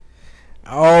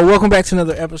Oh, welcome back to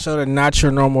another episode of Not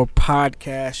Your Normal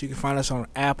Podcast. You can find us on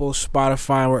Apple,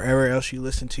 Spotify, wherever else you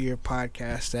listen to your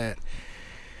podcast at.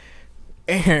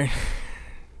 Aaron,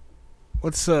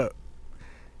 what's up?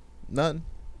 Nothing.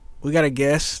 We got a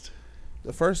guest.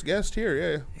 The first guest here,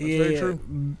 yeah. That's very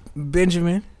true.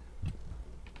 Benjamin.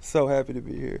 So happy to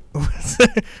be here.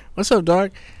 What's up,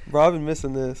 dog? Bro, I've been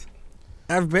missing this.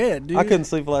 I bet, dude. I couldn't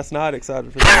sleep last night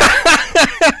excited for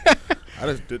that. I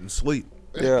just didn't sleep.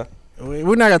 Yeah.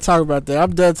 We're not going to talk about that.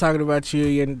 I'm done talking about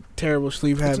you and your terrible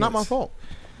sleep habits. It's not my fault.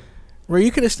 Well,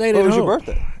 you could have stayed at When home. was your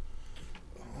birthday?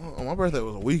 Oh, my birthday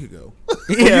was a week ago.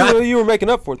 Yeah. You were making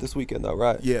up for it this weekend, though,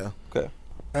 right? Yeah. Okay.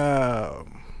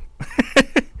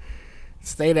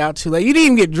 Stayed out too late. You didn't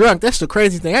even get drunk. That's the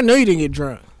crazy thing. I know you didn't get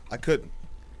drunk. I couldn't.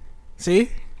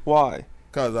 See? Why?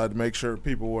 Because I had to make sure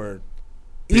people were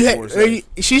She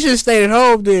should have stayed at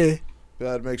home then. I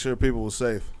had to make sure people were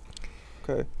safe.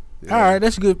 Okay. Yeah. All right,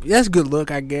 that's good. That's good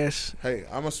look, I guess. Hey,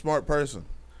 I'm a smart person.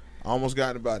 I almost got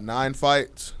in about 9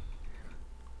 fights.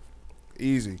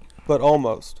 Easy. But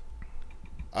almost.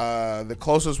 The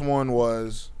closest one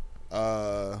was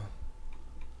Did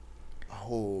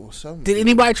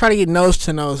anybody try to get nose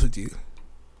to nose with you?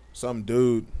 Some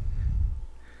dude.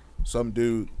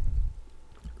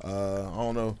 I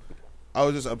don't know. I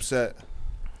was just upset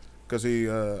because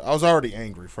I was already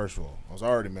angry. First of all, I was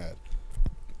already mad.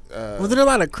 Was there a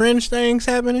lot of cringe things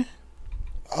happening?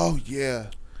 Oh yeah,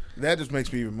 that just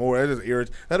makes me even more. That just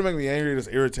irritates. That'll make me angry. It just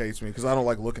irritates me because I don't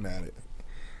like looking at it.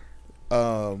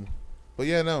 But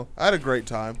yeah, no, I had a great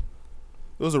time.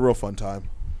 It was a real fun time.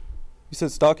 You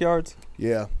said Stockyards?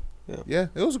 Yeah,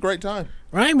 it was a great time.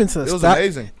 I ain't been to the It was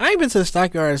amazing. I ain't been to the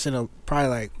stockyards in probably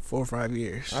like 4 or 5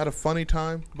 years. I had a funny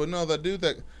time, but no, that dude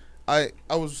that I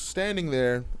was standing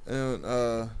there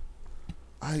and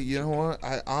you know what?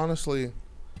 I honestly,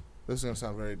 this is gonna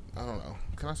sound very, I don't know.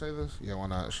 Can I say this? Yeah, why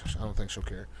not? I don't think she'll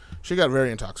care. She got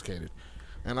very intoxicated,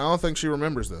 and I don't think she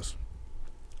remembers this.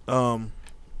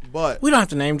 But We don't have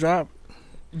to name drop.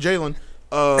 Jalen,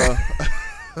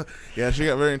 yeah, she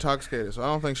got very intoxicated, so I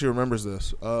don't think she remembers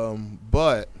this.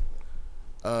 But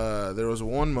there was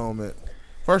one moment.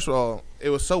 First of all, it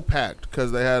was so packed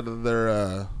because they had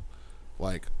their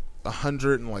like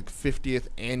 150th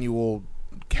annual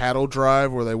cattle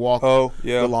drive where they walk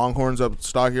the Longhorns up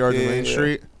Stockyards and Main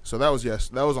Street. So that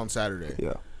was on Saturday.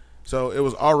 Yeah. So it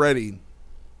was already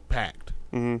packed.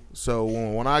 Mm-hmm. So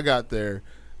when I got there,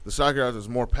 the Stockyards was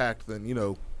more packed than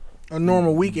A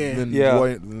normal weekend.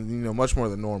 Much more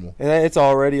than normal. And it's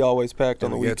already always packed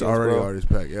on the weekends, It's already bro. always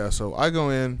packed. Yeah. So I go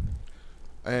in,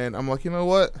 and I'm like, you know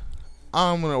what?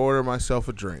 I'm gonna order myself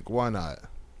a drink. Why not?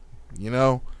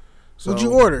 So, What'd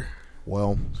you order?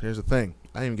 Well, here's the thing.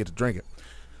 I didn't even get to drink it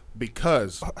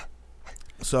because.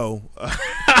 So.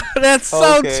 That's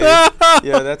so Okay. tough.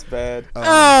 Yeah, that's bad.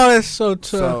 That's so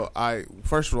tough. So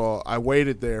first of all, I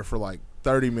waited there for like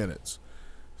 30 minutes.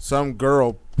 Some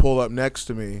girl pulled up next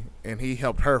to me, and he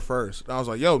helped her first. And I was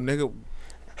like, yo, nigga,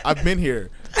 I've been here.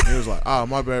 And he was like, oh,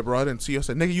 my bad, bro. I didn't see you. I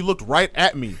said, nigga, you looked right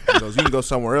at me. He goes, you can go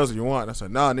somewhere else if you want. And I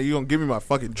said, nah, nigga, you going to give me my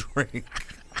fucking drink.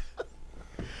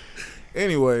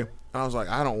 Anyway, I was like,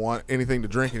 I don't want anything to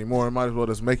drink anymore. I might as well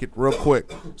just make it real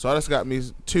quick. So I just got me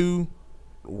two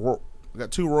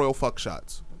Royal Fuck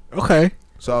shots. Okay.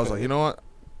 So I was like, you know what?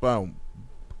 Boom.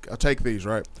 I'll take these,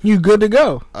 right? You good to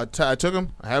go. I took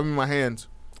them. I have them in my hands.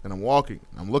 And I'm walking.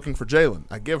 I'm looking for Jalen.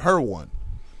 I give her one.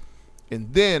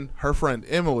 And then her friend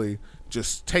Emily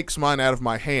just takes mine out of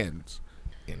my hands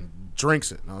and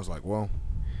drinks it. And I was like, well.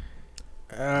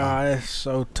 That's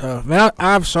so tough. Man,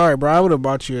 I'm sorry, bro. I would have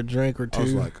bought you a drink or two. I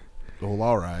was like, well,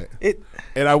 all right.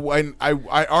 And I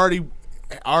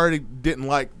already didn't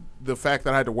like the fact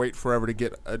that I had to wait forever to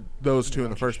get those two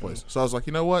in the first place. So I was like,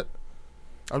 you know what?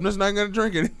 I'm just not going to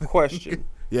drink it. Question.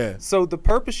 Yeah. So the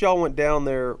purpose y'all went down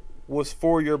there was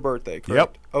for your birthday,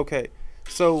 correct? Yep. Okay.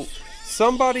 So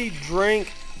somebody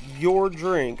drank your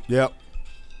drink Yep.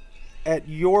 at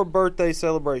your birthday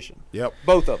celebration. Yep.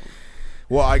 Both of them.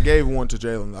 Well, I gave one to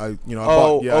Jalen. I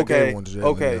Okay. gave one to Jalen.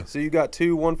 Okay. Yeah. So you got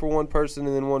two, one for one person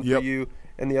and then one Yep. for you,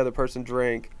 and the other person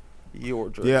drank your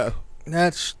drink. Yeah.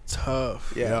 That's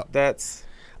tough. Yeah. Yep. That's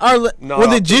Was off it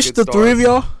to a just good the three of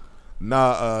start. y'all?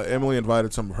 Nah, Emily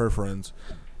invited some of her friends,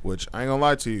 which I ain't gonna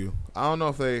lie to you. I don't know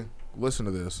if they listen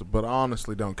to this, but I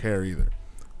honestly don't care either.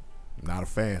 Not a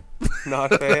fan.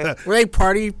 not a fan. Were they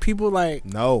party people like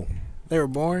No. they were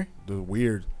boring? They're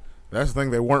weird. That's the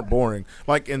thing. They weren't boring.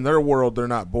 Like, in their world, they're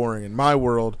not boring. In my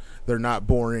world, they're not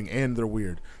boring and they're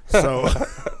weird. So,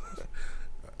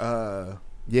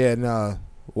 yeah, nah.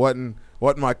 Wasn't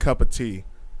my cup of tea.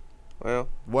 Well,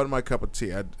 Wasn't my cup of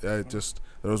tea. I just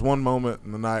there was one moment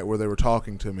in the night where they were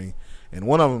talking to me, and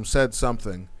one of them said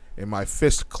something, and my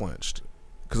fist clenched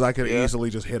because I could easily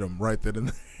just hit him right then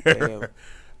and there.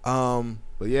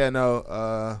 But yeah,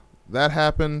 no, that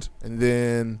happened, and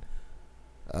then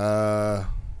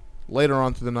later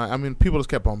on through the night, I mean, people just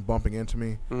kept on bumping into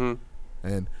me. Mm-hmm.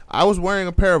 And I was wearing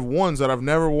a pair of ones that I've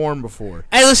never worn before.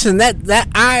 Hey, listen,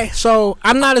 so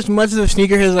I'm not as much of a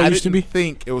sneakerhead as I used to be. I didn't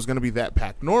think it was going to be that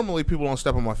packed. Normally, people don't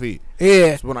step on my feet.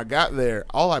 Yeah. So when I got there,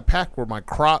 all I packed were my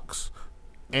Crocs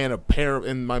and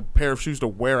my pair of shoes to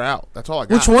wear out. That's all I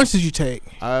got. Which ones did you take?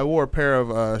 I wore a pair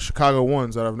of Chicago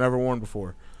ones that I've never worn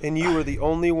before. And you were the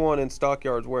only one in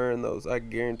Stockyards wearing those. I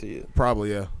guarantee it.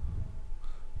 Probably, yeah.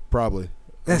 Probably.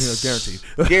 That's guaranteed.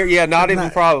 Yeah, not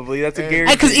even probably. That's a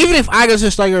guarantee. Because even if I go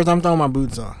to Stockyards, I'm throwing my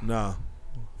boots on. No.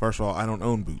 First of all, I don't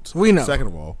own boots. We know. Second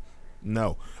of all,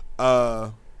 no.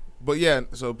 But yeah,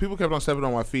 so people kept on stepping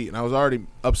on my feet, and I was already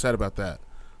upset about that.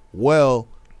 Well,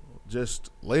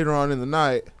 just later on in the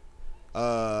night,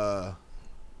 I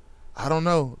don't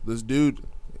know. This dude,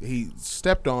 he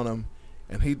stepped on him,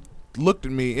 and he looked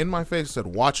at me in my face and said,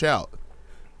 "Watch out."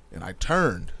 And I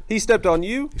turned. He stepped on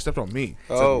you? He stepped on me.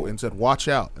 Oh. And said, "Watch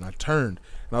out." And I turned.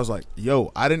 And I was like,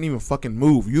 "Yo, I didn't even fucking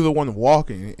move. You're the one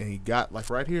walking." And he got like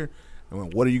right here. And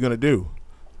went, "What are you going to do?"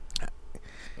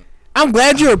 I'm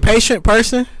glad you're a patient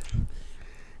person.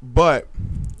 But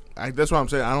that's what I'm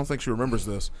saying. I don't think she remembers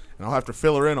this. And I'll have to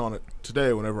fill her in on it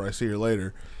today whenever I see her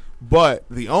later. But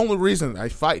the only reason a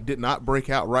fight did not break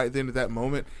out right then at that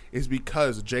moment is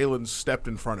because Jalen stepped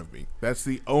in front of me. That's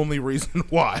the only reason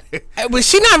why. But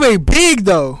she's not very big,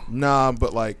 though. Nah,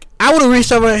 but like... I would have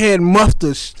reached over her head and muffed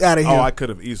her out of here. Oh, I could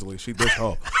have easily. She this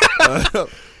whole.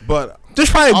 But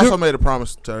Just probably I also made a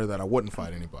promise to her that I wouldn't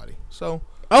fight anybody. So...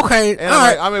 Okay, and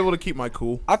I'm able to keep my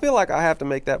cool. I feel like I have to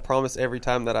make that promise every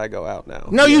time that I go out now.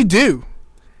 No, you do.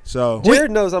 So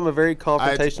Jared knows I'm a very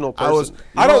confrontational person.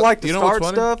 I don't like to start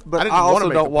stuff, but I also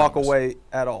don't walk away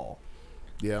at all.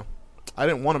 Yeah. I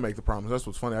didn't want to make the promise. That's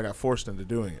what's funny. I got forced into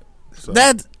doing it. So.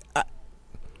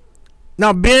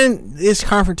 Now Ben is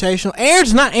confrontational.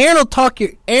 Aaron will talk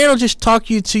you. Aaron will just talk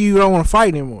you till you don't want to fight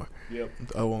anymore. Yep.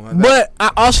 Oh, well, but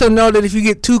I also know that if you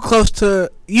get too close to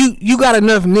you got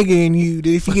enough nigga in you that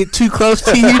if you get too close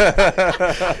to you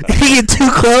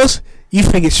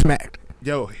finna get smacked.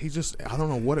 Yo, he just I don't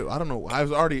know. I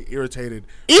was already irritated.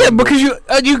 Yeah, because you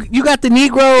got the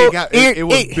Negro. It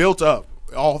was built up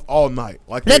all night.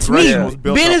 Like that's me. Was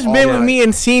built Ben has been with night. me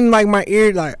and seen like my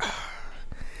ear like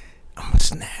I'm gonna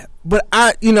snap. But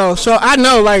so I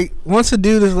know like once a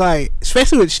dude is like,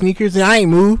 especially with sneakers, and I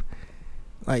ain't moved.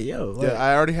 Like yo, yeah,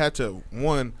 I already had to.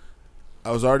 I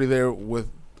was already there with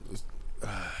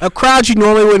a crowd you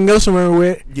normally wouldn't go somewhere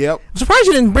with. Yep. I'm surprised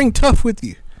you didn't bring Tough with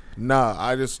you. Nah,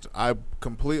 I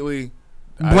completely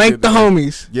blanked the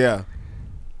homies. Yeah.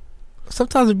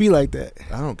 Sometimes it be like that.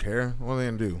 I don't care. What are they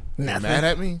gonna do? Nothing. Mad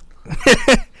at me?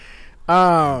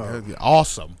 Oh,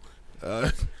 awesome.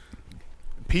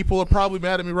 People are probably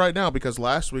mad at me right now because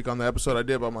last week on the episode I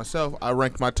did by myself, I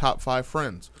ranked my top 5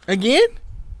 friends. Again?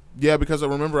 Yeah, because I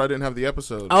remember I didn't have the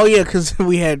episode. Oh yeah, because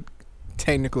we had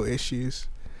technical issues.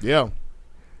 Yeah.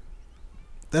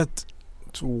 That's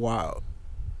wild.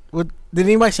 What, did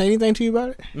anybody say anything to you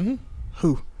about it? Mm-hmm.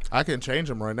 Who? I can change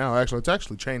them right now. Actually, it's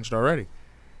actually changed already.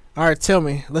 All right, tell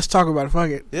me. Let's talk about it.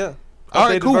 Fuck it. Yeah. All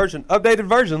right, cool. Updated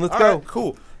version. Let's go. Right,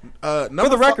 cool. For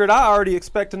the record, I already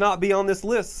expect to not be on this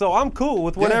list, so I'm cool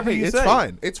with whatever you say. It's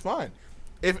fine. It's fine.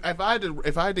 If I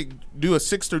had to do a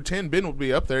 6 through 10, Ben would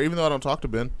be up there, even though I don't talk to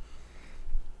Ben.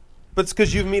 But it's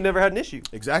because you and me never had an issue.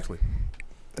 Exactly.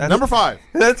 Number 5.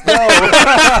 Let's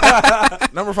go.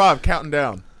 Number 5, counting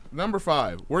down. Number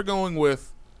 5, we're going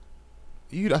with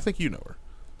you. I think you know her.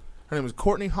 Her name is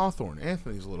Courtney Hawthorne,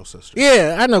 Anthony's little sister.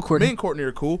 Yeah, I know Courtney. Me and Courtney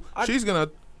are cool. She's gonna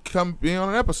come be on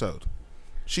an episode.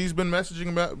 She's been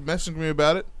messaging me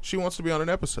about it. She wants to be on an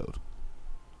episode.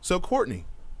 So Courtney,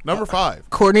 number 5.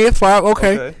 Courtney at 5.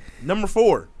 Okay. Number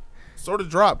 4, sort of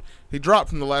dropped. He dropped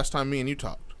from the last time me and you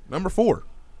talked. Number 4,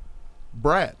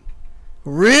 Brad.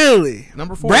 Really?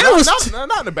 Number 4. Brad was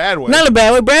not in a bad way. Not in a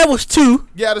bad way. Brad was 2.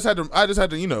 Yeah, I just had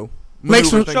to make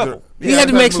some shuffle. You had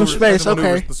to make some space.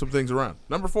 Okay. Some things around.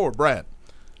 Number 4, Brad.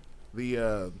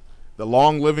 The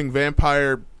long living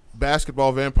vampire,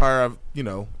 basketball vampire.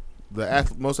 The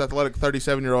most athletic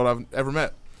 37-year-old I've ever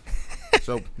met.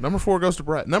 So number 4 goes to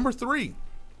Brad. Number 3.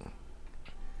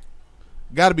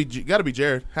 Gotta be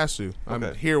Jared. Has to.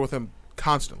 I'm here with him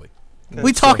constantly. Okay.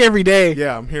 We talk every day.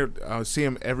 Yeah, I'm here. I see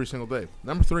him every single day.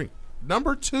 Number 3.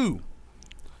 Number 2.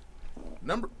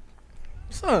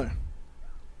 Son,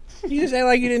 you just act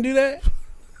like you didn't do that.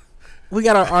 We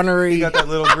got our honorary. You got that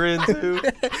little grin too.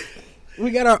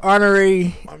 We got our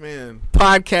honorary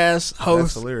podcast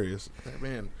host. That's hilarious.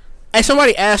 Man. Hey,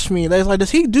 somebody asked me, they was like,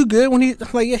 does he do good when he, I'm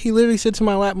like, yeah, he literally sits in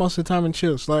my lap most of the time and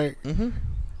chills. Like, even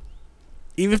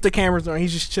if the camera's on,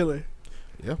 he's just chilling.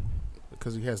 Yeah,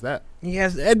 because he has that.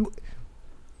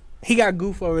 He got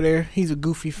Goof over there. He's a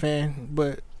Goofy fan,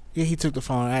 but yeah, he took the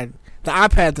phone. The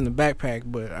iPad's in the backpack,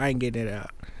 but I ain't getting it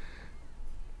out.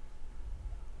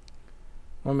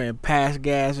 My man passed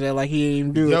gas there like he didn't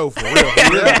even do it. Yo, for real. He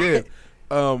really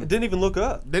did. Didn't even look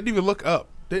up. Didn't even look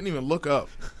up.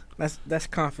 That's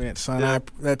confidence, son. Yeah.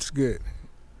 That's good.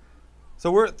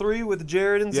 So we're at 3 with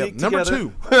Jared and Zeke number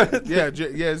together. 2.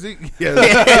 yeah, Zeke. Yeah,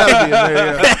 that'll be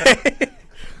in there,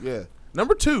 yeah.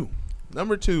 Number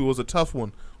two was a tough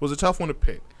one. To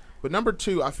pick. But number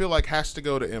 2, I feel like has to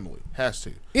go to Emily. Has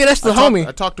to. Yeah, that's the homie.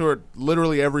 I talk to her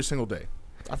literally every single day.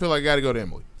 I feel like I got to go to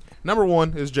Emily. Number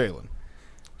 1 is Jalen.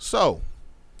 So,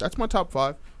 that's my top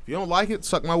 5. If you don't like it,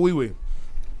 suck my wee-wee.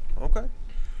 Okay.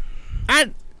 I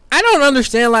don't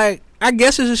understand, like, I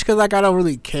guess it's just because, like, I don't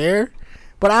really care.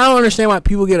 But I don't understand why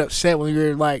people get upset when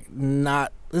you're, like,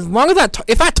 not. As long as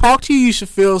if I talk to you, you should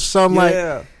feel some,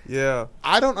 Yeah.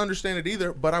 I don't understand it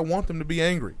either, but I want them to be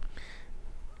angry.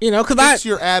 You know, because it's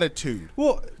your attitude.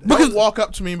 Well, don't walk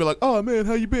up to me and be like, "Oh man,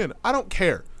 how you been?" I don't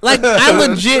care. Like, I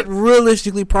legit,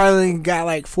 realistically, probably got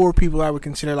like 4 people I would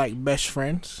consider like best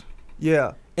friends.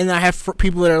 Yeah, and I have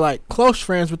people that are like close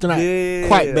friends, but they're not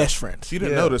quite best friends. You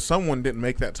didn't notice someone didn't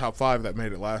make that top 5 that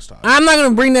made it last time. I'm not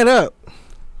gonna bring that up,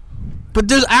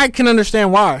 but I can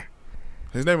understand why.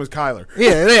 His name was Kyler.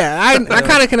 Yeah, I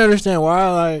kind of can understand why.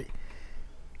 Like,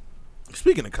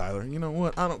 speaking of Kyler, you know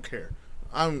what? I don't care.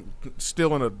 I'm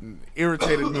still in an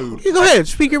irritated mood. You go ahead,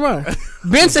 speak your mind.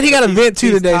 Ben said he got a vent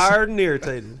too today. He's tired and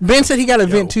irritated. Ben said he got a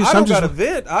vent too. I don't got a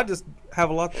vent. I just have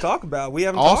a lot to talk about. We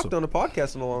haven't talked on a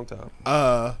podcast in a long time.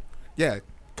 Yeah,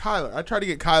 Kyler. I tried to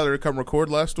get Kyler to come record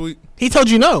last week. He told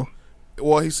you no.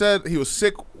 Well, he said he was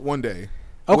sick one day.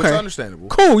 Okay, which is understandable.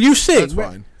 Cool, you sick? That's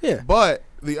fine. Yeah, but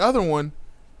the other one,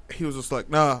 he was just like,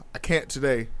 "Nah, I can't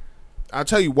today." I'll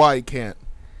tell you why he can't.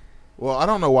 Well, I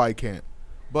don't know why he can't.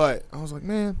 But I was like,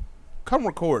 man, come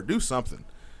record, do something.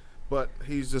 But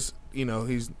he's just,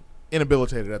 he's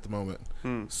inhabilitated at the moment.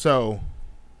 So,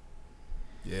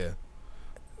 yeah.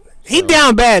 He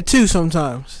down bad too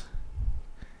sometimes.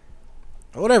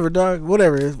 Whatever, dog.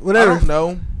 Whatever. I don't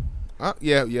know.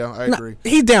 Yeah, I agree.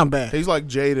 He's down bad. He's like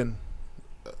Jaden.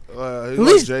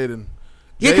 Jaden.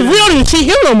 Yeah, because we don't even see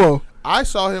him no more. I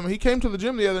saw him. He came to the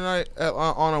gym the other night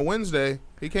on a Wednesday.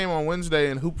 He came on Wednesday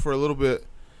and hooped for a little bit.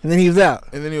 And then he was out.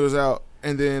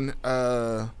 And then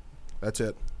that's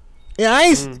it. Yeah, I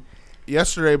ain't.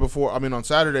 On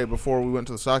Saturday before we went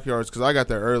to the Stockyards, because I got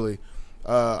there early,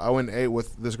 I went and ate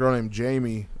with this girl named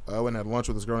Jamie. I went and had lunch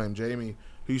with this girl named Jamie,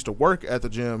 who used to work at the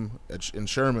gym in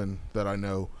Sherman that I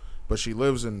know, but she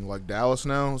lives in like Dallas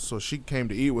now, so she came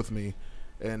to eat with me.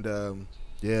 And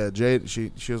Jade,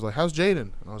 she was like, "How's Jaden?"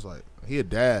 And I was like, "He a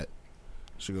dad."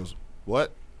 She goes,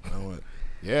 "What?" And I went,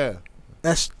 "Yeah."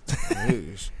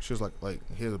 She was like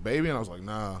he has a baby, and I was like,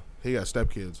 "Nah, he got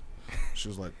stepkids." She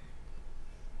was like,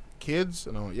 "Kids?"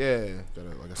 And I went, "Yeah, got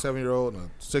like a 7-year-old and a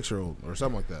 6-year-old or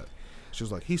something like that." She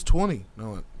was like, "He's 20." And I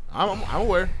went, "I'm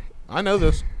aware. I know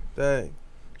this." Dang.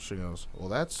 She goes, "Well,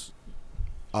 that's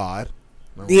odd."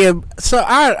 Yeah, so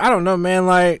I don't know, man.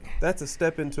 Like, that's a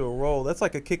step into a role. That's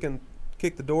like a kick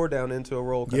the door down into a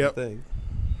role kind of thing.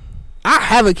 I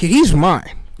have a kid. He's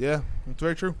mine. Yeah, it's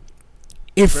very true.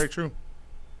 Very true.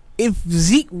 If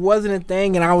Zeke wasn't a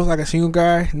thing and I was like a single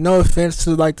guy, no offense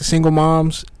to like the single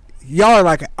moms, y'all are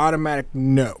like an automatic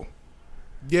no.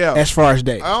 Yeah. As far as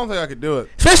dating. I don't think I could do it.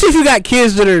 Especially if you got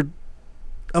kids that are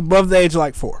above the age of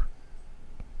like 4.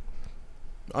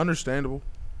 Understandable.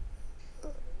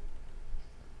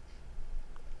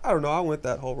 I don't know. I went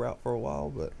that whole route for a while,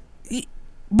 but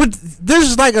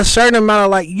there's like a certain amount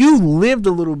of like, you lived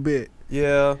a little bit.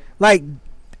 Yeah. Like,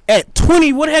 at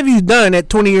 20, what have you done at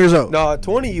 20 years old? No, at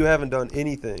 20, you haven't done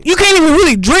anything. You can't even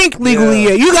really drink legally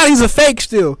yet. You got to use a fake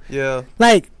still. Yeah.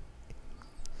 Like,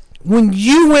 when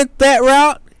you went that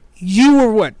route, you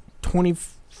were what,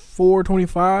 24,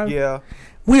 25? Yeah.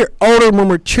 We're older, more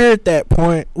mature at that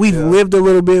point. We've lived a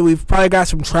little bit. We've probably got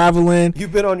some traveling.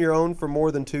 You've been on your own for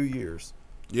more than 2 years.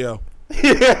 Yeah.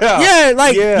 Yeah,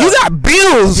 like, you got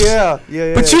bills. Yeah.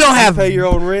 But you don't have... pay your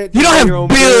own rent. You don't have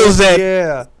bills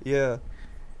that... Yeah.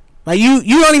 Like, you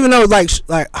don't even know, like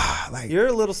you're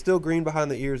a little still green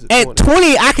behind the ears at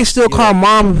 20. I can still call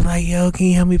mom and be like, yo, can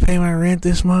you help me pay my rent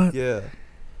this month? Yeah.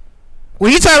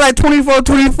 When you talk like 24,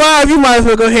 25, you might as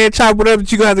well go ahead and chop it up,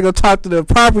 but you're going to have to go talk to the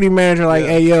property manager like,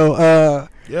 hey, yo,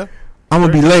 I'm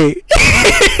going to be late.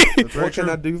 What can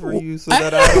I do for you so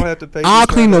that I don't have to pay? I'll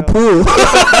clean the pool.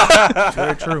 That's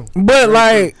very true. But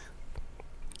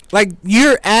like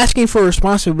you're asking for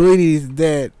responsibilities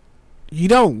that you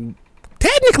don't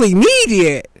technically need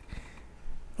yet.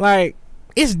 Like,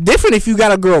 it's different if you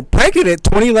got a girl pregnant at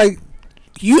 20. Like,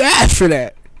 you asked for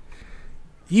that.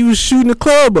 You was shooting the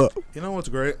club up. You know what's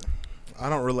great? I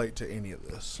don't relate to any of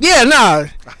this. Yeah, nah.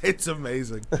 It's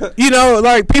amazing. You know,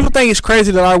 like, people think it's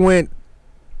crazy that I went,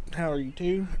 how are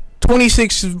you,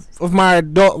 26 of my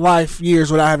adult life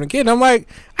years without having a kid. And I'm like,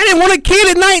 I didn't want a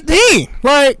kid at 19.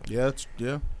 Like, yeah.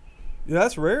 Yeah,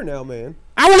 that's rare now, man.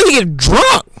 I want to get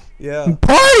drunk. Yeah. And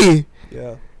party.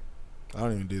 Yeah. I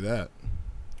don't even do that.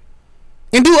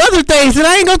 And do other things that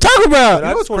I ain't gonna talk about. But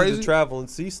I just wanted to travel and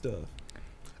see stuff.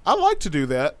 I like to do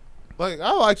that.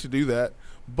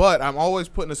 But I'm always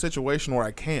put in a situation where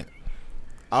I can't.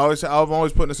 I'm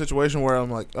always put in a situation where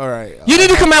I'm like, all right. You need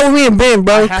to come out with me and Ben,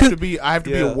 bro. I have to be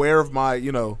aware of my,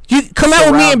 You come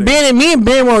out with me and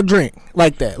Ben won't drink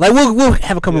like that. Like we'll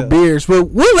have a couple beers, but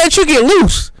we'll let you get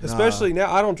loose. Especially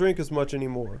now, I don't drink as much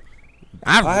anymore.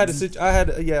 It's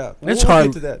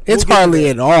It's hardly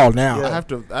at all now. Yeah.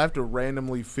 I have to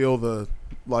randomly feel the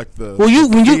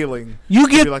feeling. You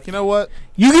get like, you know what?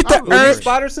 You get the urge.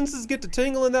 Spider senses get to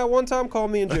tingling that one time. Call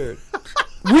me and Jared.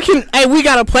 We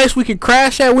got a place we can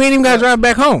crash at. We ain't even gotta drive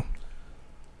back home.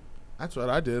 That's what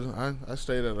I did. I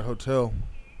stayed at a hotel.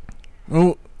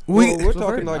 We're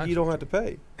talking like you don't have to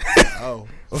pay. Oh,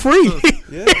 free.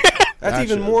 Yeah, that's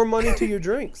even more money to your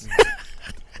drinks.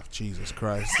 Jesus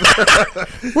Christ.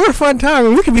 We're a fun time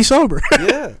and we can be sober.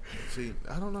 Yeah. See,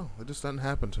 I don't know. It just doesn't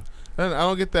happen to. I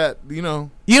don't get that. You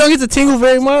don't get to tingle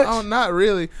very much. Oh, not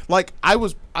really. Like I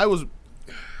was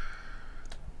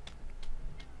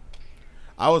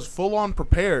full on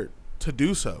prepared to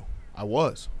do so. I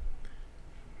was.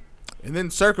 And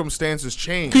then circumstances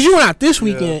changed. Because you went out this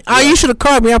weekend. Yeah. You should have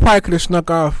called me. I probably could have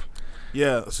snuck off.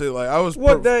 Yeah, see, like I was.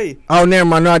 What day? Oh, never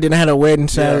mind. No, I didn't have a wedding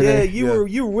Saturday. Yeah,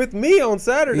 you were with me on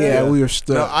Saturday. Yeah, we were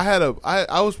stuck. No,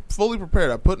 I was fully prepared.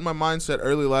 I put in my mindset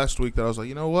early last week that I was like,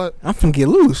 you know what? I'm finna get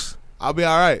loose. I'll be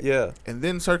all right. Yeah. And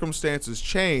then circumstances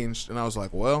changed, and I was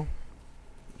like, well,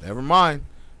 never mind.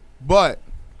 But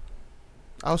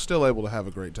I was still able to have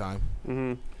a great time.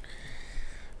 Mm-hmm.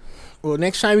 Well,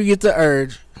 next time you get the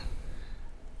urge,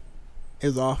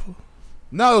 it's awful.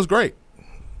 No, it was great.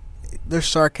 There's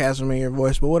sarcasm in your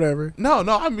voice, but whatever. No,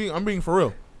 I'm being for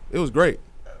real. It was great.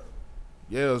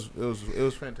 Yeah, it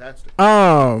was fantastic.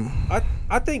 I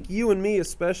think you and me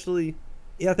especially.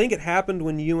 Yeah, I think it happened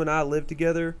when you and I lived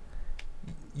together.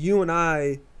 You and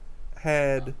I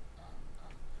had.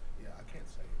 Yeah, I can't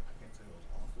say it was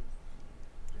awful.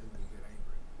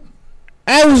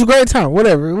 It was a great time.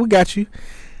 Whatever, we got you.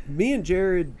 Me and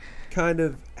Jared kind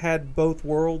of had both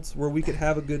worlds where we could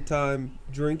have a good time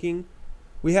drinking.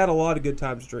 We had a lot of good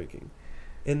times drinking.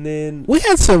 And then we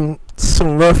had some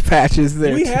rough patches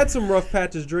there. We had some rough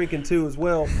patches drinking too as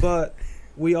well, but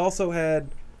we also had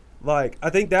I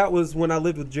think that was when I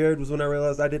lived with Jared was when I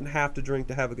realized I didn't have to drink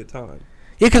to have a good time.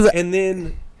 Yeah, and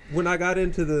then when I got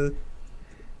into the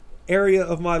area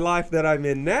of my life that I'm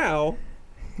in now,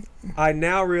 I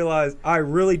now realize I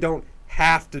really don't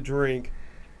have to drink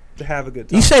to have a good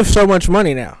time. You save so much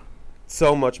money now.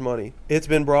 So much money. It's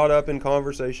been brought up in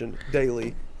conversation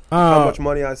daily. How much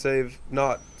money I save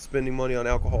not spending money on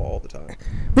alcohol all the time.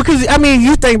 Because, I mean,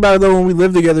 you think about it, though, when we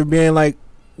lived together, being like,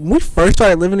 when we first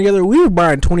started living together, we were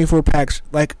buying 24 packs,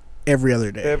 like, every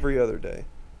other day. Every other day.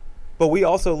 But we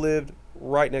also lived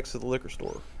right next to the liquor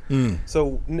store.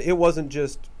 So it wasn't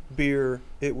just beer.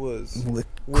 It was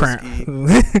whiskey. It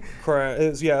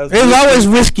was always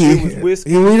whiskey. It was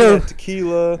whiskey. We had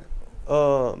tequila.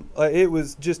 It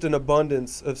was just an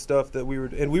abundance of stuff that we were,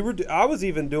 and I was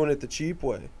even doing it the cheap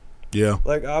way. Yeah.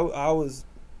 Like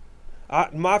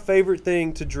my favorite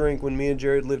thing to drink when me and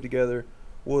Jared lived together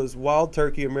was Wild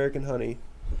Turkey American Honey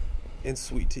and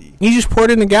sweet tea. You just pour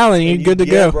it in a gallon and you're good to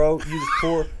go. Bro.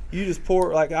 You just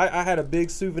pour, like I had a big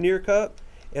souvenir cup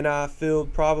and I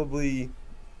probably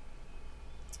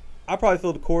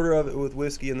filled a quarter of it with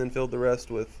whiskey and then filled the rest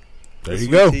with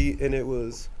sweet tea, and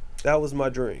that was my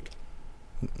drink.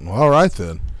 All right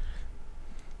then.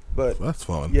 But that's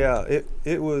fun. Yeah,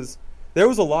 it was. There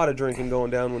was a lot of drinking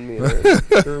going down when me and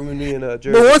Jared.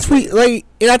 But once and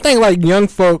I think young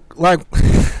folk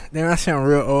then I sound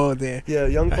real old there. Yeah,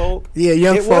 young folk. Yeah,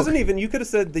 young folk. It wasn't even. You could have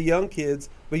said the young kids,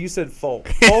 but you said folk.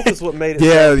 Folk is what made it.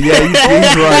 He's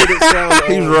right.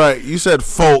 He's right. You said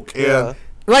folk. Yeah.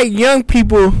 like young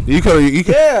people. You could.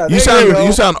 Yeah, You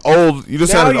sound old. You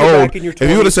just Now sounded you're old. back in your If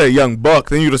you would have 20s. said young buck,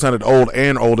 then you'd have sounded old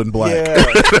and black.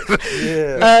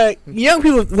 Yeah. Young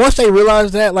people, once they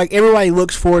realize that, like everybody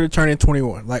looks forward to turning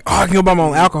 21. Like, oh, I can go buy my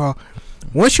own alcohol.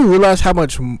 Once you realize how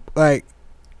much, like,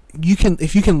 you can,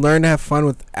 if you can learn to have fun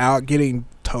without getting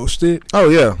toasted, Oh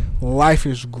yeah. life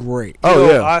is great. Oh You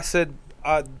know, yeah. I said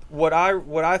what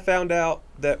I found out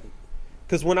that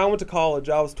because when I went to college,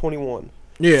 I was 21.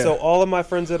 Yeah. So all of my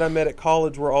friends that I met at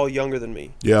college were all younger than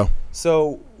me. Yeah.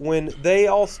 So when they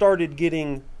all started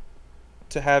getting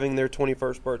to having their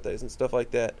 21st birthdays and stuff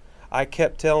like that, I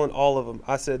kept telling all of them,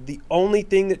 I said, the only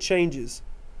thing that changes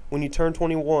when you turn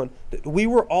 21, we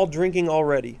were all drinking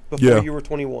already before Yeah. you were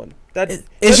 21. That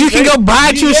Is you can go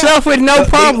buy it yourself with no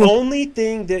problem. The only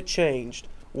thing that changed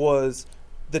was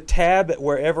the tab at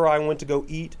wherever I went to go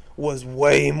eat was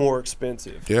way more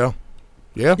expensive. Yeah.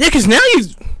 Yeah. Yeah, because now you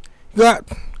got.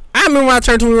 I remember when I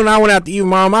turned 21, I went out to eat with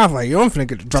my mom. I was like, yo, I'm finna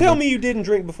get drunk. Tell me you didn't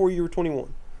drink before you were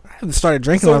 21. I started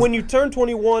drinking. So when you turned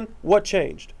 21, what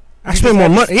changed? I spend more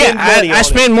money. Yeah, I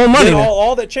spend more money. Then now.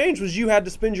 all that changed was you had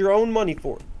to spend your own money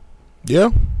for it. Yeah.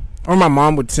 Or my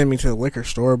mom would send me to the liquor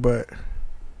store, but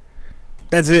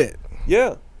that's it.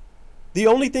 Yeah. The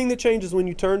only thing that changes when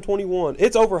you turn 21,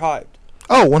 it's overhyped.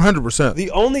 Oh, 100%.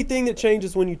 The only thing that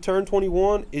changes when you turn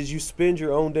 21 is you spend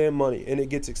your own damn money, and it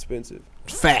gets expensive.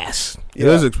 Fast. It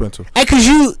is expensive. Hey, cause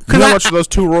You know how much those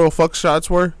 2 Royal Fuck shots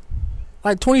were?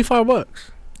 like $25.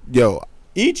 Yo,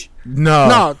 Each? no.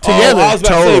 No, together. Oh, I was about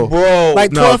to Total. say, bro.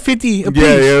 like no. $12.50 a piece.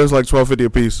 Yeah, it was like $12.50 a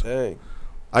piece. Dang.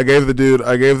 I gave the dude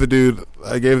like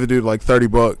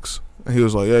 $30. And he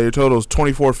was like, "Yeah, your total is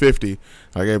 $24.50."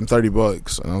 I gave him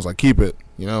 $30, and I was like, "Keep it,"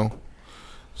 you know.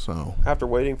 So After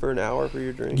waiting for an hour for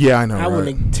your drink. yeah, I know. I Right?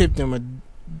 wouldn't have tipped him a.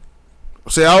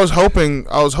 See, I was hoping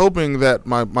that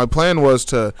my plan was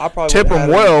to I probably tip would've him had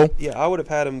well. Yeah, I would have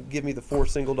had him give me the 4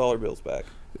 single-dollar bills back.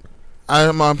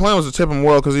 My plan was to tip him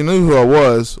well because he knew who I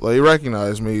was. Like, he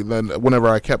recognized me. Then whenever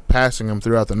I kept passing him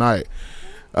throughout the night.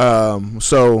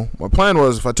 So my plan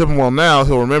was if I tip him well now,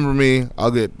 he'll remember me.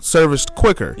 I'll get serviced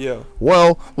quicker. Yeah.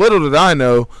 Well, little did I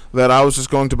know that I was just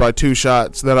going to buy 2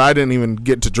 shots that I didn't even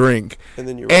get to drink, And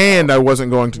then you were and out. I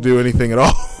wasn't going to do anything at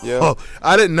all. Yeah.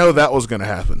 I didn't know that was going to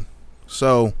happen.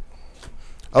 So,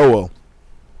 oh well.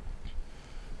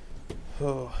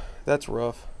 Oh, that's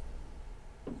rough.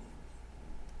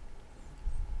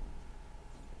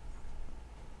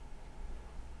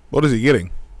 What is he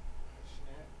getting?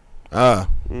 The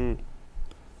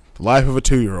life of a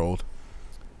 2-year-old.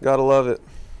 Gotta love it.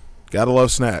 Gotta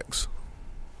love snacks.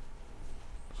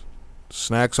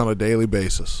 Snacks on a daily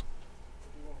basis.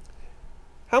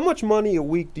 How much money a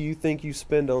week do you think you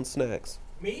spend on snacks?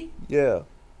 Me? Yeah.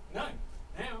 None.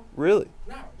 Now. Really?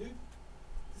 No, dude.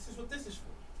 This is what this is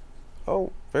for.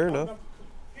 Oh, fair enough.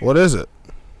 What is it?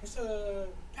 It's a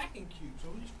packing cube. So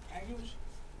we just package.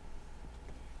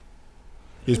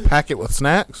 You just pack it with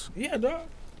snacks? Yeah, dog.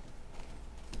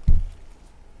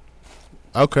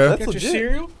 Okay. That's Got your legit.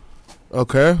 cereal.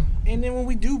 Okay. And then when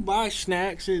we do buy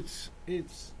snacks, it's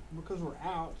because we're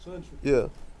out. So it's, Yeah.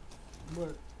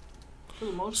 but for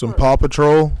the most Some part, Paw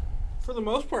Patrol. for the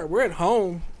most part, we're at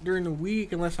home during the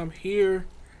week unless I'm here.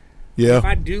 If Yeah.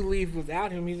 I do leave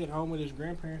without him, he's at home with his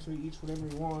grandparents, so he eats whatever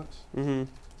he wants. Mm-hmm.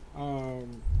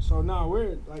 So no,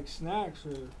 we're like snacks.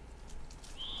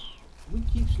 We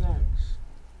keep snacks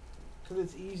because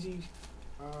it's easy.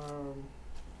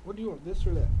 What do you want? This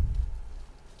or that?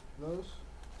 Those.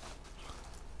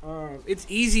 It's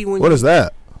easy when. What is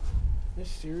that? This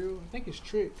cereal? I think it's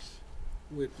Trix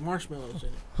with marshmallows in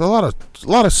it. There's a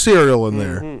lot of cereal in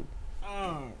there.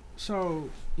 Mm-hmm. So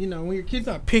you know when your kid's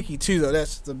not picky too, though.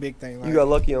 That's the big thing. Like, You got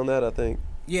lucky on that, I think.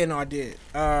 yeah, no, I did.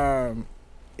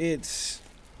 It's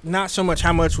not so much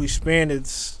how much we spend;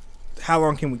 it's how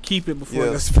long can we keep it before Yeah.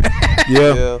 it goes bad.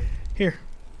 Yeah. Here.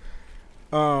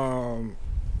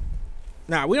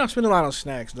 Nah, we don't spend a lot on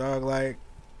snacks, dog. Like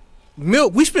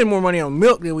milk, we spend more money on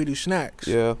milk than we do snacks.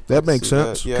 Yeah. That I can makes see that.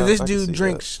 sense. Yeah, Because this I can dude see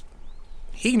drinks,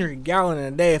 he can drink a gallon in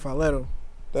a day if I let him.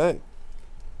 that. Dang.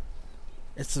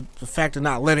 It's the fact of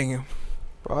not letting him.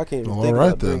 Bro, I can't even All think right,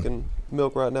 about then. drinking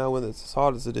milk right now when it's as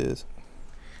hot as it is.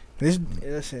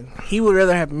 Listen, he would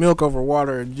rather have milk over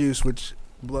water or juice, which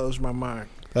blows my mind.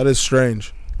 That is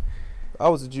strange. I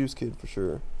was a juice kid for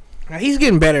sure. Now, he's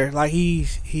getting better. Like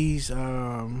he's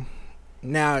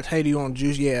now it's, hey, do you want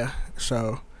juice? Yeah.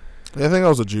 So Yeah, I think I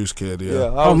was a juice kid. Yeah, Yeah.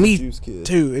 I was me a juice kid.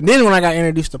 too. And then when I got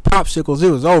introduced to popsicles, it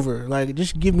was over. Like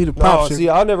just give me the No, popsicle. see,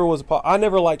 I never was I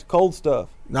never liked cold stuff.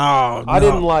 No, I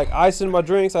didn't like ice in my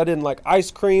drinks. I didn't like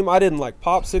ice cream. I didn't like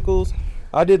popsicles.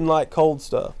 I didn't like cold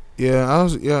stuff. Yeah,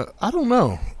 I don't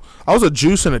know. I was a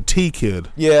juice and a tea kid.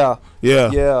 Yeah.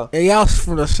 Yeah. Hey, y'all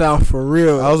from the South for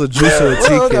real. I was a juice and a tea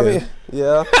Well, kid. I mean,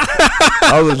 yeah.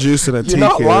 I was a juice and a tea You're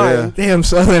not kid. lying. Damn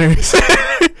Southerners.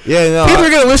 Yeah, no. People are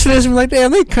gonna listen to this and be like,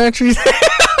 damn, they country.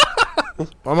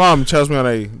 My mom tells me on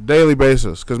a daily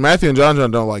basis because Matthew and John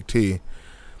don't like tea.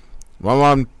 My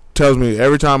mom tells me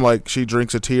every time like she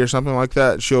drinks a tea or something like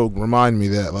that, she'll remind me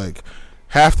that like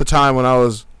half the time when I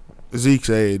was Zeke's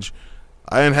age,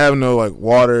 I didn't have no like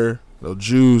water, no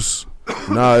juice.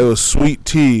 Nah, it was sweet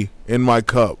tea in my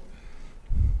cup.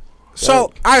 So,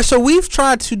 all right, so we've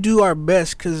tried to do our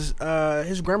best because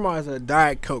his grandma is a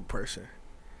Diet Coke person.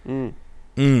 Mm.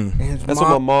 And his That's what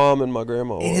my mom and my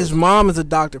grandma and was. his mom is a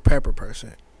Dr. Pepper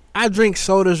person. I drink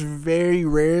sodas very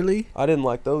rarely. I didn't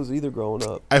like those either growing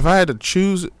up. If I had to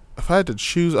choose, I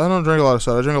don't drink a lot of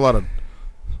soda. I drink a lot of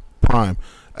Prime,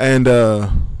 and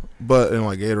but in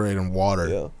like Gatorade and water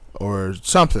Yeah. or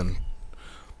something.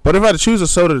 But if I had to choose a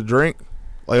soda to drink,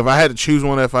 like if I had to choose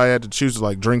one, if I had to choose to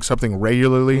like drink something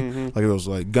regularly, Mhm. like it was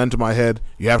like gun to my head,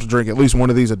 you have to drink at least one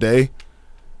of these a day.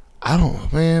 I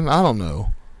don't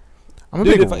know. I'm a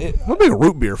Dude, big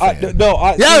root beer fan.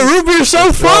 Yeah, root beer's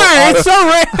so fire. It's so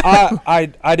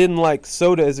rare. I didn't like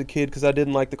soda as a kid because I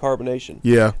didn't like the carbonation.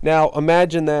 Yeah, Now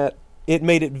imagine that it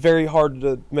made it very hard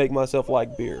to make myself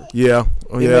like beer. yeah,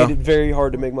 It made it very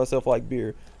hard to make myself like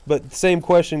beer. But same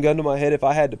question, gun to my head, if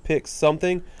I had to pick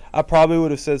something, I probably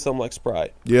would have said something like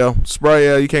Sprite. yeah. Sprite,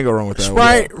 yeah, you can't go wrong with that.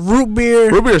 Sprite, root beer.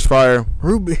 Root beer's fire.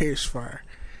 Root beer's fire.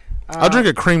 I'll drink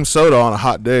a cream soda on a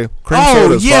hot day. Cream Oh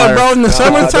soda's yeah, fire. bro! In the I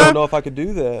don't summertime, know if I could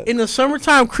do that. in the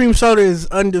summertime, cream soda is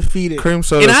undefeated. Cream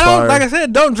soda's and I don't, fire. like I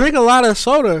said, don't drink a lot of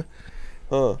soda.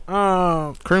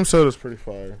 Huh. Cream soda's pretty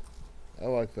fire. I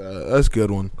like that. That's a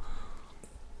good one.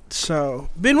 So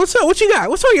Ben, what's up? What you got?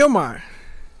 What's on your mind?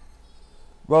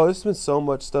 Bro, there's been so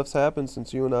much stuff's happened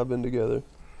since you and I have been together.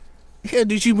 Yeah,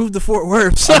 did you move to Fort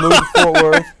Worth? So.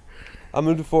 I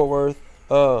moved to Fort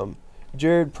Worth.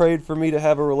 Jared prayed for me to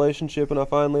have a relationship, and I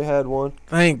finally had one.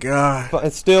 Thank God. But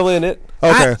it's still in it.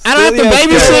 Okay. I don't have to Yeah,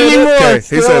 babysit still in it. anymore. Okay. He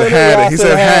Still said in it. had Yeah, it. He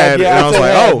said had. Yeah, And I was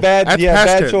like, had. oh, bad, that's yeah, past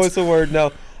bad tense. choice of word.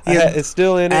 No, Yeah. it's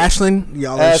still in it. Ashlyn,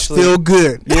 y'all are Ashley. still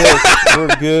good. Yes, we're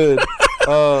good.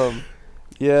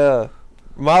 Yeah,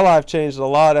 my life changed a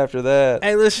lot after that.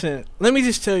 Hey, listen, let me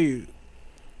just tell you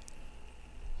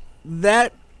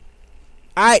that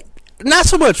I not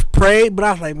so much prayed, but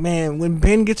I was like, man, when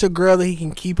Ben gets a girl that he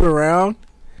can keep around,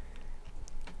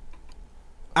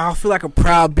 I'll feel like a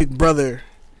proud big brother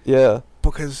Yeah,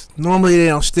 because normally they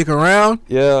don't stick around.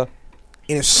 yeah,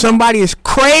 And if somebody is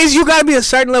crazy, you gotta be a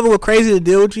certain level of crazy to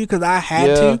deal with you because I had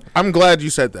Yeah. to. I'm glad you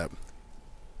said that.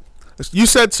 You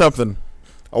said something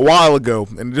a while ago,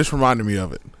 and it just reminded me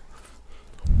of it.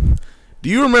 Do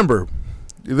you remember?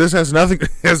 This has nothing.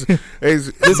 This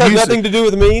this has nothing to do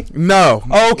with me. No.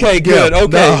 Okay, good. Yeah,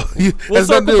 okay, no. we'll Has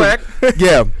nothing to circle do- back.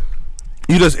 Yeah.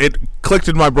 It clicked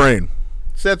in my brain.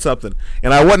 Said something,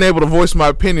 and I wasn't able to voice my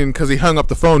opinion because he hung up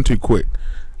the phone too quick.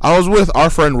 I was with our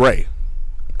friend Ray.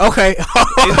 Okay.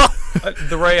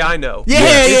 The Ray I know. Yeah,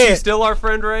 Is yeah. he still our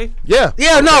friend Ray? Yeah.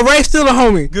 Yeah, no, Ray's still a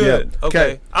homie. Good. Yeah. Okay.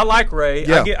 Okay. I like Ray.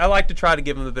 Yeah. I like to try to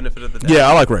give him the benefit of the doubt. Yeah,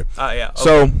 I like Ray. Yeah. Okay.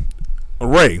 So,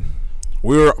 Ray,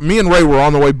 me and Ray were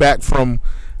on the way back from,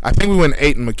 I think we went and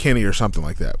ate in McKinney or something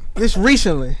like that. This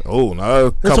recently. Oh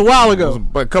no, That's a while ago. It was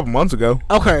about a couple months ago.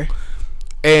 Okay.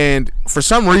 And for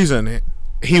some reason,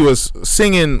 he was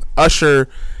singing Usher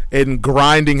and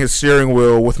grinding his steering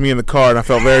wheel with me in the car, and I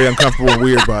felt very uncomfortable and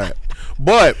weird by it.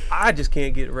 But I just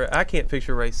can't get Ray. I can't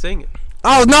picture Ray singing.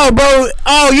 Oh no, bro.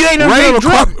 Oh, you ain't never been on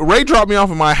a car. Ray dropped me off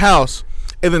at my house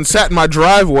and then sat in my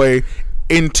driveway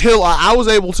until I was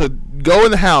able to go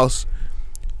in the house,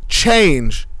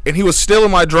 change, and he was still in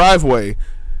my driveway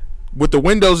with the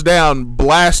windows down,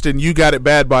 blasting "You Got It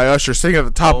Bad" by Usher, singing at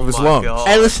the top of his my lungs. God.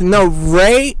 Hey, listen, no,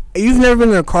 Ray, you've never been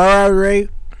in a car ride with Ray?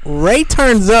 Ray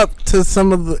turns up to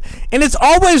some of the, and it's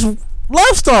always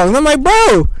love songs. And I'm like,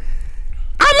 bro,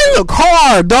 I'm in the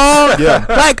car, dog. Yeah.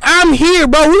 Like, I'm here,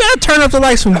 bro. We gotta turn up to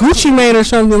like some Gucci Mane or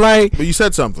something. Like, But you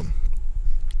said something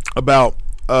about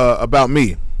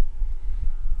me,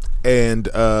 and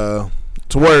to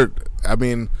where, I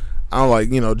mean, I don't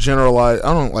like, generalize.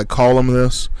 I don't like call them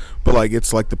this, but like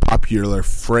it's like the popular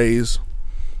phrase.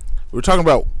 We're talking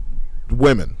about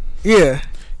women, yeah,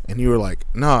 and you were like,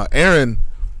 "Nah, Aaron's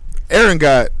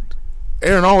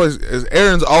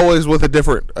always with a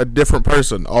different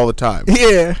person all the time."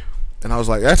 yeah. And I was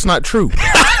like, that's not true.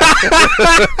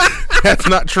 That's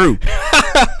not true.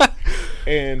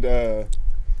 And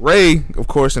Ray, of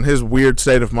course, in his weird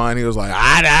state of mind, he was like,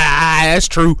 that's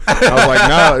true. I was like,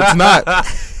 no, it's not.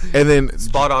 And then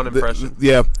Spot on impression.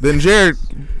 Then Jared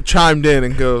chimed in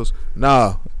and goes,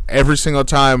 nah, every single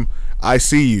time I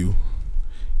see you,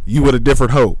 you with a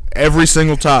different hoe every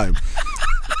single time.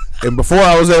 And before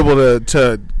I was able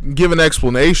to give an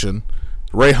explanation,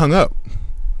 Ray hung up.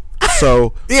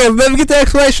 So yeah, let me get the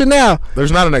explanation now.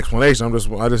 there's not an explanation.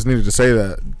 I just needed to say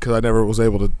that because I never was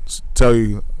able to tell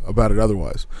you about it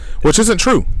otherwise, which isn't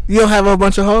true. You don't have a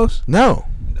bunch of hoes? No.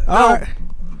 All right.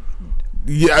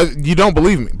 Yeah, you don't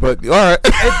believe me, but all right.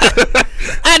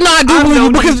 I do I've believe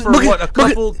known you you for a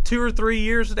couple, 2 or 3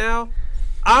 years now.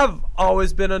 I've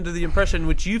always been under the impression,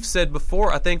 which you've said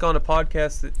before, I think on a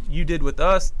podcast that you did with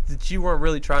us, that you weren't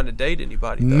really trying to date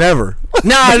anybody. Though. Never.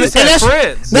 No, You just had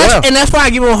friends. And that's why I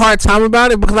give him a hard time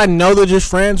about it, because I know they're just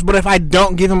friends. But if I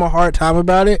don't give him a hard time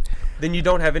about it, Then you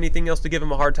don't have anything else to give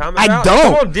him a hard time I about? don't.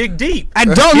 Come on, dig deep. I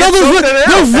don't know.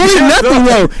 There's really nothing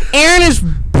though. Aaron is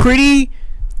pretty.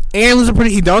 Aaron's a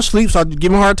pretty. He don't sleep, so I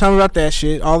give him a hard time about that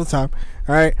shit all the time.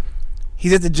 All right,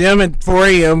 he's at the gym at 4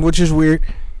 a.m., which is weird,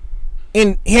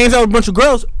 and he hangs out with a bunch of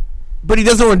girls, but he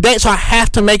doesn't want to date. So I have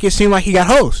to make it seem like he got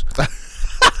hoes.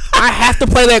 I have to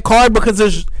play that card because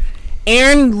there's.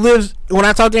 Aaron lives. When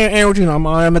I talk to Aaron, what you know,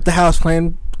 I'm at the house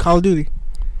playing Call of Duty.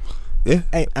 Yeah.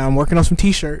 Hey, I'm working on some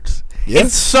T-shirts. Yeah.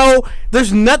 It's so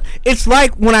there's not. It's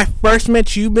like when I first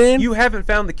met you, Ben. You haven't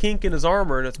found the kink in his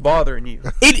armor, and it's bothering you.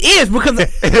 It is because there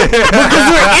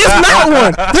is not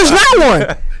one. There's not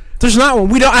one. There's not one.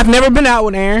 We don't. I've never been out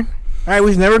with Aaron. All right,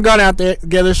 we've never gone out there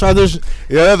together. So there's.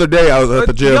 Yeah, the other day I was at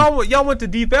the gym. Y'all went to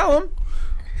Deep Ellum.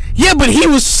 Yeah, but he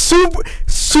was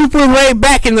super laid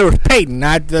back, and there was Peyton.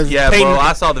 Yeah, Peyton, bro,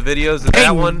 I saw the videos of that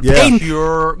Peyton, one. yeah.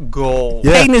 Pure gold.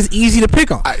 Yeah. Peyton is easy to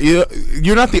pick on.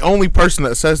 You're not the only person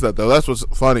that says that though. That's what's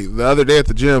funny. The other day at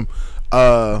the gym,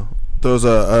 there was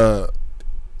a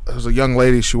young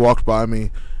lady. She walked by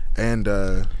me, and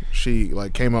she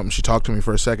like came up and she talked to me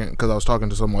for a second because I was talking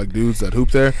to some like dudes that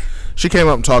hoop there. She came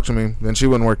up and talked to me. Then she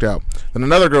went and worked out. Then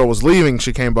another girl was leaving.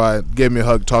 She came by, gave me a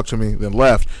hug, talked to me, then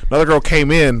left. Another girl came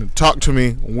in, talked to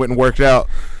me, went and worked out.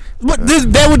 But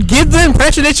that would give the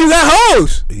impression that you got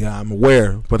hoes. Yeah, I'm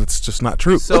aware, but it's just not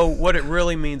true. So what it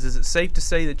really means is, it's safe to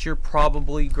say that you're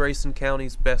probably Grayson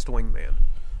County's best wingman.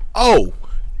 Oh,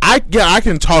 I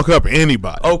can talk up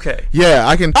anybody. Okay. Yeah,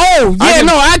 I can. Oh yeah,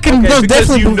 I can Okay, because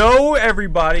definitely. you know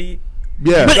everybody.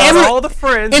 Yeah, But Got all the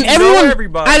friends. and you everyone. know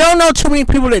everybody. I don't know too many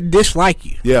people that dislike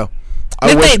you. yeah.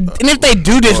 And if they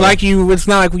do dislike you, it's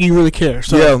not like you really care.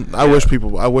 So Yeah, I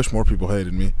wish more people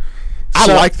hated me. I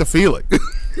So- like the feeling.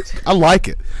 I like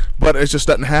it, but it just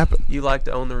doesn't happen. You like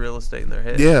to own the real estate in their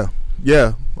head.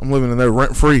 Yeah. I'm living in there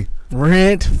rent free.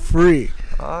 rent free.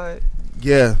 All right.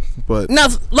 Yeah, but Now,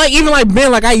 like even like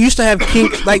Ben, like I used to have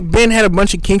kinks. Like Ben had a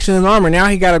bunch of kinks in his armor. Now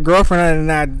he got a girlfriend,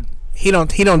 and he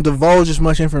don't divulge as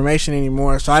much information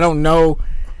anymore. So I don't know.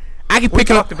 I can We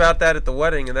pick it up, talked about that at the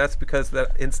wedding, and that's because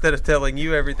that instead of telling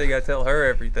you everything, I tell her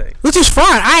everything. which is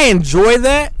fine. I enjoy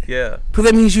that Yeah. because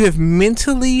that means you have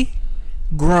mentally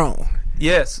grown.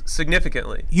 Yes,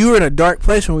 significantly. You were in a dark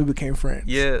place when we became friends.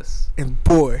 Yes. And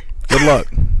boy, good luck.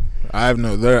 I have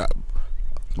no there.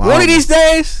 one of these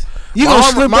days you gonna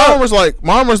slip my up.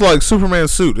 arm was like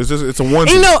Superman's suit. It's a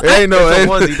onesie. You know, it ain't no. It's a ain't-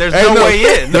 onesie. There's ain't no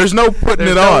way in. There's no putting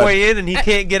There's it no on. way in, and he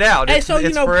can't get out. Hey, It's, so you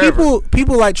it's know, forever.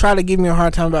 people like try to give me a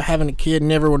hard time about having a kid, and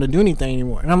never want to do anything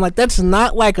anymore. And I'm like, that's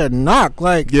not like a knock.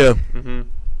 Like, Yeah. Mm-hmm.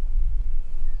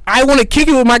 I want to kick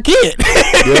it with my kid.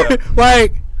 Yep.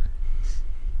 Like,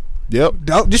 Yep.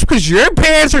 don't just because your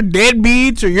parents are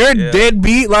deadbeats or you're Yeah. a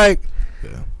deadbeat. Like, Yeah.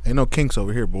 Ain't no kinks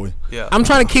over here, boy. Yeah. I'm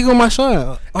trying to kick it with my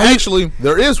son. Actually,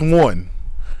 there is one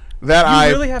that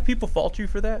you really have people fault you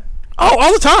for that?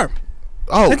 all the time.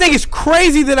 Oh, I think it's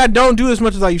crazy that I don't do as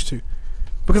much as I used to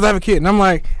because I have a kid, and I'm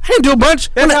like, I didn't do a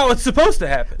bunch. That's how it's supposed to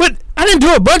happen. But I didn't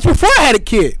do a bunch before I had a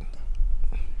kid.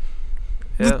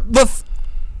 Yeah. The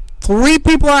 3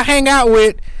 people I hang out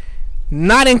with,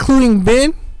 not including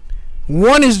Ben,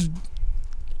 one is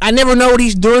I never know what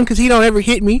he's doing because he don't ever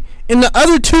hit me, and the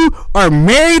other 2 are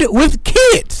married with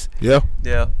kids. yeah.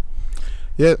 Yeah.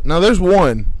 Yeah. Now there's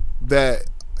one that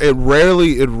it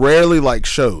rarely like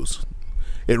shows.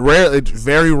 It's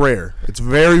very rare. It's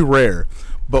very rare.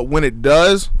 But when it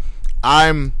does,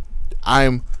 I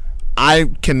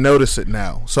can notice it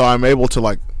now. So I'm able to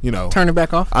like, Turn it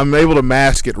back off. I'm able to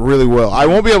mask it really well. I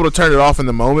won't be able to turn it off in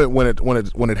the moment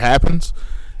when it happens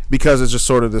because it's just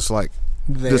sort of this like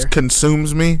There. this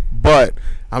consumes me, but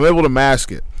I'm able to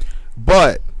mask it.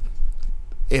 But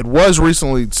it was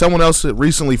someone else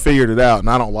recently figured it out, and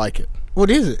I don't like it. What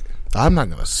is it? I'm not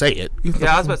gonna say it.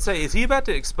 Yeah, I was about to say, is he about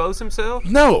to expose himself?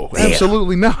 No, Damn.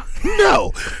 absolutely not.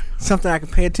 No, Something I can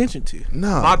pay attention to.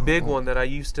 no. My big one that I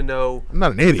used to know, I'm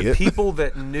not an the idiot. people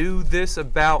that knew this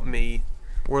about me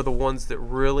were the ones that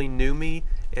really knew me,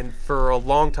 and for a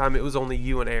long time it was only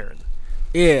you and Aaron.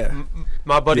 Yeah.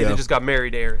 My buddy Yeah. that just got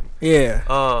married, Aaron. Yeah.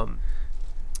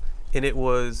 And it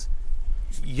was,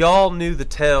 y'all knew the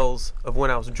tells of when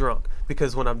I was drunk,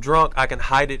 because when I'm drunk I can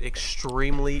hide it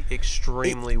extremely,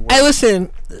 extremely well. Hey,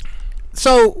 listen.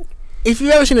 So, if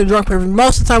you've ever seen a drunk person,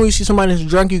 most of the time when you see somebody that's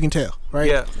drunk, you can tell, right?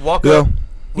 Yeah, walk Yeah. up.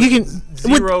 You can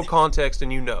Zero context,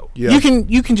 and you know. Yeah.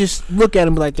 You can just look at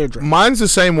them like they're drunk. Mine's the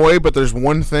same way, but there's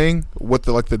one thing with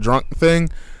the drunk thing.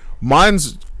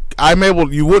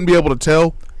 You wouldn't be able to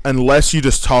tell unless you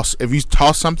just if you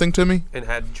toss something to me. And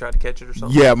had you tried to catch it or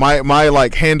something? Yeah, my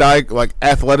like hand-eye like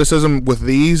athleticism with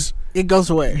these It goes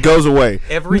away. goes away.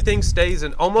 Everything stays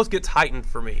and almost gets heightened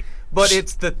for me. But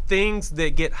it's the things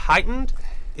that get heightened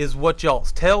is what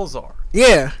y'all's tells are.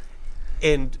 Yeah.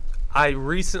 And I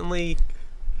recently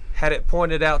had it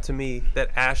pointed out to me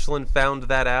that Ashlyn found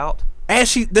that out. And does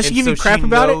she And give you so crap she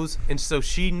about knows, And so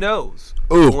she knows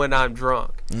Ooh. when I'm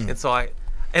drunk. And so I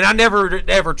never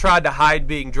ever tried to hide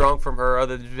being drunk from her,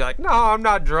 other than to be like, no, I'm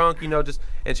not drunk, just.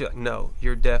 And she's like, no,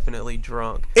 you're definitely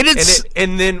drunk.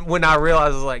 And then when I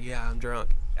realized, I was like, yeah, I'm drunk.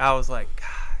 I was like, God.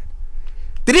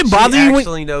 Did it bother you?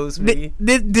 Actually knows me.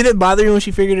 Did it bother you when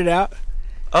she figured it out?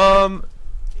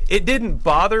 It didn't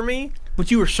bother me. But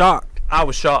you were shocked I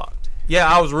was shocked. Yeah,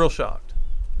 I was real shocked.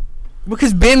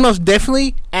 because Ben most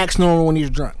definitely acts normal when he's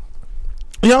drunk.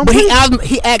 Yeah, But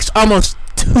he acts almost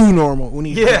too normal when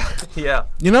he's drunk. Yeah.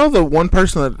 You know the one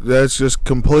person that's just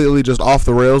completely just off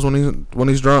the rails when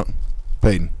he's drunk?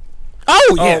 Peyton.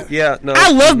 Oh yeah. Oh, yeah. No.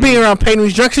 I love being around Peyton when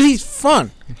he's drunk because he's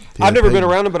fun. I've never been Peyton.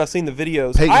 around him, but I've seen the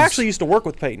videos. Peyton's- I actually used to work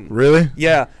with Peyton. Really?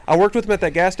 Yeah, I worked with him at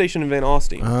that gas station in Van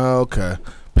Alstyne. Okay.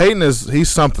 Peyton he's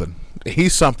something.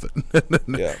 He's something.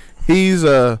 Yeah. He's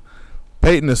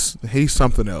he's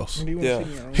something else. Yeah.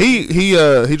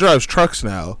 He drives trucks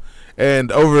now,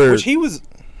 and over Which he was,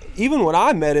 even when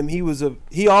I met him,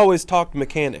 he always talked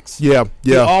mechanics. He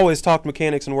yeah. always talked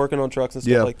mechanics and working on trucks and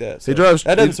stuff Yeah. like that. So He drives.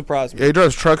 that doesn't he- surprise me. He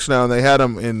drives trucks now, and they had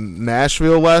him in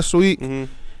Nashville last week. Mhm.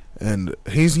 And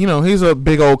he's a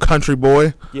big old country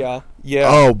boy. Yeah. Yeah.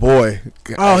 Oh boy.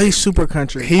 Oh, he's super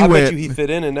country. He I went. bet you he fit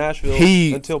in Nashville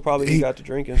he- until probably he got to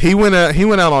drinking. He went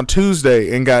out on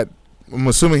Tuesday and got. I'm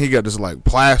assuming he got just like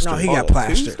plastered. No, he On got a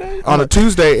plastered. Tuesday? On a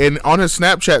Tuesday, and on his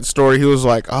Snapchat story, he was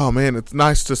like, "Oh man, it's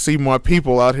nice to see my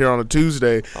people out here on a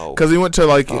Tuesday." Oh. Because he went to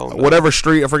like Oh, no. whatever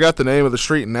street, I forgot the name of the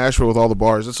street in Nashville with all the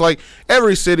bars. It's like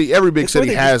every big It's where city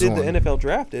they has just one. did the NFL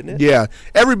draft, didn't it? Yeah,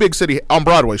 every big city on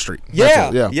Broadway Street.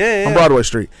 That's Yeah, it, yeah. on Broadway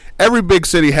Street. Every big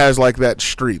city has like that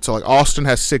street. So like Austin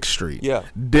has 6th Street. Yeah.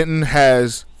 Denton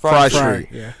has Fry Fry Street.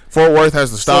 yeah. Fort Worth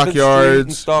has the 7th Street Stockyards.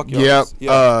 and Stockyards. Yep.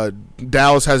 Yeah.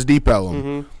 Dallas has Deep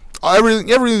Ellum. Mhm.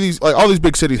 Every of these like all these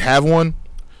big cities have one.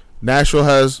 Nashville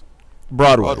has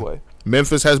Broadway.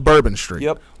 Memphis has Bourbon Street.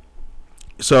 Yep.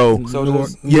 So So New,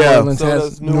 does- New yeah. Orleans So has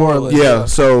does New New Orleans. Orleans. yeah,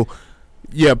 so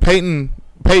yeah, Peyton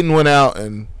went out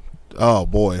and oh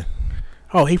boy.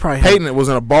 Oh, he probably had Peyton was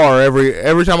in a bar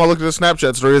every time I looked at his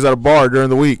Snapchat story. He was at a bar during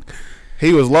the week.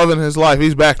 He was loving his life.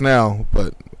 He's back now,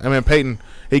 but I mean Peyton.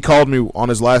 He called me on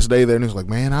his last day there, and he was like,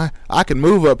 "Man, I can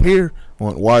move up here." I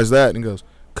went, "Why is that?" And he goes,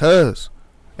 "Cause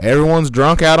everyone's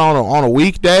drunk out on a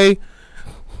weekday.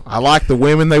 I like the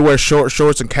women. They wear short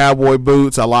shorts and cowboy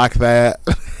boots. I like that."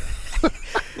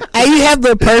 Hey, you have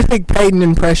the perfect Peyton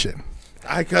impression.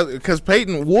 Because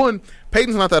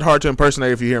Peyton's not that hard to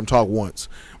impersonate if you hear him talk once,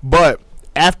 but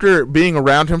after being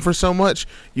around him for so much,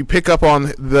 you pick up on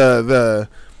the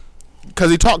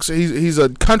because he talks. He's a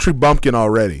country bumpkin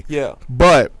already. Yeah.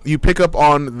 But you pick up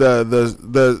on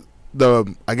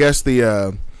the I guess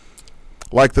the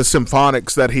like the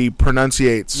symphonics that he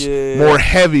pronunciates Yeah. more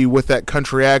heavy with that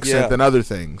country accent Yeah. than other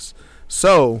things.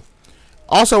 So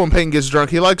also when Peyton gets drunk,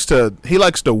 he likes to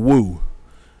woo.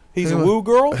 He's a woo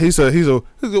girl? He's a woo.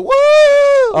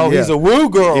 Oh, Yeah. he's a woo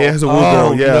girl. Yeah, he's a woo Oh,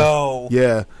 girl. Yeah, no.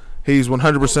 yeah. He's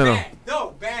 100% a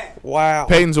No, bad. Wow.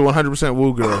 Peyton's a 100%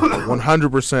 woo girl.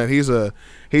 100%. He's a.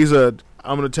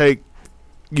 I'm gonna take,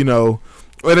 and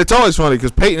it's always funny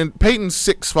because Peyton's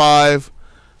 6'5",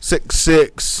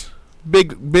 6'6",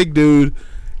 big dude.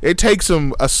 It takes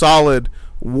him a solid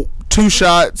 2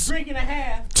 shots, Drink and a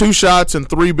half. 2 shots and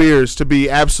 3 beers to be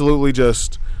absolutely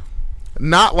just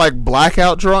not like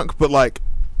blackout drunk, but like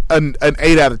an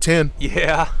 8 out of 10.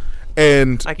 Yeah.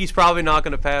 And Like he's probably not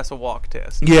going to pass a walk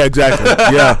test. yeah, exactly.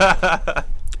 Yeah.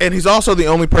 And he's also the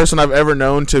only person I've ever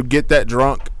known to get that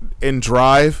drunk and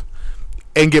drive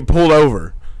and get pulled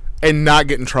over and not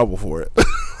get in trouble for it.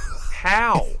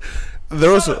 How?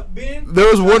 There was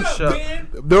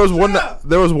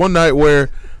one night where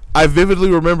I vividly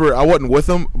remember I wasn't with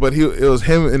him, but it was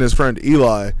him and his friend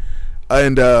Eli,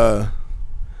 and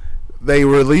they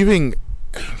were leaving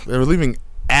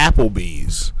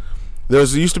Applebee's. There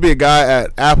used to be a guy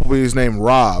at Applebee's named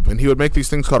Rob, and he would make these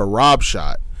things called a Rob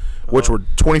shot, which were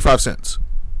 25 cents.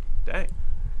 Dang.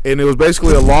 And it was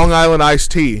basically a Long Island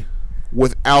iced tea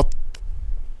without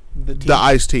the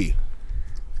iced tea.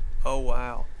 Oh,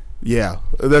 wow. Yeah,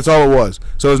 that's all it was.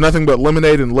 So it was nothing but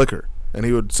lemonade and liquor, and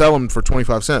he would sell them for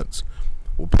 25 cents.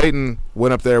 Well, Peyton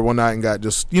went up there one night and got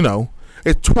just,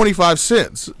 it's 25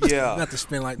 cents. Yeah. Got to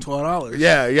spend like $12.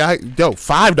 Yeah,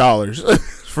 $5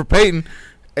 for Peyton,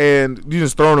 and you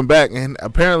just throwing them back. And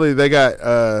apparently they got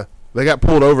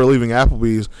pulled over leaving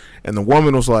Applebee's, and the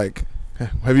woman was like,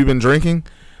 "Have you been drinking?"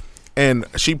 And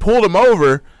she pulled him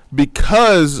over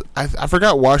because I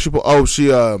forgot why she pulled. Oh,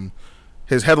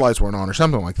 his headlights weren't on or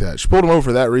something like that. She pulled him over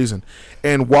for that reason.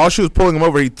 And while she was pulling him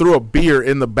over, he threw a beer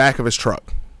in the back of his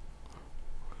truck.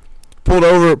 Pulled him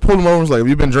over and was like, "Have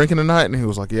you been drinking tonight?" And he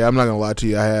was like, "Yeah, I'm not going to lie to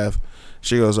you, I have."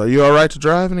 She goes, "Are you all right to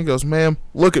drive?" And he goes, "Ma'am,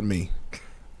 look at me.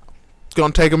 It's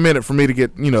going to take a minute for me to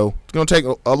get, it's going to take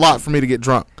a lot for me to get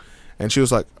drunk." And she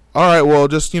was like, "All right, well,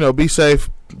 just, be safe.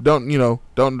 Don't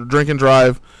drink and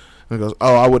drive." And he goes,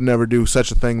 "Oh, I would never do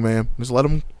such a thing, ma'am. Just let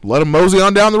him mosey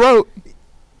on down the road."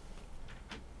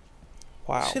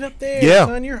 Wow. Sit up there, Yeah.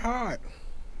 son. You're hot.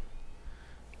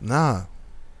 Nah.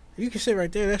 You can sit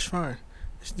right there. That's fine.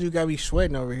 This dude got me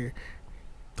sweating over here.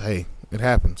 Hey, it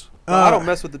happens. I don't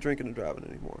mess with the drinking and driving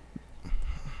anymore.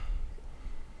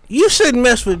 You shouldn't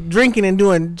mess with drinking and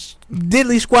doing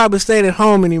diddly squab and staying at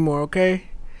home anymore, okay?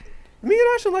 Me and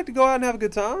Ashley like to go out and have a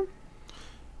good time.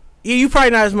 Yeah, you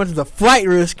probably not as much as a flight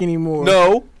risk anymore.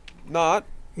 No, not.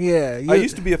 Yeah. I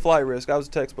used to be a flight risk. I was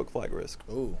a textbook flight risk.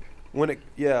 Ooh.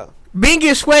 Being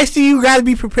gets wasted, you got to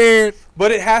be prepared.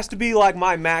 But it has to be like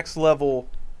my max level.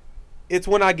 It's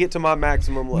when I get to my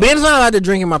maximum level. Ben's not allowed to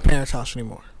drink in my parents' house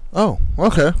anymore. Oh,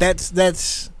 okay. That's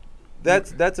That's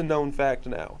a known fact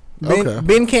now. Ben, Okay.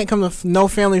 Ben can't come to no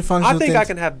family functions. I think I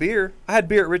can have beer. I had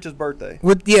beer at Rich's birthday.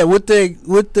 with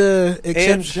the And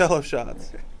exception. Jello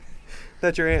shots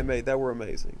that your aunt made. That were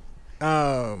amazing.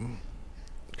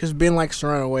 Because Ben likes to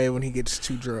run away when he gets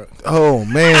too drunk. Oh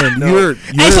man, No. you're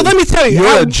Hey, so let me tell you,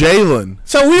 you're a Jalen.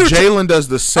 So we were Jalen does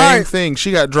the same Alright. thing.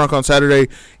 She got drunk on Saturday,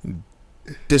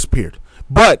 disappeared.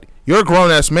 But you're a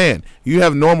grown ass man. You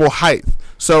have normal height.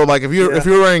 So like if you're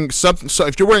wearing something, so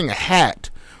if you're wearing a hat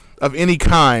of any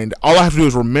kind, all I have to do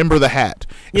is remember the hat.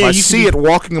 If Yeah, I you see can- it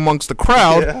walking amongst the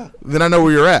crowd, Yeah. then I know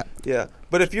where you're at. Yeah,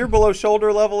 but if you're below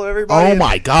shoulder level of everybody, Oh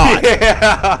my god.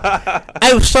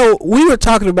 Hey, so we were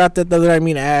talking about that the other night,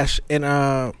 me and Ash and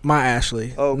my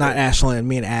Ashley, Okay. not Ashlyn,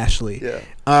 me and Ashley.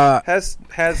 yeah, has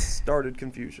started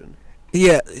confusion.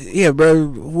 Yeah, bro.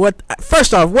 What?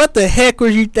 First off, what the heck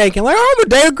was you thinking? Like, I'm gonna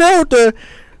date a girl with the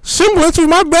semblance of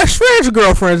my best friend's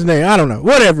girlfriend's name. I don't know.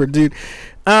 Whatever, dude.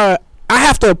 I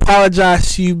have to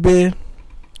apologize to you, Ben,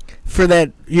 for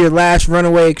your last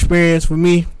runaway experience with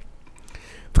me,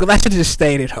 because I should have just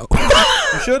stayed at home.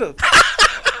 You should have.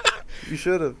 You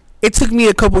should have. It took me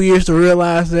a couple years to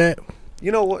realize that.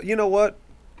 You know what?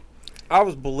 I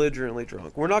was belligerently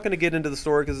drunk. We're not going to get into the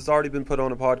story because it's already been put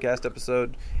on a podcast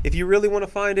episode. If you really want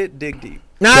to find it, dig deep.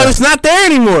 No, Yeah. it's not there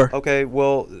anymore. Okay,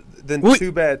 well, then We-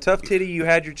 too bad. Tough titty, you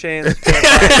had your chance. Can't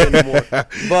find it anymore.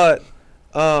 But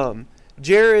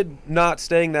Jared not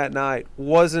staying that night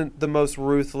wasn't the most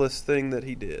ruthless thing that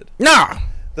he did. Nah,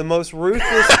 The most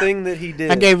ruthless thing that he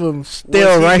did I gave him was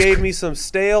stale he rice gave me some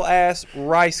stale ass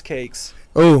rice cakes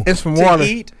Ooh. and some to water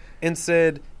eat and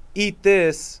said, "Eat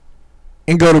this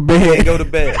and go to bed. and go to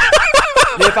bed."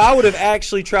 And if I would have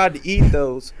actually tried to eat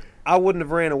those, I wouldn't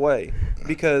have ran away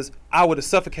because I would have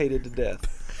suffocated to death.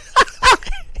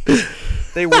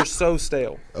 They were so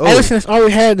stale. Oh. Hey, listen, that's all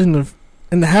we had in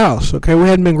the house. Okay, we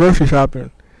hadn't been grocery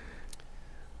shopping.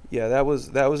 Yeah, that was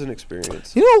an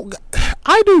experience. You know,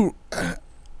 I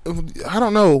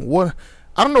don't know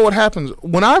what happens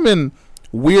when I'm in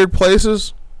weird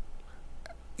places.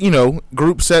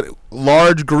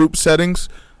 Large group settings,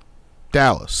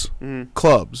 Dallas,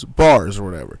 clubs, bars, or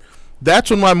whatever.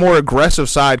 That's when my more aggressive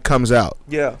side comes out,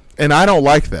 Yeah, and I don't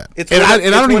like that. it's and when I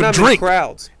don't when even I'm in drink,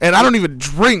 crowds. and I don't even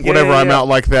drink Yeah, whenever yeah, I'm yeah. out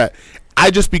like that.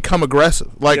 I just become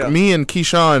aggressive. Like Yeah. me and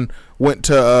Keyshawn went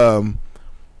to.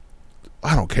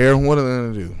 I don't care. What are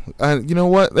they gonna do? You know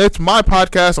what? It's my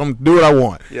podcast. I'm gonna do what I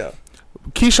want. Yeah,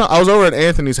 Keyshawn, I was over at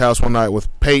Anthony's house one night with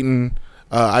Peyton.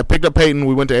 I picked up Peyton.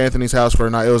 We went to Anthony's house for a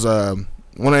night. It was one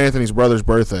of Anthony's brother's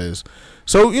birthdays.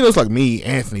 So, it's like me,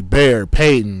 Anthony, Bear,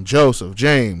 Peyton, Joseph,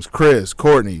 James, Chris,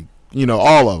 Courtney,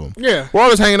 all of them. Yeah. We're all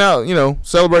just hanging out,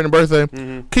 celebrating a birthday.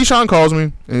 Mm-hmm. Keyshawn calls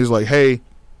me, and he's like, "Hey,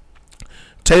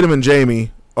 Tatum and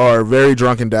Jamie are very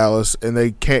drunk in Dallas, and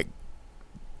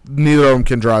neither of them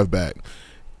can drive back.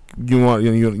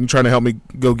 you trying to help me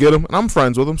go get him? And I'm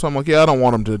friends with him, so I'm like, yeah, I don't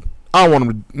want him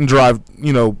to drive,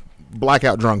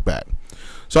 blackout drunk back.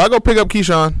 So I go pick up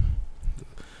Keyshawn,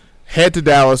 head to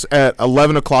Dallas at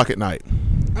 11 o'clock at night.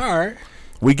 All right.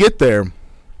 We get there.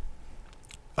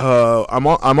 I'm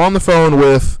on the phone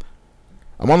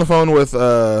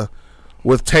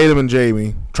with Tatum and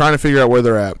Jamie, trying to figure out where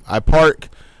they're at. I park.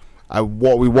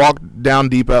 We walk down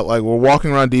we're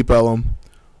walking around Deep Ellum.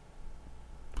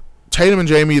 Tatum and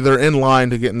Jamie, they're in line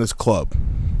to get in this club.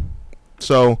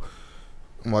 So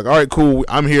I'm like, all right, cool.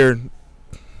 I'm here.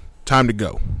 Time to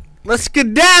go. Let's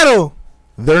skedaddle.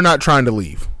 They're not trying to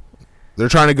leave. They're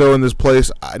trying to go in this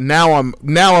place. Now I'm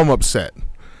upset.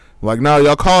 Like, no,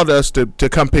 y'all called us to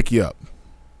come pick you up.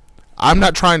 I'm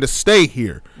not trying to stay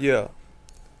here. Yeah.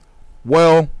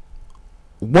 Well,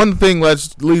 one thing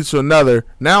leads to another.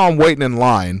 Now I'm waiting in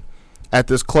line at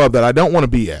this club that I don't want to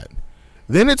be at.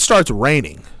 Then it starts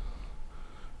raining.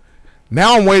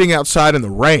 Now I'm waiting outside in the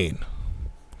rain.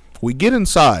 We get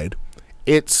inside.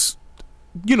 It's,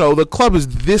 the club is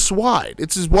this wide.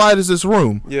 It's as wide as this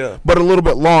room. Yeah. But a little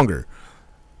bit longer.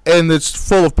 And it's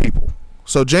full of people.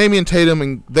 So Jamie and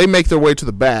Tatum, they make their way to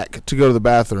the back to go to the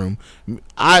bathroom.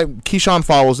 Keyshawn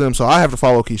follows them, so I have to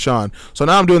follow Keyshawn. So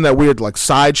now I'm doing that weird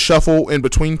side shuffle in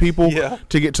between people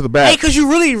to get to the back. Hey, because you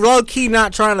really low-key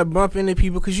not trying to bump into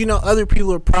people because other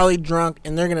people are probably drunk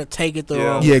and they're going to take it the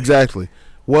wrong way. Yeah, exactly.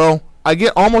 Well, I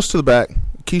get almost to the back.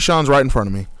 Keyshawn's right in front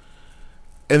of me.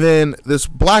 And then this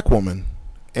black woman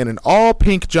in an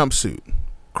all-pink jumpsuit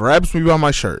grabs me by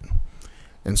my shirt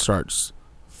and starts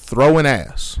throwing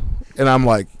ass. And I'm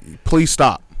like, please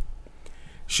stop.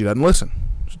 She doesn't listen.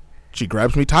 She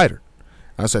grabs me tighter.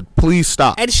 I said, please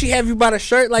stop. And did she have you by the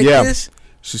shirt like this?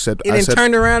 She said, and then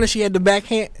turned around and she had the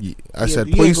backhand. I said,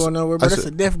 you please. Ain't going nowhere, but that's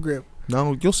a death grip.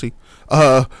 No, you'll see.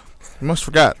 You must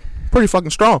forgot. Pretty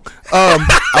fucking strong.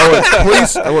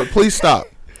 I went, please stop.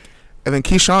 And then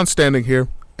Keyshawn's standing here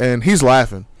and he's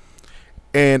laughing.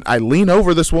 And I lean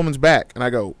over this woman's back and I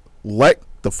go, let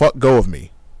the fuck go of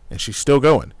me. And she's still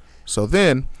going. So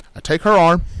then I take her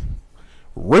arm,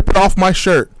 rip it off my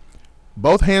shirt,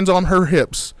 both hands on her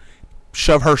hips,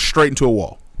 shove her straight into a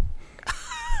wall.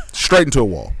 Straight into a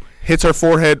wall. Hits her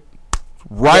forehead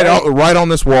right on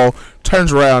this wall,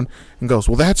 turns around and goes,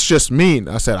 well, that's just mean.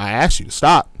 I said, I asked you to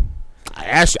stop. I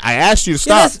asked you to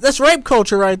stop. Yeah, that's rape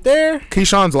culture right there.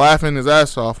 Keyshawn's laughing his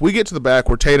ass off. We get to the back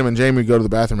where Tatum and Jamie go to the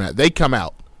bathroom at. They come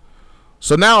out.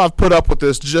 So now I've put up with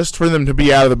this just for them to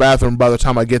be out of the bathroom by the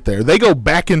time I get there. They go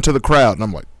back into the crowd, and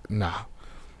I'm like, nah,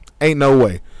 ain't no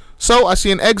way. So I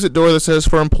see an exit door that says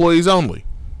for employees only.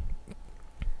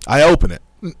 I open it.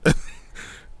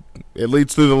 It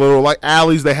leads through the little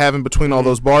alleys they have in between all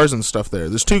those bars and stuff there.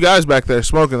 There's two guys back there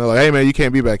smoking. They're like, hey, man, you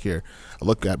can't be back here. I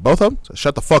look at both of them. So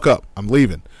shut the fuck up. I'm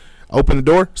leaving. I opened the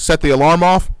door, set the alarm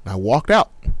off, and I walked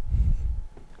out.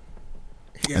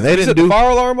 Yeah. And they didn't do the fire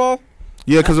alarm off?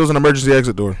 Yeah, because it was an emergency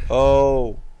exit door.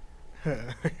 Oh.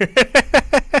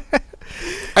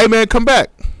 Hey, man, come back.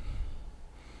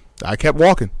 I kept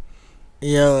walking.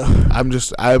 Yeah. I'm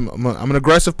an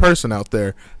aggressive person out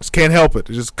there. Just can't help it.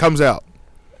 It just comes out.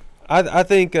 I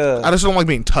think I just don't like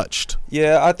being touched.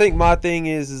 Yeah, I think my thing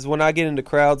is when I get into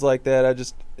crowds like that,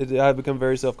 I become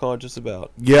very self-conscious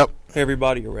about. Yep.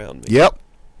 Everybody around me. Yep.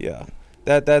 Yeah.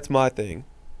 That's my thing.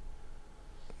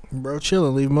 Bro, chill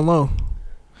and leave him alone.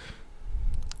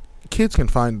 Kids can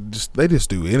they just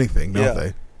do anything, don't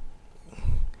they?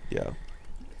 Yeah.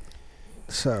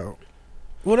 So,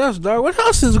 what else, dog? What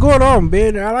else is going on,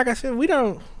 Ben? Like I said,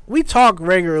 we talk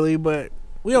regularly, but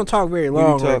we don't talk very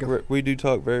long. We do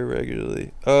talk very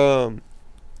regularly. I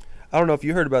don't know if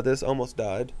you heard about this. Almost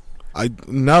died.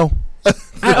 No.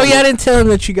 I didn't tell him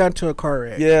that you got into a car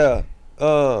wreck. Yeah.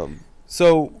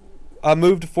 So I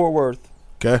moved to Fort Worth.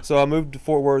 Okay. So I moved to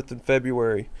Fort Worth in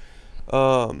February.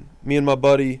 Me and my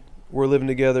buddy were living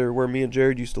together where me and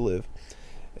Jared used to live,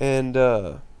 and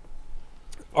our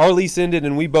lease ended,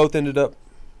 and we both ended up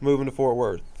moving to Fort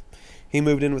Worth. He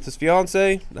moved in with his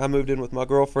fiance. I moved in with my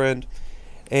girlfriend.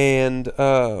 And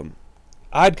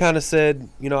I'd kind of said,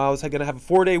 I was going to have a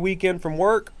 4-day weekend from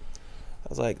work. I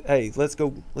was like, hey, let's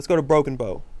go to Broken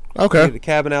Bow. Okay. Get a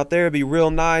cabin out there. It'd be real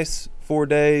nice. 4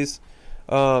 days.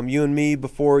 You and me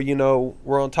before,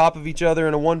 we're on top of each other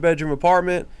in a 1-bedroom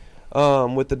apartment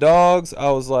with the dogs.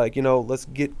 I was like, let's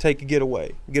take a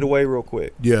getaway. Get away real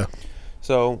quick. Yeah.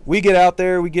 So we get out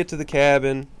there. We get to the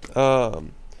cabin.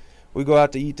 We go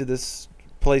out to eat to this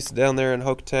place down there in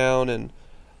Hooktown,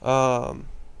 and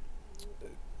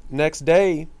next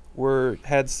day we were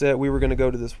going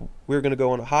to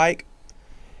go on a hike.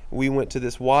 We went to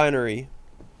this winery,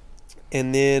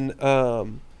 and then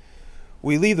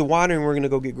we leave the winery and we're going to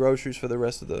go get groceries for the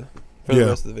rest of the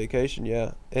vacation.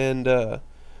 Yeah. And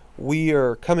we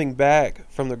are coming back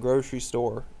from the grocery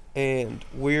store, and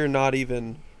we're not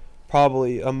even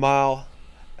probably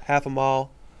half a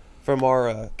mile from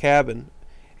our cabin,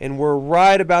 and we're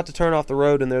right about to turn off the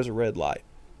road, and there's a red light.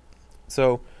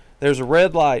 So there's a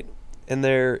red light, and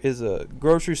there is a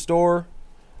grocery store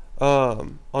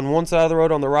on one side of the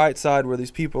road on the right side where these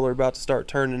people are about to start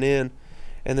turning in.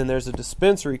 And then there's a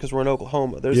dispensary, because we're in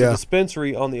Oklahoma. There's a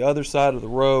dispensary on the other side of the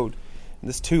road,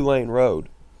 this 2-lane road.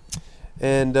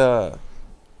 And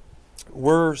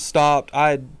we're stopped.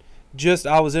 I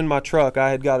was in my truck.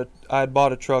 I had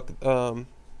bought a truck a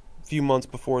few months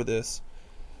before this.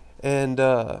 And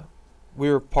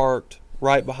we were parked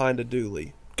right behind a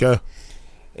dually. Okay.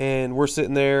 And we're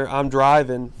sitting there. I'm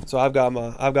driving, so I've got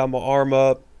my arm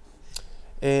up,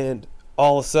 and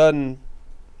all of a sudden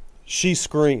she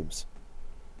screams.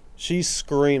 She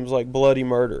screams like bloody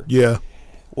murder. Yeah.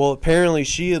 Well, apparently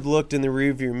she had looked in the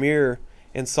rearview mirror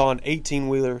and saw an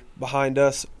 18-wheeler behind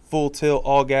us, full tilt,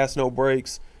 all gas, no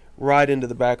brakes, right into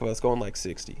the back of us, going like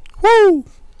 60. Woo!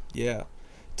 Yeah.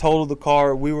 Totaled the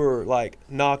car. We were like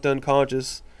knocked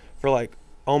unconscious for like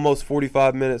almost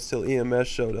 45 minutes till EMS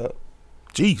showed up.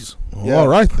 Jeez. Well, Yeah. all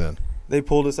right then. They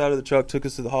pulled us out of the truck, took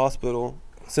us to the hospital,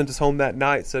 sent us home that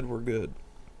night, said we're good.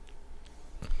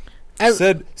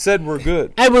 Said we're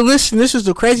good. Hey, but listen, this is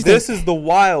the crazy thing. This is the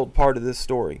wild part of this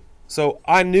story. So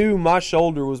I knew my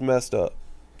shoulder was messed up.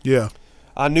 Yeah.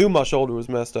 I knew my shoulder was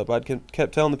messed up. I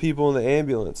kept telling the people in the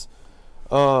ambulance.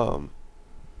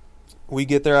 We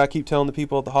get there, I keep telling the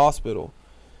people at the hospital.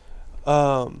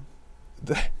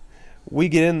 We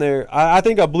get in there. I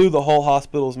think I blew the whole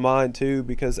hospital's mind too,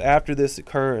 because after this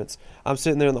occurrence, I'm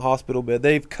sitting there in the hospital bed.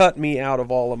 They've cut me out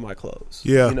of all of my clothes.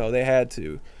 Yeah. You know, they had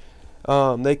to.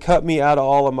 They cut me out of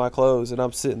all of my clothes, and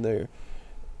I'm sitting there,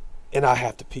 and I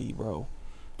have to pee, bro.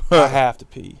 I have to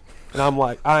pee. And I'm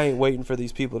like, I ain't waiting for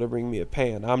these people to bring me a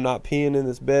pan. I'm not peeing in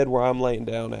this bed where I'm laying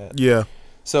down at. Yeah.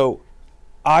 So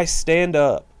I stand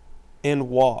up and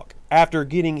walk after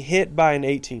getting hit by an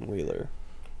 18-wheeler,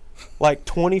 like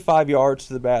 25 yards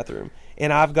to the bathroom.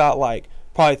 And I've got like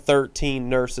probably 13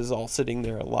 nurses all sitting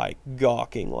there like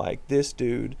gawking, like, this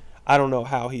dude, I don't know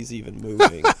how he's even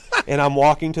moving. And I'm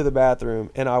walking to the bathroom,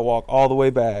 and I walk all the way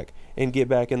back and get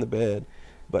back in the bed.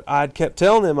 But I kept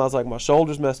telling them, I was like, my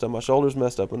shoulder's messed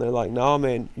up. And they're like, no,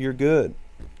 man, you're good.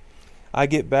 I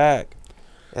get back,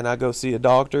 and I go see a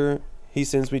doctor. He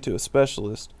sends me to a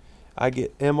specialist. I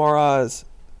get MRIs,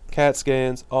 CAT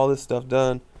scans, all this stuff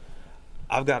done.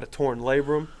 I've got a torn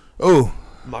labrum. Oh.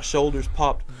 My shoulder's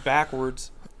popped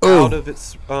backwards Oh. out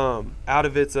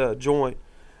of its joint.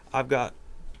 I've got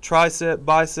tricep,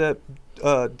 bicep,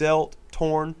 delt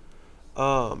torn,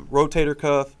 rotator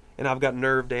cuff, and I've got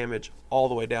nerve damage all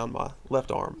the way down my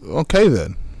left arm. Okay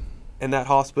then. And that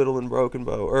hospital in Broken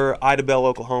Bow, or Idabel,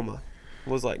 Oklahoma,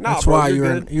 was like, nah, That's bro, why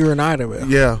you're good. you're in Idabel.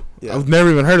 Yeah. Yeah. I've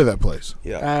never even heard of that place.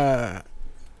 Yeah.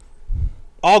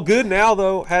 All good now,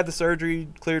 though. Had the surgery,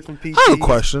 cleared from PT. I have a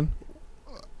question.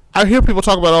 I hear people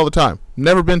talk about it all the time.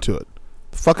 Never been to it.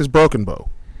 The fuck is Broken Bow?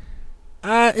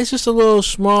 It's just a little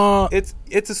small. It's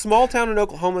a small town in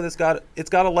Oklahoma that's got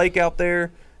a lake out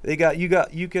there.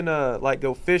 You can like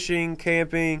go fishing,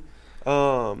 camping.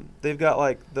 They've got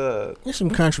like There's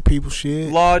some country people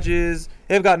shit. lodges.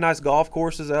 They've got nice golf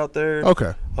courses out there.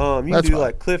 Okay. You can That's do fine.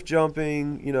 like cliff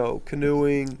jumping,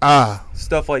 canoeing,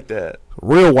 stuff like that.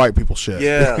 Real white people shit.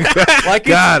 Yeah, like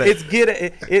Got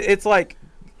it's like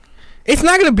It's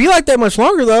not gonna be like that much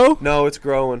longer though, no, it's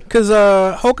growing. because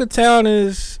Hoka Town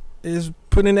is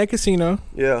putting in that casino,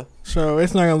 Yeah, so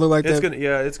it's not gonna look like it's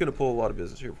that. gonna pull a lot of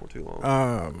business here before too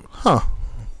long. Huh.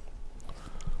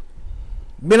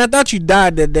 Ben, I thought you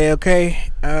died that day.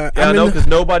 Okay. Yeah, I know, because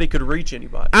nobody could reach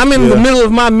anybody. I'm in Yeah. the middle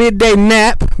of my midday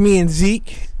nap, me and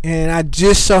Zeke, and I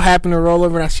just so happened to roll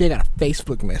over and I see I got a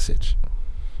Facebook message.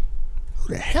 Who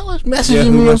the hell is Yeah, messaging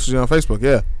who me? messaged you on Facebook?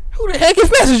 Yeah. Who the heck is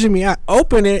messaging me? I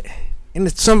open it, and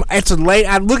it's a late.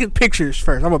 I look at pictures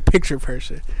first. I'm a picture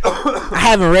person. I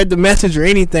haven't read the message or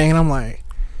anything, and I'm like,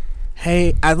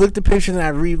 hey, I look at the picture and I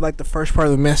read like the first part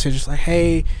of the message. It's like,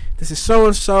 hey, this is so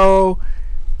and so.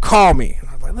 Call me. And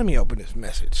I was like, let me open this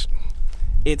message.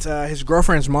 It's his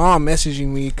girlfriend's mom messaging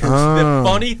me because The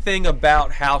funny thing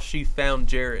about how she found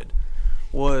Jared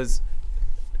was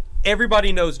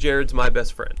everybody knows Jared's my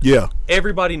best friend. Yeah.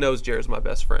 Everybody knows Jared's my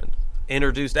best friend.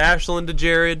 Introduced Ashlyn to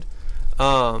Jared.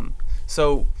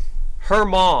 So her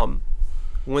mom,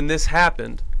 when this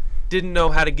happened, didn't know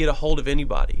how to get a hold of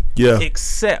anybody. Yeah.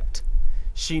 Except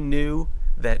she knew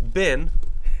that Ben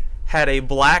had a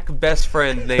black best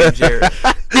friend named Jared.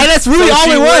 that's really So all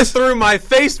she it went was. through my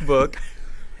Facebook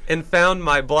and found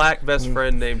my black best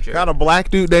friend named Jared. Got a black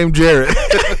dude named Jared.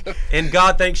 And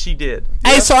God thinks she did.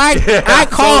 Hey, so I Yeah,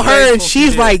 call so her and thankful she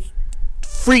she's did. like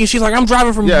freaking. She's like, I'm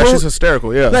driving from Yeah, Bowie. she's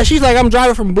hysterical. Yeah. Like, she's like, I'm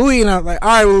driving from Bowie, and I'm like, all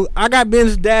right, well, I got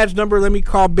Ben's dad's number. Let me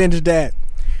call Ben's dad.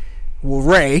 Well,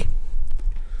 Ray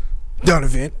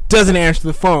Donovan doesn't answer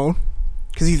the phone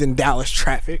because he's in Dallas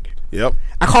traffic. Yep.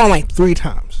 I call him like 3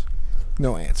 times,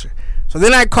 no answer. So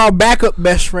then I call backup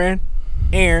best friend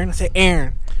Aaron. I say,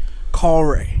 Aaron, call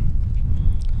Ray.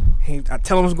 I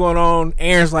tell him what's going on.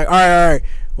 Aaron's like, all right.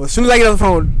 Well, as soon as I get off the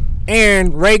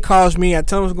phone, Ray calls me. I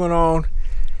tell him what's going on.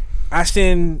 I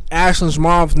send Ashlyn's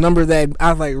mom's number that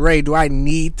I was like, Ray, do I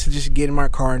need to just get in my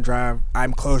car and drive?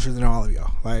 I'm closer than all of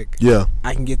y'all. Like, Yeah.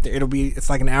 I can get there. It's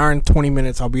like an hour and 20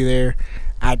 minutes. I'll be there.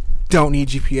 I don't need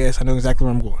GPS. I know exactly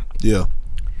where I'm going. Yeah.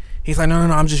 He's like, no,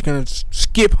 I'm just going to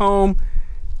skip home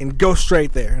and go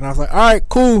straight there. And I was like, all right,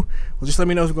 cool. Well, just let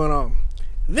me know what's going on.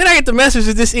 Then I get the message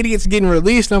that this idiot's getting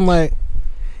released. I'm like,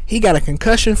 he got a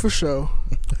concussion for sure.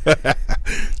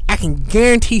 I can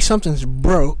guarantee something's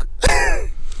broke.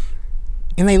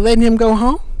 And they letting him go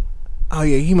home? Oh,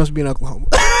 yeah, he must be in Oklahoma.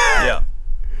 Yeah.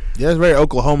 Yeah, it's a very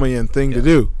Oklahomian thing to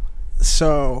do.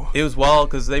 So It was wild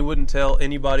because they wouldn't tell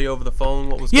anybody over the phone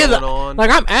what was going on. like,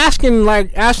 I'm asking,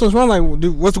 like, Ashlyn's mom, like,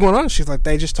 dude, what's going on? She's like,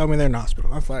 they just told me they're in the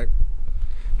hospital. I was like,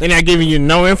 they're not giving you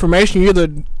no information. You're the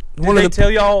Did one they of the tell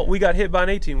y'all we got hit by an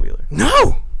 18-wheeler?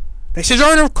 No, they said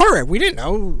you're in a car wreck. We didn't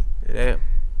know. Damn.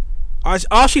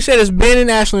 All she said is Ben and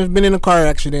Ashlyn have been in a car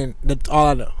accident. That's all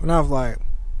I know. And I was like,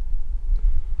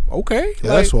 okay,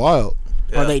 Yeah, like, that's wild.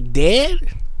 Yeah. are they dead?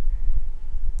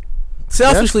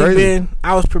 Selfishly, crazy. Ben,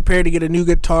 I was prepared to get a new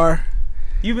guitar.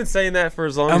 You've been saying that for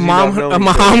as long A as you've known each other.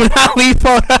 Muhammad Ali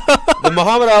photo. The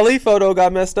Muhammad Ali photo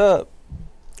got messed up.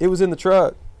 It was in the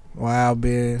truck. Wow,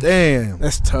 Ben, Damn.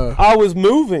 that's tough. I was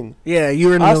moving. Yeah, you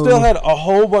were in the I middle still of- had a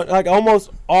whole bunch, like almost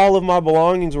all of my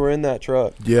belongings were in that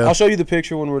truck. Yeah. I'll show you the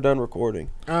picture when we're done recording.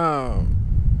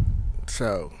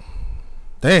 So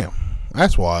Damn.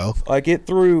 That's wild. Like it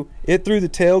threw the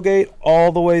tailgate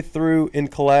all the way through and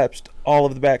collapsed all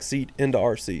of the back seat into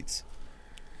our seats.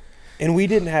 And we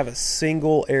didn't have a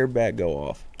single airbag go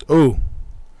off. Ooh.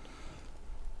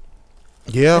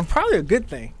 Yeah. it's probably a good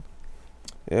thing.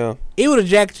 Yeah. It would have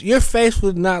jacked. Your face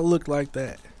would not look like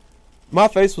that. My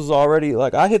face was already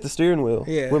like I hit the steering wheel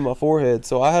Yeah. with my forehead,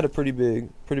 so I had a pretty big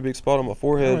spot on my Oh,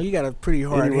 forehead. you got a pretty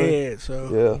hard Anyway. head,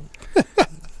 so.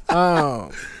 Yeah.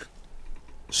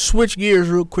 Switch gears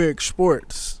real quick.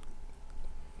 Sports.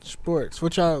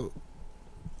 What y'all?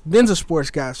 Ben's a sports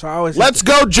guy, so I always. Let's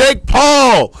go, Jake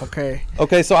Paul. Okay.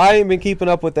 Okay, so I ain't been keeping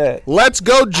up with that. Let's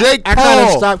go, Jake I Paul. kind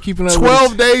of stopped keeping up.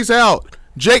 12 days out.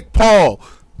 Jake Paul,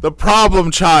 the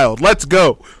problem child. Let's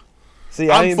go. See,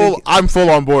 I ain't been, I'm full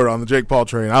on board on the Jake Paul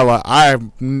train. I'm I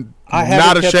not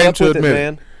haven't kept ashamed up to with admit it,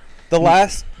 man.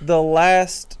 The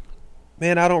last,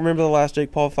 man, I don't remember the last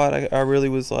Jake Paul fight. I really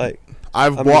was like,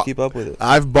 I'm gonna keep up with it.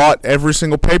 I've bought every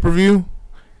single pay-per-view,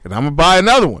 and I'm gonna buy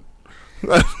another one.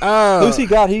 Who's he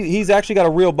got? He's actually got a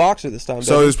real boxer this time.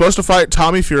 So he was supposed to fight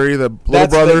Tommy Fury, the little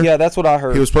that's brother. yeah, that's what I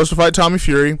heard. He was supposed to fight Tommy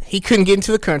Fury. He couldn't get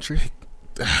into the country.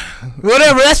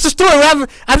 Whatever. That's the story.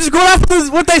 I'm just going off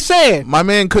of what they saying. My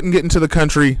man couldn't get into the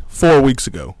country 4 weeks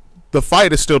ago. The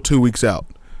fight is still 2 weeks out.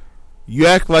 You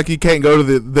act like you can't go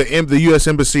to the U.S.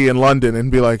 Embassy in London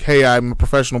and be like, hey, I'm a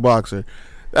professional boxer.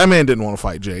 That man didn't want to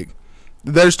fight Jake.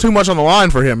 There's too much on the line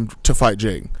for him to fight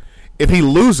Jake. If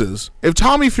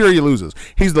Tommy Fury loses,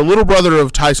 he's the little brother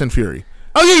of Tyson Fury.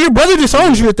 Oh yeah, your brother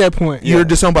disowns you at that point. You're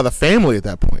disowned by the family at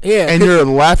that point. Yeah, and you're a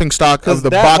laughing stock of the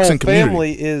that boxing whole community.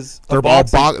 family is They're a all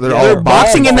boxing. they're They're all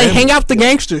boxing and they family. hang out the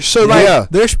gangsters. So like, Yeah.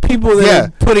 there's people that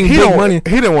are putting he big don't- money. He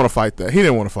didn't want to fight that. He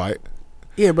didn't want to fight.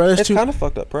 Yeah, bro. It's kind of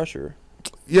fucked up pressure.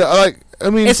 Yeah, like I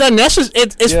mean, It's unnecessary.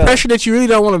 It's Yeah. pressure that you really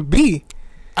don't want to be.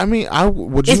 I mean,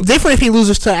 would you? It's different if he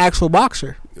loses to an actual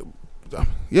boxer.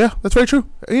 Yeah, that's very true.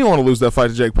 He didn't want to lose that fight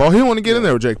to Jake Paul. He didn't want to get in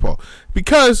there with Jake Paul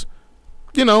because,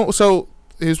 so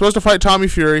he was supposed to fight Tommy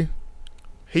Fury.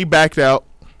 He backed out.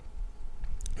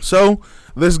 So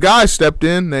this guy stepped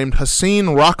in named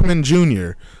Hasim Rahman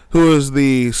Jr., who is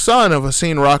the son of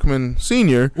Hasim Rahman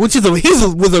Sr., Which is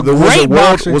was a great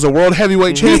boxer. was a world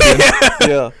heavyweight champion.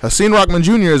 Yeah, Hasim Rahman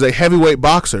Jr. is a heavyweight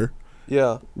boxer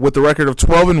yeah. with the record of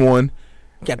 12-1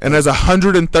 Got and has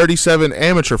 137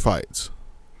 amateur fights.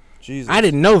 Jesus. I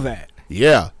didn't know that.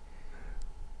 Yeah.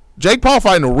 Jake Paul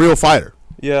fighting a real fighter.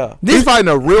 Yeah. He's fighting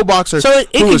a real boxer So it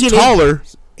who could is get taller.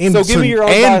 So give me your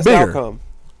and unbiased bigger. outcome.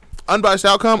 Unbiased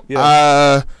outcome?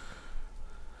 Yeah.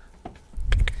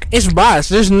 It's biased.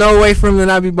 There's no way for him to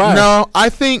not be biased. No, I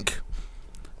think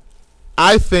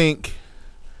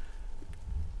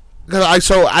I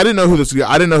didn't know who this guy.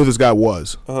 I didn't know who this guy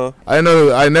was. I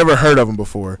never heard of him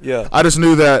before. Yeah. I just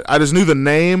knew the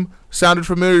name sounded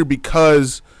familiar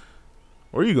because.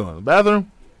 Where are you going? The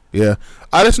bathroom? Yeah.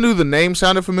 I just knew the name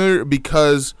sounded familiar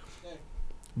because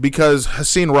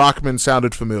Hasim Rahman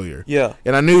sounded familiar. Yeah.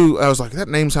 And I was like, that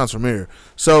name sounds familiar.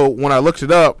 So when I looked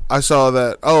it up, I saw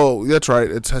that, oh, that's right,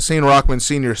 it's Hasim Rahman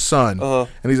Sr.'s son,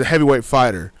 and he's a heavyweight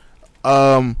fighter.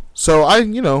 So I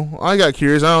got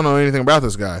curious. I don't know anything about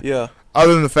this guy. Yeah.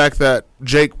 Other than the fact that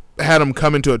Jake had him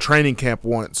come into a training camp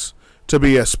once to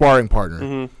be a sparring partner.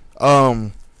 Mm-hmm.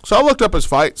 So I looked up his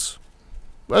fights.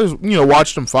 I just,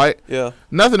 watched him fight. Yeah.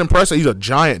 Nothing impressive. He's a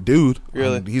giant dude.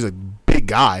 Really? He's a big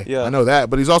guy. Yeah. I know that.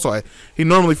 But he's also he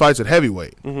normally fights at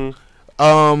heavyweight.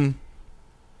 Mm-hmm.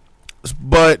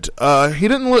 But he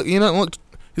didn't look.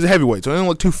 He's a heavyweight, so he didn't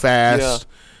look too fast. Yeah.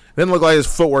 Didn't look like his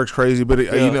footwork's crazy, but he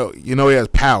has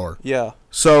power. Yeah.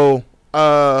 So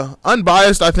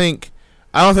unbiased, I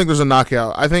don't think there's a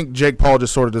knockout. I think Jake Paul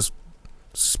just sort of just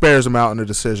spares him out in a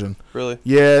decision. Really?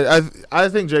 Yeah, I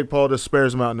think Jake Paul just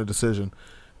spares him out in a decision.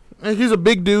 And he's a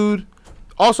big dude.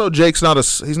 Also, Jake's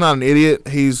he's not an idiot.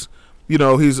 He's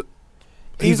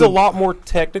a lot more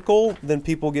technical than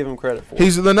people give him credit for.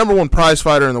 He's the number one prize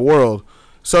fighter in the world,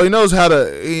 so he knows how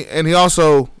to. And he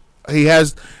also he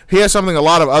has something a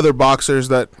lot of other boxers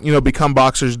that become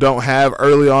boxers don't have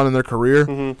early on in their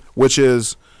career, which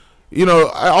is.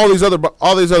 All these other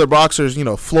boxers,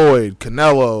 Floyd,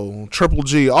 Canelo, Triple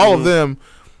G, all of them,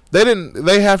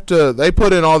 they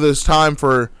put in all this time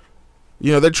for,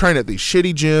 they train at these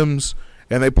shitty gyms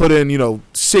and they put in,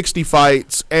 60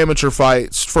 fights, amateur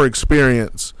fights for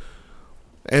experience.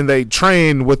 And they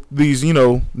train with these,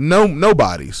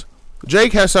 nobodies.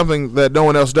 Jake has something that no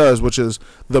one else does, which is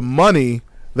the money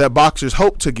that boxers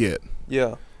hope to get.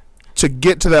 Yeah. To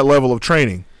get to that level of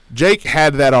training. Jake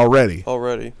had that already.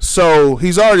 So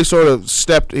he's already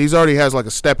he's already has like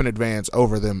a step in advance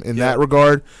over them in that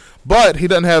regard. But he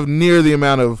doesn't have near the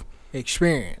amount of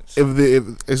experience.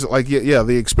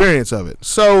 The experience of it.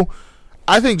 So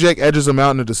I think Jake edges him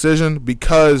out in a decision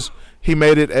because he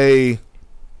made it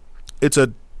it's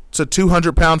a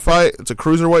 200-pound fight. It's a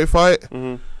cruiserweight fight.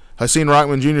 Mm-hmm. Hasim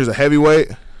Rahman Jr. is a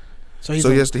heavyweight. So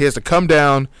he has to come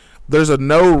down. There's a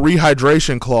no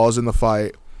rehydration clause in the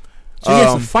fight. So he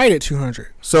has to fight at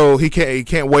 200. So he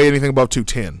can't weigh anything above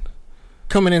 210.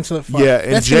 Coming into the fight. Yeah,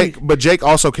 and Jake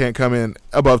also can't come in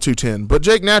above 210. But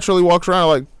Jake naturally walks around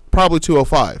like probably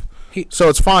 205. So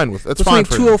it's fine with it's fine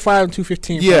for 205 and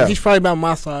 215. Yeah, he's probably about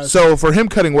my size. So for him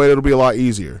cutting weight, it'll be a lot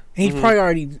easier. And he probably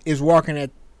already is walking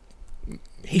at.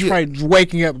 He's probably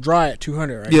waking up dry at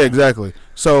 200 right now. Yeah, exactly.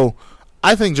 So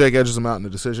I think Jake edges him out in the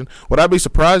decision. Would I be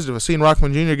surprised if Hasim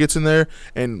Rahman Jr. gets in there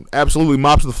and absolutely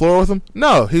mops the floor with him?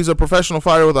 No, he's a professional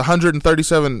fighter with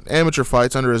 137 amateur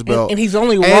fights under his belt, and he's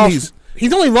only lost.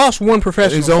 He's only lost one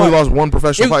professional. He's only lost one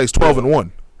professional fight. He's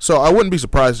 12-1. So I wouldn't be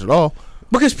surprised at all.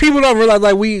 Because people don't realize,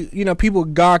 people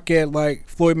gawk at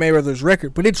Floyd Mayweather's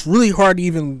record, but it's really hard to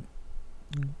even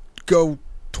go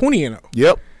 20-0.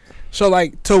 Yep. So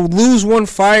to lose one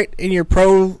fight in your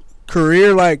pro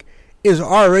career, is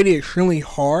already extremely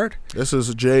hard. This will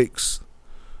be Jake's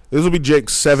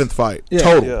 7th fight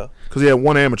total. Because he had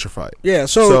one amateur fight. Yeah,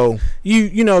 so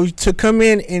you to come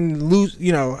in and lose,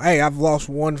 hey, I've lost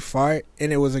one fight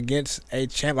and it was against a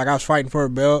champ. I was fighting for a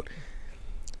belt.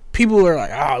 People are like,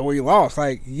 well, you lost.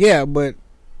 Yeah, but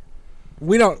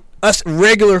us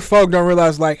regular folk don't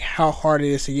realize how hard it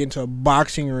is to get into a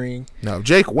boxing ring. No,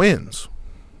 Jake wins.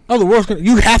 Oh, the world's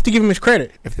you have to give him his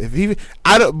credit.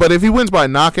 But if he wins by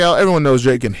knockout, everyone knows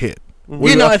Jake can hit.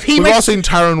 We've all seen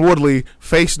Tyron Woodley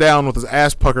face down with his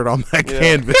ass puckered on that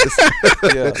canvas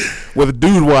with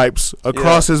dude wipes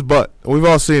across his butt. We've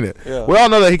all seen it. Yeah. We all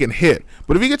know that he can hit.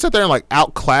 But if he gets up there and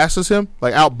outclasses him,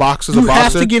 outboxes a boxer, you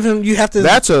have to give him. You have to.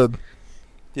 That's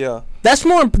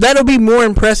that'll be more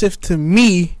impressive to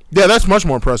me. Yeah, that's much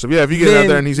more impressive. Yeah, if you get out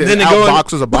there and he's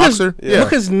outboxes a boxer,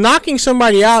 because knocking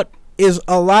somebody out is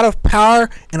a lot of power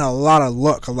and a lot of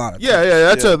luck. A lot of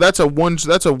times. That's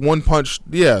a one punch.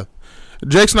 Yeah.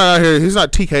 Jake's not out here. He's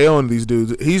not TKOing these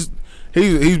dudes. He's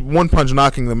one punch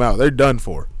knocking them out. They're done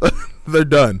for. They're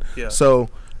done. Yeah. So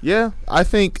I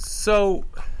think. So,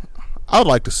 I would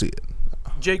like to see it.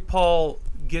 Jake Paul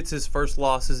gets his first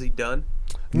loss. Is he done?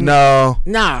 No.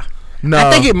 Nah. No. I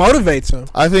think it motivates him.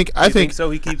 I think so.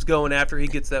 He keeps going after he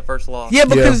gets that first loss. Yeah,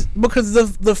 because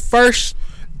the first,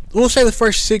 we'll say the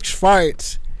first 6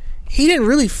 fights, he didn't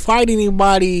really fight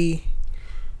anybody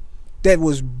that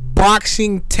was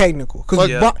boxing technical, because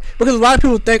a lot of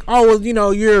people think,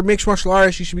 you're a mixed martial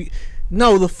artist, you should be.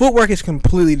 No, the footwork is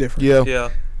completely different. Yeah.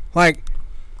 But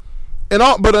in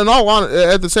all honesty,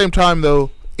 at the same time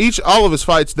though, all of his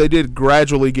fights, they did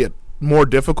gradually get more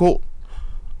difficult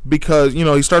because, you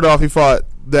know, he started off, he fought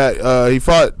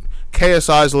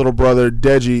KSI's little brother,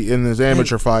 Deji, in his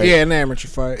amateur fight. Yeah, an amateur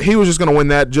fight. He was just going to win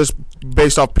that just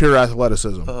based off pure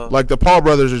athleticism. Like, the Paul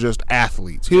brothers are just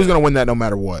athletes. He was going to win that no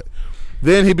matter what.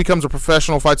 Then he becomes a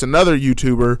professional, fights another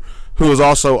YouTuber who is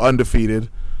also undefeated.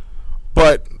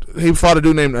 But he fought a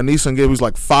dude named Anisan Gibb who's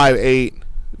like 5'8",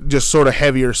 just sort of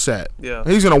heavier set. Yeah.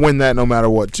 He's going to win that no matter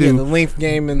what, too. Yeah, the length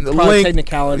game and probably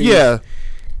technicality. Yeah.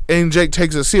 And Jake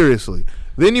takes it seriously.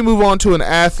 Then you move on to an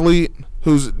athlete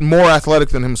who's more athletic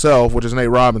than himself, which is Nate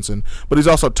Robinson, but he's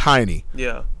also tiny.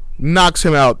 Yeah. Knocks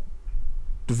him out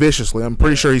viciously. I'm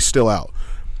pretty sure he's still out.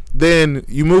 Then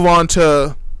you move on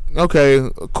to, okay,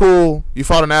 cool, you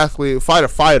fought an athlete, fight a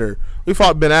fighter. We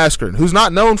fought Ben Askren, who's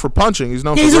not known for punching. He's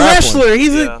known for grappling.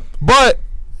 He's a wrestler. But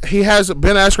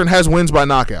Ben Askren has wins by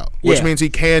knockout, which means he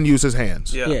can use his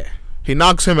hands. Yeah. He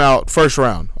knocks him out first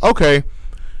round. Okay.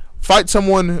 Fight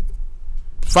a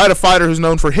fighter who's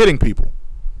known for hitting people.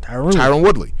 Tyron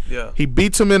Woodley. Yeah. He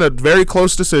beats him in a very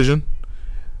close decision.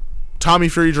 Tommy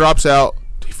Fury drops out.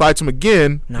 He fights him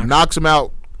again, knocks him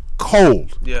out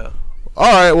cold. Yeah.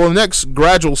 All right, well, the next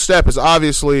gradual step is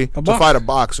obviously to fight a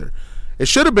boxer. It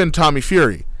should have been Tommy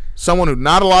Fury, someone who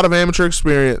not a lot of amateur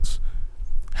experience,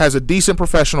 has a decent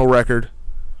professional record.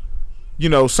 You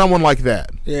know, someone like that.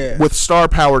 Yeah. With star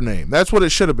power name. That's what it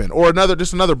should have been. Or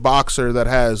just another boxer that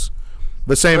has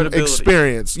the same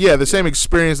experience. Yeah, the same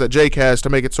experience that Jake has to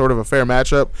make it sort of a fair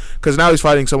matchup. Because now he's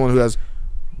fighting someone who has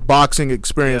boxing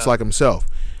experience like himself.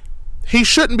 He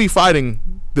shouldn't be fighting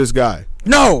this guy.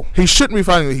 No. He shouldn't be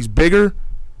fighting. He's bigger.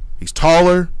 He's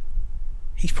taller.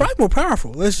 He's probably more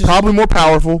powerful. Probably more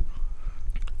powerful.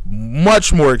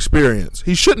 Much more experience.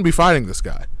 He shouldn't be fighting this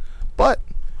guy. But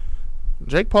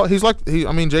Jake Paul,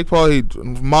 Jake Paul, he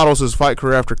models his fight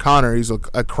career after Conor. He's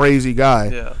a crazy guy.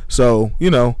 Yeah. So,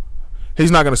 you know, he's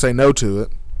not going to say no to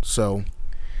it. So,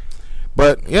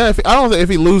 but yeah, if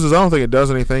he loses, I don't think it does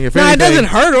anything. If anything, it doesn't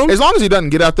hurt him. As long as he doesn't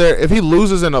get out there. If he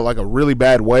loses in a really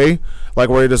bad way, like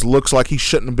where he just looks like he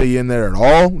shouldn't be in there at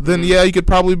all, then yeah, you could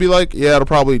probably be like, yeah, it'll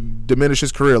probably diminish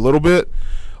his career a little bit.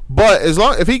 But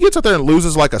if he gets out there and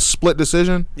loses like a split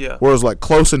decision, where it's like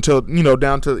close until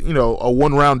down to a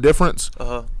 1-round difference,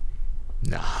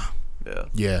 nah,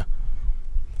 yeah.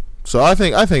 So I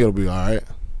think it'll be all right.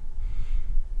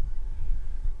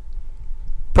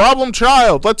 Problem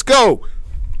child, let's go.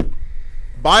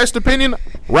 Biased opinion,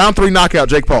 round 3 knockout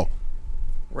Jake Paul.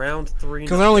 Round 3.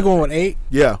 Because they're only going with 8.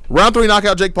 Yeah, round 3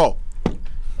 knockout Jake Paul.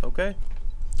 Okay.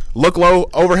 Look low,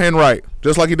 overhand right,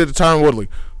 just like he did to Tyron Woodley.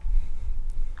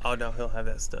 Oh no, he'll have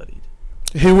that studied.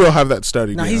 He will have that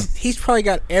studied. Now he's probably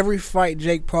got every fight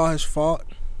Jake Paul has fought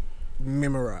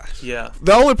memorized. Yeah.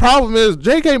 The only problem is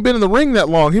Jake ain't been in the ring that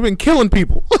long. He been killing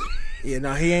people. Yeah,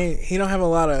 no, he don't have a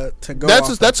lot to go.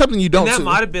 That's something you don't. And that see.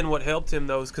 might have been what helped him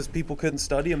though, is because people couldn't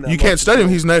study him. You can't study him.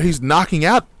 He's knocking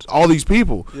out all these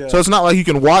people. Yeah. So it's not like you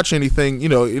can watch anything.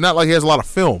 Not like he has a lot of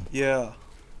film. Yeah.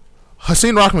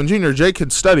 Hassan Rahman Jr. Jake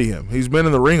could study him. He's been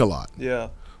in the ring a lot. Yeah.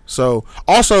 So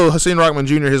also Hassan Rahman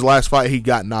Jr. his last fight he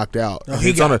got knocked out. Oh,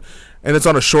 it's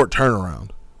on a short turnaround.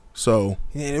 So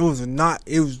yeah, it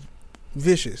was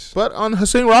vicious. But on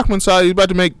Hassan Rahman's side, he's about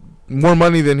to make more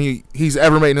money than he's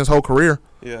ever made in his whole career.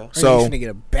 Yeah. So he's gonna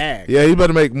get a bag. Yeah, he's about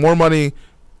to make more money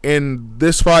in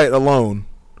this fight alone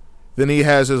than he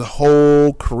has his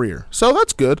whole career. So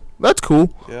that's good. That's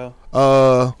cool. Yeah.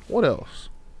 What else?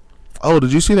 Oh,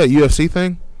 did you see that UFC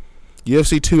thing?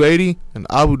 UFC 280 in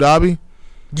Abu Dhabi.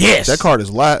 Yes. That card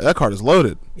is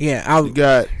loaded. Yeah. You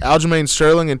got Aljamain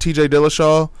Sterling and TJ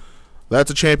Dillashaw. That's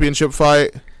a championship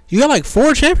fight. You got like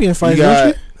 4 champion fights, don't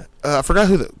you? I forgot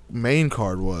who the main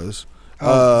card was.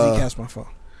 Zcash my phone.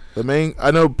 The main,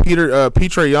 I know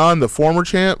Petr Yan, the former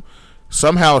champ.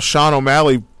 Somehow Sean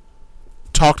O'Malley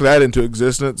talked that into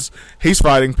existence. He's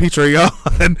fighting Petr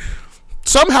Yan.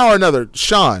 Somehow or another,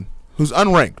 Sean, who's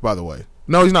unranked, by the way.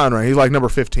 No, he's not unranked. He's like number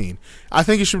 15. I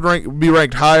think he should be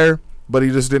ranked higher, but he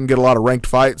just didn't get a lot of ranked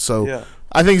fights. So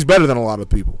I think he's better than a lot of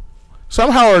people.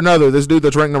 Somehow or another, this dude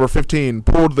that's ranked number 15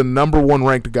 pulled the number 1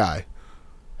 ranked guy.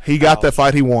 He got that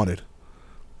fight he wanted.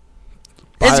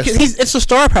 It's a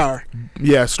star power.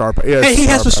 Yeah, star power. Yeah, he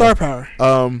has the star power.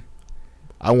 I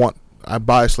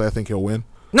biasly, I think he'll win.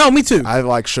 No, me too. I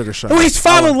like Sugar Sean. Oh, he's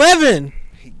 5'11".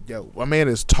 My man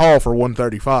is tall for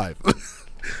 135.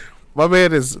 My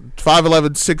man is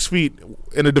 5'11", 6 feet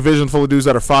in a division full of dudes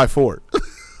that are 5'4".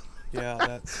 Yeah,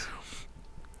 that's.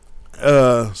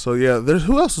 So yeah,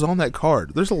 who else is on that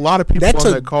card? There's a lot of people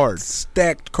on that card.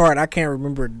 Stacked card. I can't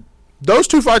remember. Those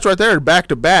 2 fights right there are back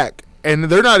to back, and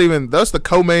they're not even. That's the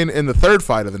co-main and the third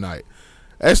fight of the night.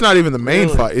 That's not even the main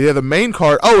Really? fight. Yeah, the main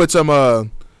card. Oh, it's who's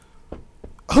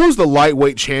the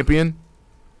lightweight champion?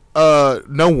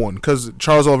 No one, because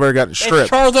Charles Oliveira got It's stripped.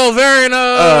 Charles Oliveira and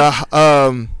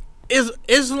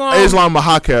Islam Islam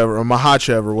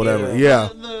Makhachev or whatever. Yeah.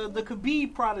 the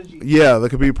Khabib prodigy. Yeah, the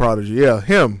Khabib prodigy. Yeah,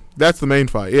 him. That's the main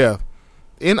fight. Yeah,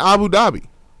 in Abu Dhabi.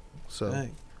 So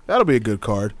Dang. that'll be a good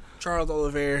card. Charles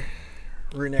Oliveira,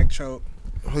 rear neck choke.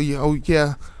 Oh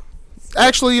yeah.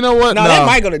 Actually, you know what? No, that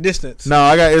might go the distance. No,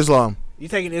 I got Islam. You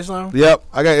taking Islam? Yep,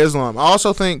 I got Islam. I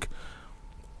also think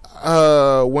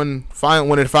when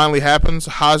it finally happens,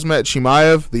 Khamzat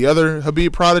Chimaev, the other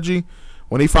Khabib prodigy,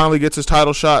 when he finally gets his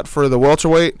title shot for the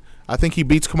welterweight, I think he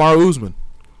beats Kamaru Usman.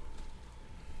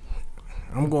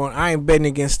 I ain't betting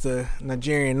against the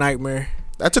Nigerian Nightmare.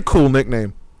 That's a cool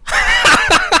nickname.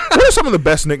 What are some of the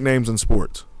best nicknames in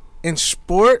sports? In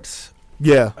sports,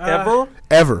 Yeah,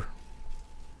 ever.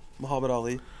 Muhammad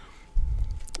Ali.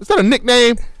 Is that a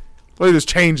nickname? Or he just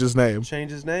changed his name? Change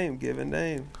his name, give a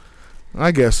name.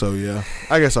 I guess so. Yeah,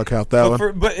 I guess I'll count that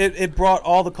one. But it brought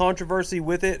all the controversy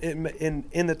with it.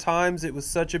 In the times, it was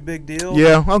such a big deal.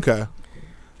 Yeah. Okay.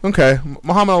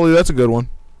 Muhammad Ali. That's a good one.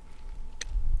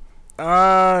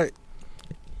 I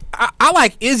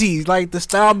like Izzy, like the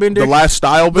style bender. The last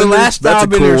style bender. The last style That's a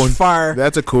bender cool is one. fire.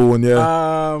 That's a cool one.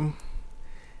 Yeah.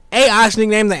 AI's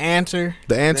nickname the Answer.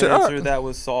 The answer. The answer Alright. that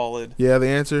was solid. Yeah, the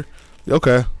answer.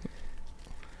 Okay.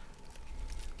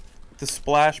 The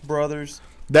Splash Brothers.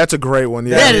 That's a great one.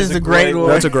 Yeah. That is a great one.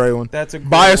 That's a great one. That's a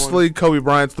great Biasedly, one. Kobe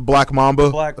Bryant's the Black Mamba.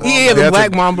 Black Mamba. Yeah, the That's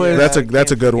Black a- Mamba. Yeah, That's a can't good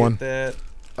forget one. that.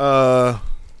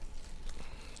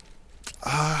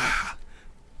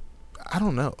 I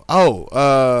don't know.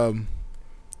 Oh,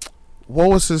 what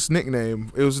was his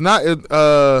nickname? It was not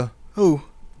Who?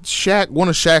 Shaq. One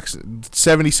of Shaq's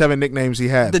 77 nicknames he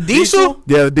had. The Diesel?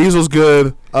 Yeah, the Diesel's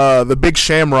good. The Big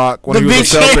Shamrock when The he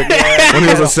was a Big Celtic. Yeah. When he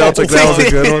was a Celtic, that was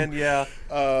a good one. Yeah.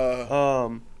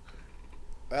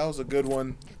 That was a good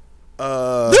one.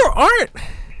 There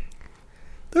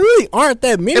really aren't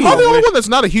that many. Am I the only wish- one that's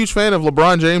not a huge fan of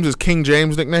LeBron James' King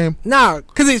James nickname? Nah,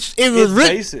 because it It's was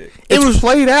basic. It's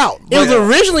played out. it was Yeah.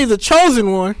 originally the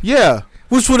chosen one, Yeah,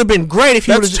 which would have been great if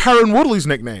he would that's have. Tyron Woodley's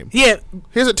nickname. Yeah.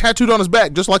 He has it tattooed on his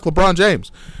back, just like LeBron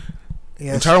James. And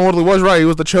Yes. Tyron Woodley was right; he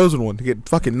was the chosen one to get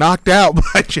fucking knocked out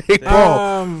by Jake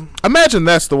Paul. Imagine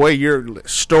that's the way your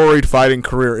storied fighting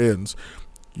career ends.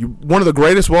 You one of the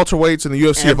greatest welterweights in the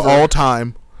UFC of Ever.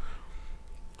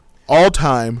 all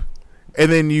time, and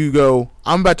then you go,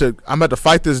 I'm about to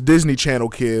fight this Disney Channel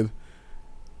kid,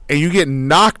 and you get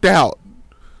knocked out.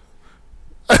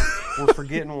 We're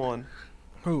forgetting one.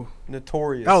 Who?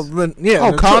 Notorious.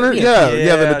 Yeah. Connor, yeah, the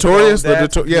Yeah, Notorious, dog,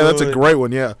 that's yeah, that's a good. great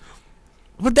one, yeah.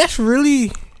 But that's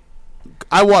really.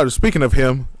 I watched. Speaking of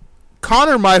him,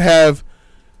 Connor might have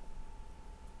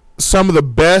some of the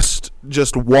best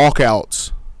just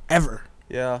walkouts Ever.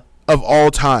 Yeah. of all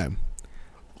time.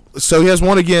 So he has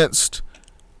one against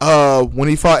when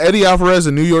he fought Eddie Alvarez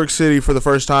in New York City for the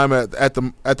first time at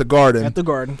the Garden. At the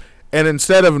Garden. And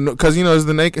instead of, because you know his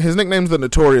nickname's the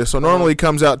Notorious, so normally he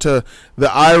comes out to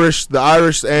the Irish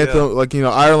anthem, Yeah. like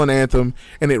Ireland anthem,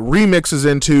 and it remixes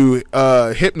into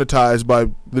 "Hypnotized"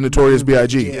 by the Notorious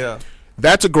B.I.G. Yeah.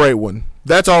 That's a great one.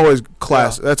 That's always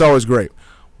class. Yeah. That's always great.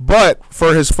 But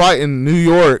for his fight in New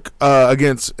York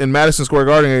in Madison Square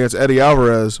Garden against Eddie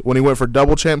Alvarez, when he went for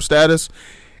double champ status,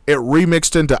 it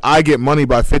remixed into "I Get Money"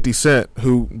 by 50 Cent,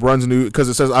 who runs because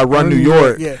it says "I run New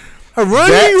York." Yeah. I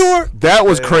run New York. That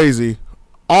was Yeah. crazy.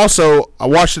 Also, I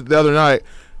watched it the other night.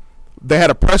 They had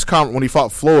a press conference when he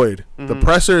fought Floyd. The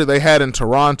presser they had in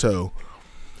Toronto.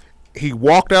 He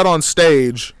walked out on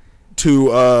stage to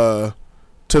the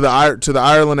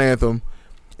Ireland anthem,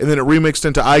 and then it remixed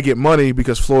into "I Get Money"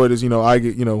 because Floyd is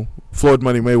Floyd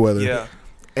Money Mayweather. Yeah.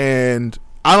 And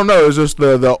I don't know. It was just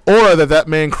the aura that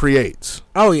man creates.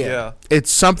 Oh yeah. Yeah.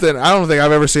 It's something I don't think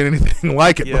I've ever seen anything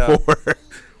like it Yeah. before.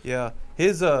 Yeah.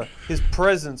 His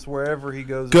presence wherever he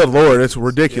goes. Good Lord, it's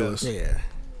ridiculous. Yeah.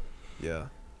 Yeah.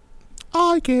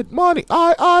 I get money.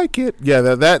 I get. Yeah,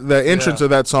 the entrance Yeah. of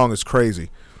that song is crazy.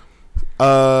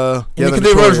 And Yeah, because the they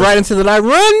runs Notorious. right into the light.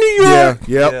 Run New York.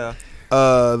 Yeah, yep.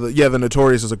 Yeah. The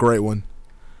Notorious is a great one.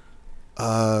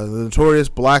 The Notorious,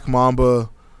 Black Mamba,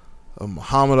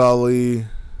 Muhammad Ali.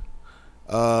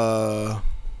 That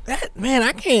man,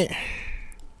 I can't.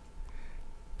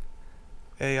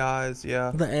 AIs.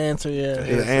 Yeah. The Answer. Yeah.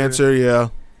 The Answer, yeah.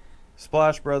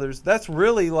 Splash Brothers. That's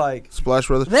really like. Splash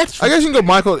Brothers. That's. I guess you can go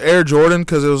Michael Air Jordan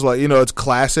because it was like it's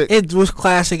classic. It was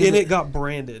classic. And it got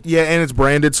branded. Yeah, and it's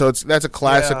branded, so that's a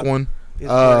classic Yeah. one. It's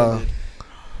branded.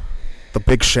 The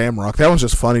Big Shamrock. That one's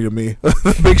just funny to me.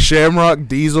 The Big Shamrock,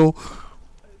 Diesel.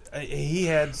 He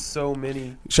had so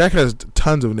many. Shaq has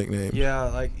tons of nicknames. Yeah,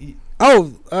 like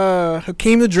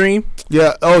Hakeem the Dream.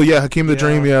 Yeah. Oh yeah, Hakeem the Yeah.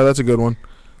 Dream. Yeah, that's a good one.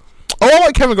 Oh, I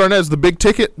like Kevin Garnett's The Big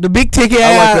Ticket. The big ticket.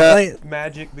 I like that.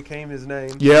 Magic became his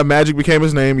name. Yeah, Magic became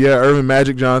his name. Yeah, Irvin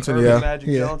Magic Johnson. Irvin Yeah. Magic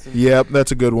Yeah. Johnson. Yep,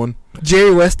 that's a good one.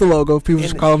 Jerry West, the logo. People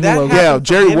just And call him the that logo. Yeah, happened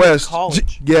for Jerry him in West.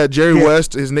 college. Yeah, Jerry Yeah.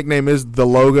 West. His nickname is the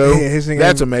logo. Yeah, his nickname-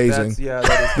 That's amazing.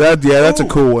 That's a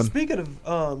cool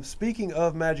one. Speaking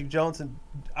of Magic Johnson,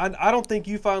 I don't think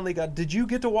you finally got. Did you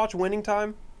get to watch Winning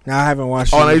Time? No, I haven't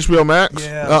watched On it. HBO Max.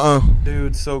 Yeah.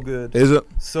 Dude, so good, Is it?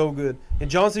 so good. And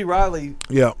John C. Reilly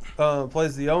Yep.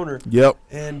 plays the owner, Yep.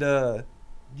 and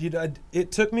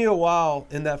it took me a while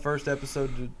in that first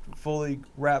episode to fully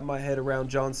wrap my head around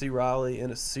John C. Reilly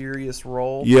in a serious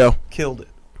role. Yeah. Killed it.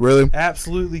 Really.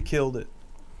 Absolutely killed it.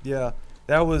 Yeah,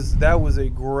 that was a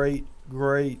great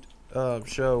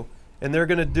show, and they're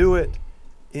gonna do it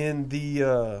in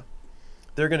the.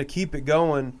 They're gonna keep it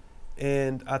going,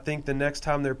 and I think the next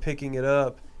time they're picking it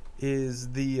up is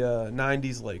the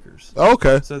 '90s Lakers.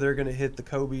 Okay. So they're gonna hit the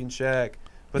Kobe and Shaq.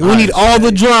 But We need all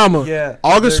the drama. Yeah,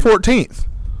 August they're- 14th.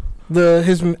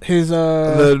 His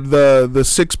The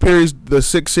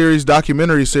six series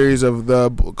documentary series of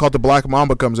called The Black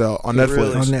Mamba comes out on Netflix.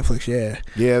 Really? on Netflix. Yeah.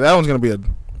 Yeah, that one's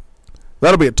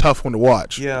that'll be a tough one to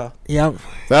watch. Yeah, Yeah.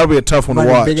 That'll be a tough one to Like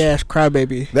a watch. big ass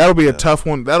crybaby. That'll be a Yeah. tough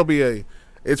one.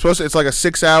 It's like a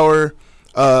 6-hour,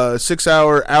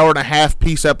 hour and a half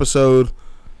piece episode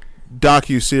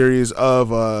docu series of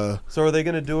so are they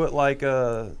gonna do it like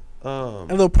And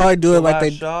they'll probably do it The like Last they.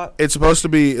 Shot? I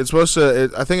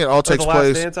think it all Or takes The Last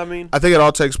place Dance, I mean. I think it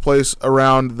all takes place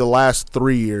around the last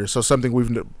 3 years, so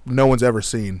something no one's ever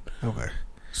seen. Okay.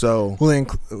 So Well, then,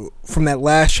 from that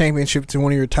last championship to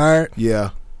when he retired.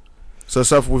 yeah, so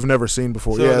stuff we've never seen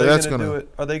before. So yeah, are they that's gonna do gonna. it.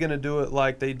 Are they gonna do it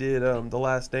like they did The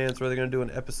Last Dance, where they're gonna do an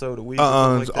episode a week? or It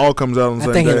something like that? all comes out on the I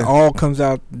same think day. it all comes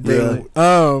out. Really?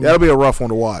 That'll be a rough one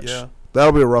to watch. Yeah.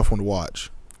 That'll be a rough one to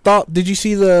watch. Did you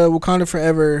see the Wakanda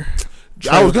Forever?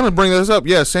 I was gonna bring this up.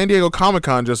 Yeah, San Diego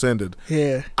Comic-Con just ended.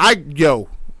 Yeah. I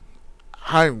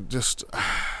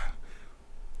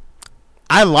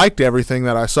liked everything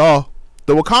that I saw.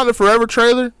 The Wakanda Forever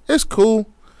trailer is cool.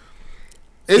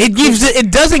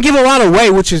 It doesn't give a lot away,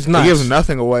 which is nice. It gives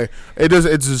nothing away. It does.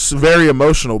 It's just very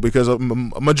emotional because a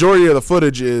majority of the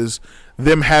footage is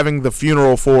them having the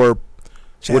funeral for,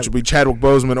 which would be Chadwick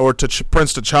Boseman or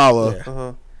Prince T'Challa. Yeah.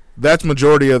 Uh-huh. That's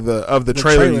majority of the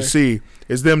trailer you trailer. see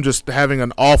is them just having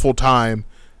an awful time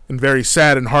and very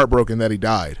sad and heartbroken that he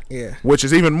died. Yeah. Which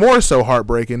is even more so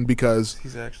heartbreaking because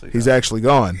He's actually he's actually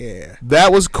gone. Yeah.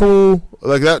 That was cool.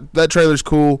 Like that trailer's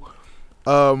cool.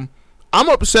 I'm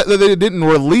upset that they didn't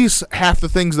release half the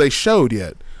things they showed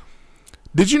yet.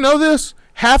 Did you know this?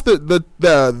 Half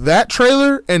that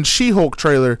trailer and She-Hulk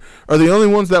trailer are the only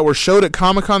ones that were showed at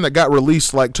Comic-Con that got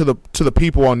released like to the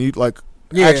people on you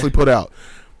Yeah. actually put out.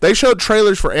 They showed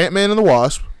trailers for Ant-Man and the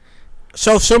Wasp.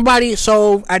 So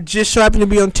I just so happened to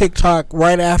be on TikTok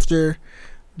right after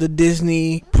the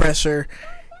Disney presser,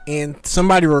 and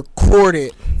somebody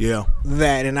recorded Yeah.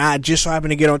 that, and I just so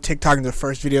happened to get on TikTok, and the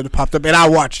first video that popped up, and I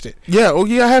watched it. Yeah, well,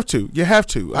 yeah, I have to. You have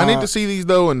to. I need to see these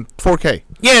though in 4K.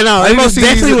 Yeah, no, I it need to most see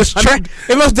definitely these- was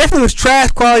it most definitely was trash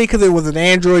quality because it was an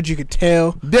Android. You could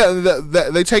tell. Yeah,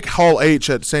 they take Hall H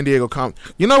at San Diego Comic.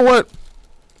 You know what?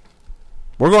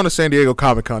 We're going to San Diego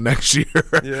Comic Con next year.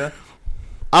 Yeah.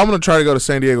 I'm going to try to go to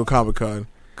San Diego Comic Con.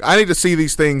 I need to see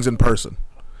these things in person.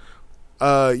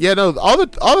 All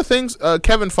the things.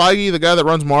 Kevin Feige, the guy that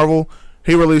runs Marvel,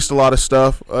 he released a lot of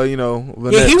stuff. He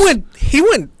went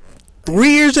 3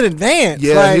 years in advance.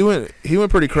 Yeah, like, he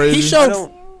went pretty crazy. He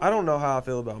showed. I don't know how I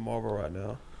feel about Marvel right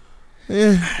now.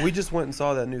 Yeah, We just went and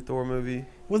saw that new Thor movie.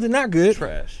 Was it not good?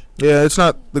 Trash. yeah, it's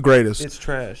not the greatest. It's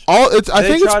trash. I They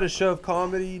think try to shove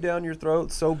comedy down your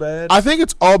throat so bad.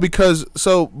 it's all because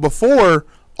before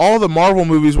all the Marvel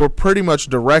movies were pretty much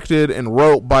directed and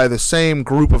wrote by the same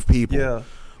group of people. Yeah.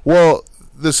 Well,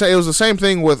 it was the same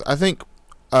thing with I think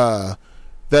that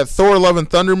Thor: Love and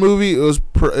Thunder movie. It was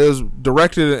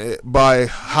directed by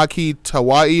Haki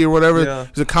Tawai or whatever. Yeah.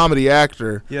 He's a comedy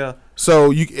actor, Yeah.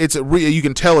 so you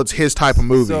can tell it's his type of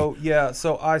movie.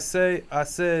 So I said,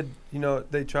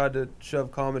 they tried to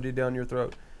shove comedy down your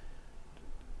throat.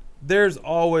 There's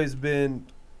always been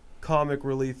comic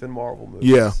relief in Marvel movies.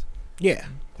 Yeah. Yeah.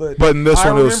 But in this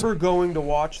I one, it was remember going to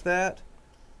watch that,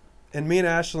 and me and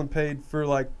Ashlyn paid for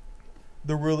like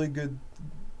the really good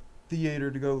theater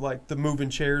to go, like the moving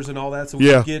chairs and all that, so we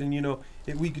Yeah. could get and you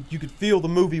could feel the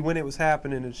movie when it was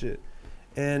happening and shit.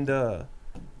 And I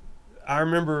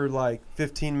remember like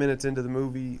 15 minutes into the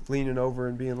movie leaning over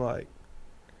and being like,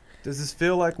 Does this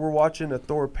feel like we're watching a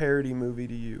Thor parody movie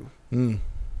to you? Mm.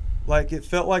 Like, it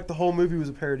felt like the whole movie was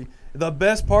a parody. The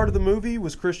best part of the movie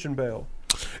was Christian Bale.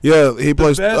 Yeah, he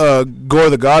plays Gore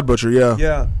the God Butcher. Yeah.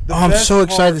 Yeah. I'm so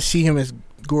excited to see him as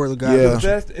Gore the God Yeah.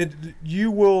 Butcher.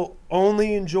 You will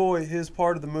only enjoy his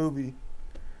part of the movie.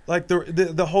 Like,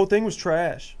 the whole thing was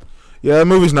trash. Yeah, that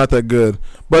movie's not that good.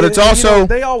 But it's You also... know,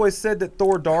 they always said that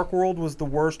Thor Dark World was the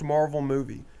worst Marvel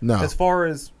movie. No. As far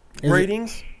as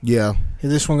ratings. Yeah.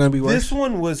 Is this one going to be worse? This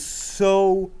one was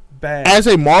so bad. As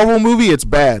a Marvel movie, it's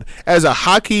bad. As a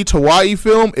Haki Tawai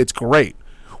film, it's great.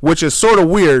 Which is sort of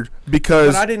weird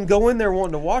because... But I didn't go in there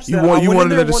wanting to watch that. You I went in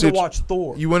wanted there to wanting to watch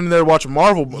Thor. You went in there to watch a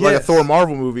Marvel, like a Yes. Thor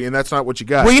Marvel movie, and that's not what you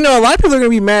got. Well, you know, a lot of people are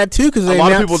going to be mad, too, because a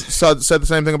lot of people said the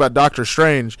same thing about Doctor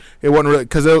Strange. It wasn't really...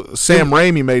 Because Sam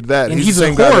Raimi made that. And he's the a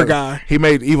same horror that- guy. He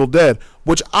made Evil Dead,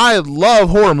 which I love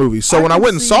horror movies. So when I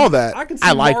went and saw that, I can see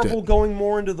I liked Marvel it. going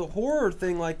more into the horror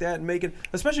thing like that and making...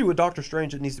 Especially with Doctor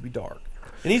Strange, it needs to be dark.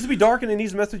 It needs to be dark and it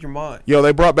needs to mess with your mind. Yo,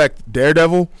 they brought back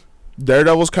Daredevil.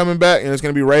 Daredevil's coming back, and it's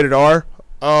going to be rated R.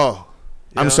 Oh,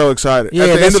 Yeah. I'm so excited. Yeah, At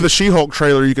the end that's- of the She-Hulk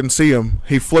trailer, you can see him.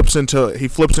 He flips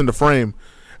into frame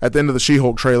at the end of the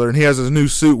She-Hulk trailer, and he has his new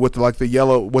suit with the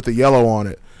yellow on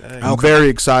it. Dang. I'm very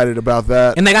excited about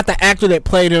that. And they got the actor that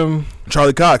played him.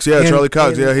 Charlie Cox, yeah, And- Charlie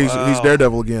Cox, and- yeah, he's Wow.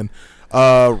 Daredevil again.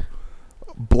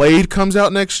 Blade comes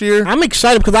out next year. I'm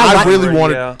excited because I like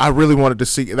really wanted to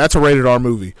see. That's a rated R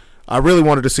movie. I really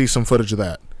wanted to see some footage of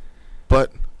that,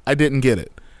 but I didn't get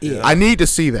it. Yeah. I need to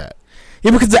see that. Yeah,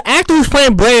 because the actor who's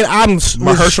playing Blade,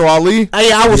 Mahershala Ali.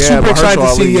 I was super excited to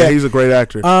Mahershala see. Ali, Yeah, he's a great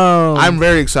actor. I'm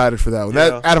very excited for that one. Yeah.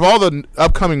 That out of all the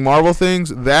upcoming Marvel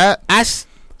things, I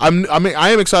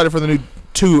am excited for the new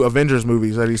 2 Avengers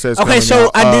movies that he says. Okay, coming so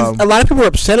out. a lot of people are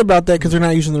upset about that because they're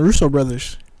not using the Russo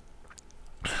brothers,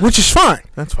 which is fine.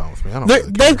 That's fine with me. I don't. Really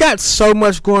care. They've got so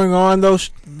much going on.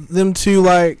 Them two,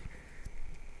 like,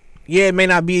 yeah, it may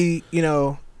not be, you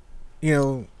know.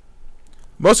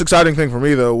 Most exciting thing for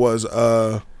me though was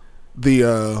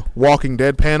the Walking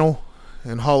Dead panel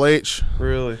in Hall H.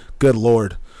 Really? Good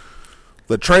Lord,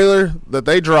 the trailer that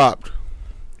they dropped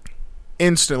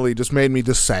instantly just made me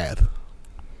just sad.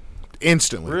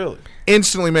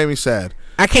 Instantly made me sad.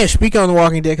 I can't speak on The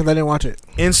Walking Dead because I didn't watch it.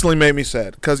 Instantly made me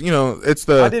sad because it's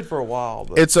I did for a while.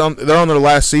 But it's they're on their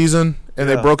last season and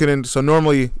Yeah. they broke it in. So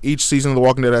normally each season of The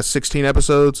Walking Dead has 16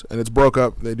 episodes and it's broke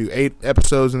up. They do 8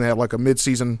 episodes and they have like a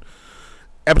mid-season.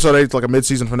 Episode 8 is like a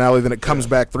mid-season finale. Then it comes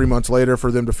back 3 months later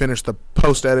for them to finish the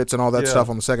post edits and all that Yeah. stuff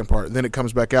on the second part. Then it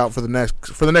comes back out for the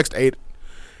next 8,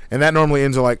 and that normally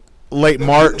ends in like late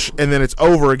March, and then it's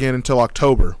over again until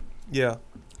October. yeah.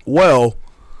 Well,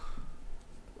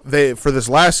 for this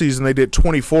last season they did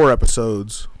 24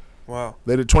 episodes. Wow.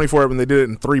 They did 24 and they did it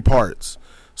in 3 parts.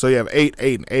 So you have 8,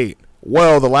 8, and 8.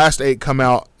 Well, the last 8 come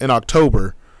out in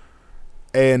October,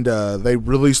 and they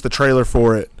released the trailer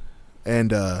for it.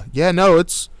 And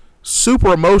it's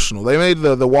super emotional. They made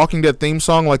the Walking Dead theme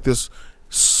song like this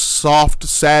soft,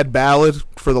 sad ballad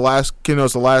for the last.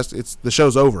 The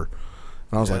show's over,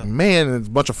 and I was like, man, and it's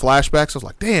a bunch of flashbacks. I was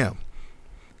like, damn,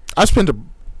 I spent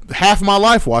half my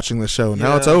life watching this show, and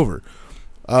now it's over.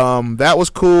 That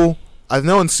was cool. I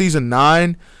know in season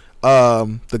 9,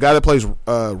 the guy that plays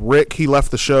Rick, he left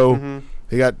the show. Mm-hmm.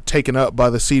 He got taken up by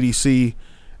the CDC,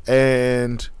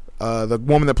 and the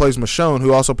woman that plays Michonne,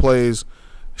 who also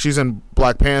she's in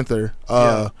Black Panther.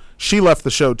 She left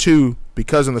the show too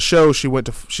because in the show she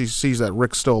sees that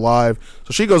Rick's still alive,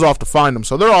 so she goes off to find him.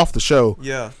 So they're off the show.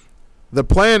 Yeah. The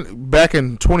plan back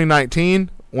in 2019,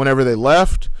 whenever they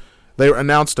left, they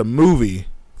announced a movie.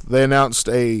 They announced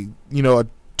 2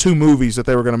 movies that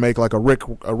they were going to make, like a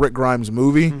Rick Grimes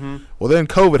movie. Mm-hmm. Well, then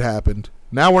COVID happened.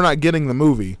 Now we're not getting the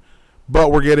movie,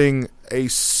 but we're getting a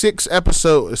 6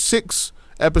 episode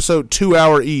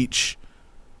 2-hour each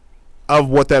of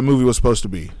what that movie was supposed to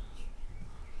be.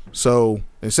 So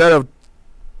instead of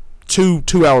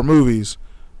 2-hour movies,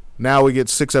 now we get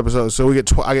 6 episodes. So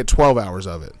I get 12 hours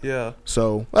of it. Yeah.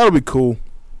 So that'll be cool.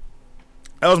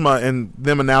 That was and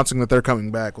them announcing that they're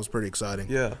coming back was pretty exciting.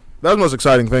 Yeah. That was the most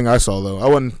exciting thing I saw, though. I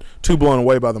wasn't too blown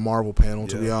away by the Marvel panel,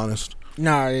 to be honest.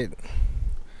 Nah,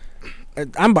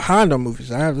 I'm behind on movies.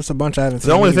 There's a bunch I haven't seen.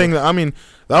 The only thing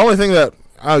that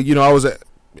I was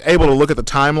able to look at the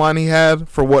timeline he had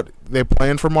for what they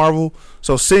planned for Marvel.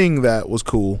 So seeing that was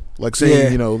cool. Like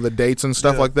seeing, the dates and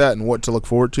stuff like that and what to look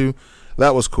forward to.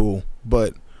 That was cool.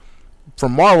 But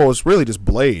from Marvel, it's really just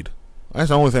Blade. That's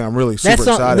the only thing I'm really super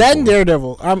excited for. That and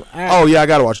Daredevil. I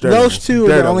got to watch Daredevil. Those 2 are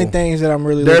the only things that I'm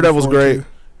really Daredevil's looking forward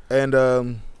great.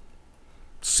 And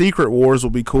Secret Wars will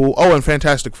be cool. Oh, and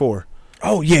Fantastic Four.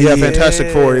 Oh yeah, Yeah,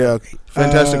 Fantastic Four. Yeah,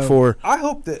 Fantastic Four. I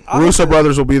hope that Russo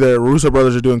brothers will be there. Russo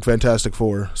brothers are doing Fantastic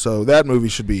Four, so that movie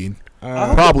should be. I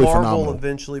hope Probably that Marvel phenomenal.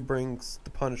 eventually brings the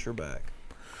Punisher back.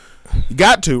 You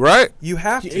got to, right? You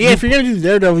have to. Yeah, if you're gonna do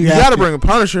Daredevil, You have got to to bring a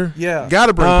Punisher. Yeah. Got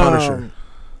to bring Punisher.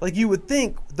 Like you would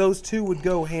think those two would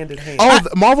go hand in hand. Oh,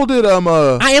 Marvel did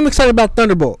I am excited about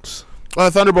Thunderbolts.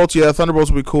 Thunderbolts. Yeah,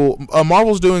 Thunderbolts would be cool.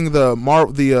 Marvel's doing the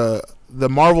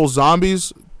Marvel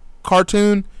Zombies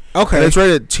cartoon. Okay, And it's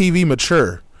rated TV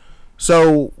mature,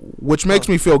 so which makes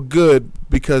me feel good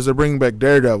because they're bringing back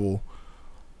Daredevil.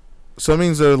 So it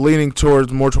means they're leaning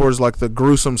more towards like the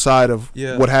gruesome side of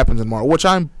Yeah. what happens in Marvel, which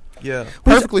I'm Yeah.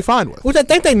 perfectly fine with. which I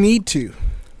think they need to.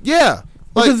 Yeah,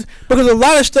 like Because a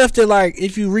lot of stuff that, like,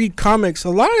 if you read comics, a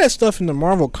lot of that stuff in the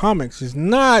Marvel comics is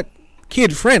not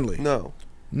kid friendly. No.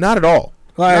 not at all.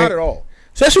 Like, Not at all.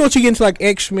 especially once you get into like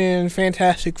X-Men,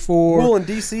 Fantastic Four. Well, and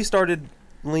DC started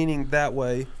leaning that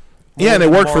way. Yeah, and it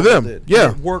more than worked for Marvel them. did.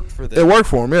 Yeah. It worked for them. It worked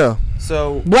for him. Yeah.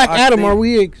 So Black I Adam, think-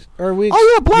 are we?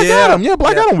 Oh yeah, Black Adam. Yeah,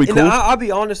 Black Adam would be And cool. I'll be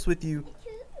honest with you.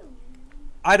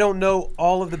 I don't know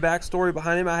all of the backstory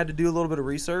behind him. I had to do a little bit of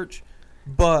research,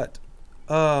 but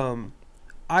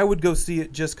I would go see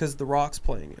it just because The Rock's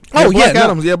playing it. Oh, Black yeah, no.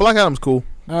 Adam's. Yeah, Black Adam's cool.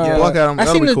 Yeah. Black Adam. I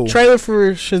That'll seen be the cool. trailer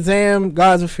for Shazam: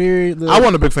 Gods of Fury. I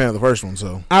wasn't a big fan of the first one,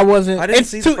 so I wasn't. I didn't it's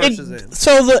see the too, first it, Shazam.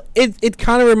 So it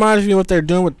kind of reminds me of what they're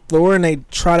doing with Thor, and they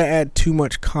try to add too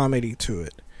much comedy to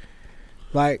it.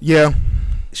 Like yeah.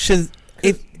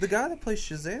 The guy that plays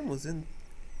Shazam was in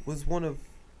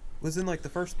like the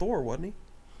first Thor, wasn't he?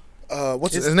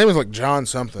 What's It's- his name? Is like John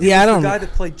something. Yeah, I The don't guy know.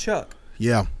 that played Chuck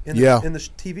Yeah. in Yeah. the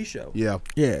TV show. Yeah.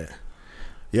 Yeah.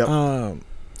 Yep.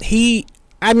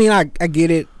 I mean, I get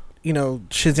it. You know,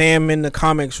 Shazam in the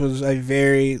comics was a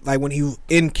very, like, when he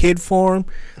in kid form.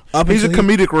 He's a until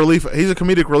comedic relief. He's a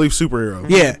comedic relief superhero.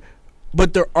 Yeah,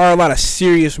 but there are a lot of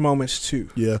serious moments too.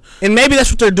 Yeah. And maybe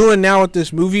that's what they're doing now with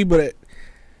this movie. But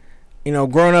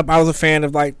growing up, I was a fan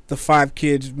of like the 5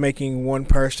 kids making one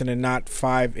person and not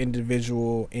 5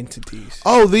 individual entities.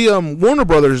 Oh, the Warner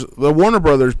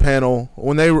Brothers panel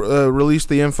when they released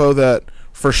the info that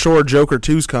for sure Joker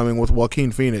 2's coming with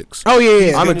Joaquin Phoenix. Oh yeah,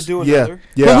 He's yeah. gonna do yeah, another?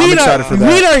 yeah. But I'm excited for we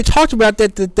that. had already talked about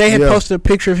that they had Yeah. posted a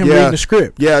picture of him Yeah. reading the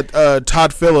script. Yeah,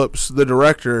 Todd Phillips, the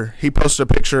director, he posted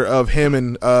a picture of him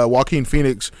and Joaquin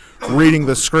Phoenix reading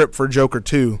the script for Joker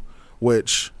 2,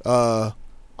 which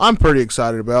I'm pretty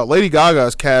excited about. Lady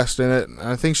Gaga's cast in it, and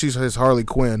I think she's his Harley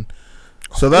Quinn.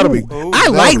 So that'll be. Oh. I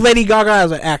that'll like be- Lady Gaga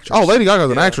as an actress. Oh, Lady Gaga as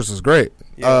an Yeah. actress is great.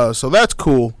 Yeah. So that's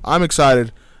cool. I'm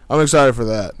excited. I'm excited for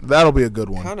that. That'll be a good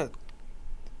one. Kind of.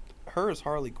 Her as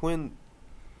Harley Quinn.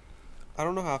 I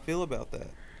don't know how I feel about that.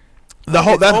 The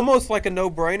whole It's that almost like a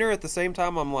no-brainer. At the same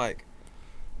time, I'm like,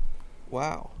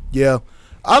 wow. yeah.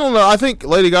 I don't know. I think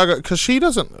Lady Gaga because she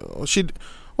doesn't.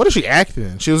 What is she acting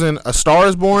in? She was in A Star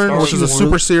Is Born, Star which Is is a Born.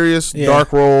 super serious Yeah.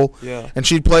 dark role. Yeah. And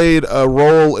she played a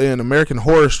role in American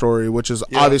Horror Story, which is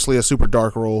Yeah. obviously a super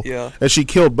dark role. Yeah. And she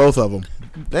killed both of them.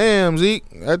 Damn, Zeke,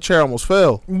 that chair almost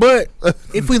fell. But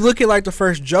if we look at like the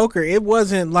first Joker, it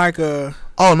wasn't like a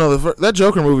Oh no, that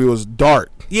Joker movie was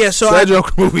dark. So that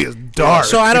Joker movie is dark.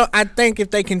 So I think if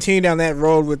they continue down that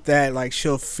road with that, like,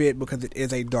 she'll fit because it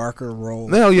is a darker role.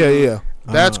 Hell yeah.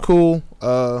 That's cool.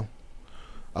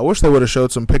 I wish they would have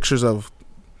showed some pictures of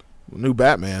new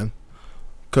Batman,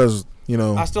 because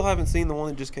I still haven't seen the one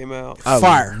that just came out. I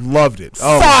Fire. loved it.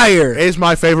 Oh, Fire. It's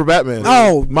my favorite Batman.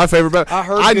 Oh. my favorite Batman. I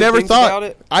heard good things about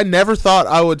it. I never thought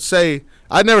I would say.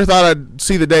 I never thought I'd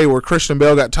see the day where Christian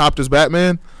Bale got topped as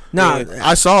Batman. Nah,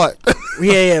 I saw it.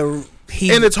 yeah.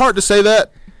 He, And it's hard to say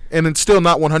that, and it's still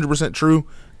not 100% true,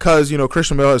 because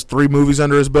Christian Bale has 3 movies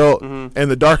under his belt, and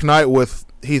The Dark Knight with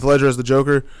Heath Ledger as the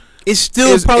Joker it's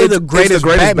still probably the greatest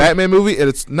Batman movie, and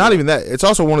it's not even that. It's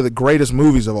also one of the greatest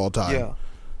movies of all time. Yeah.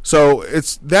 So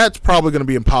that's probably going to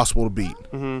be impossible to beat.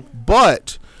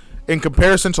 But in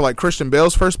comparison to like Christian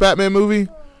Bale's first Batman movie,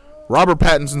 Robert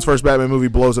Pattinson's first Batman movie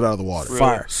blows it out of the water.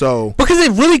 Fire. So because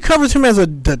it really covers him as a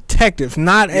detective,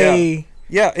 not a.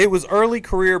 Yeah, it was early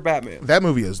career Batman. that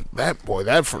movie is that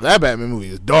Batman movie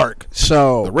is dark. The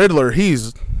So Riddler,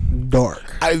 he's dark.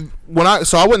 I went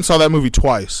and saw that movie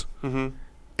twice.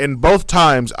 And both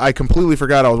times I completely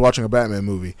forgot I was watching a Batman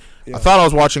movie. Yeah. I thought I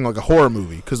was watching like a horror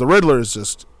movie, because the Riddler is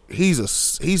just he's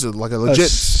like a A legit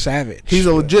savage. he's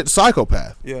a legit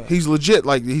psychopath. Yeah. He's legit,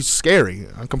 like, he's scary.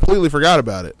 I completely forgot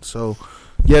about it. So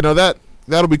yeah, no,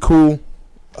 that'll be cool.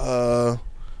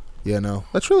 Yeah, no,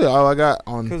 that's really all I got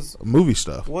on 'Cause movie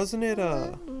stuff. Wasn't it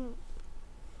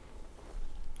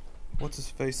what's his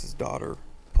face's daughter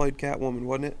played Catwoman,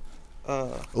 wasn't it?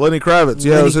 Lenny Kravitz,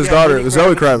 yeah, it was his daughter. Lenny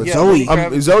Zoe Kravitz. Kravitz. Yeah, Lenny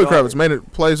Kravitz's Zoe daughter.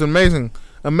 Kravitz playes an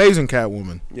amazing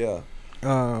Catwoman. Yeah.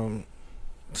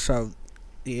 So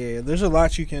yeah, there's a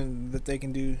lot that they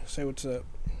can do. Say what's up.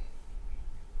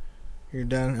 You're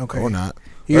done. Okay. Or not.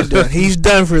 He's done. He's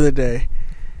done for the day.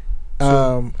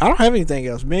 I don't have anything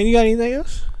else. Man, you got anything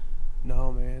else?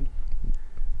 No, man.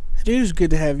 Dude, it's good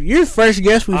to have you. You're the first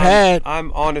guest we've had.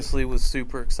 I'm honestly was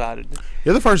super excited.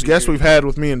 You're the first guest we've had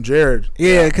with me and Jared.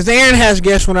 Yeah, because Aaron has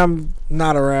guests when I'm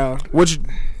not around. Which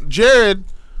Jared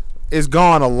is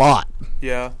gone a lot.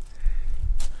 Yeah.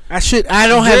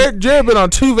 Jared been on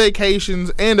 2 vacations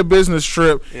and a business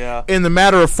trip in the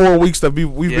matter of 4 weeks that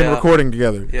we've been recording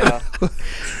together. Yeah.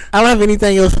 I don't have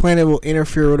anything else planned that will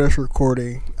interfere with us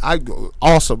recording.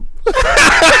 Awesome.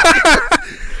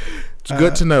 It's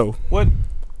good to know.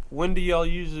 When do y'all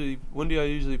usually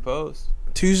post?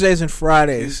 Tuesdays and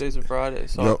Fridays.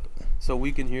 So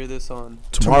we can hear this on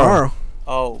tomorrow.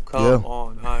 Oh, come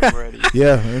on. I'm ready.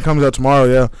 Yeah, it comes out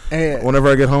tomorrow, And whenever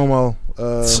I get home, I'll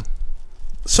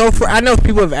I know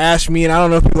people have asked me, and I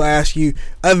don't know if people ask you.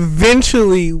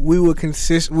 Eventually, we will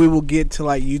get to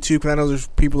like YouTube, because I know there's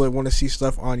people that want to see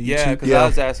stuff on YouTube. Yeah, because I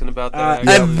was asking about that.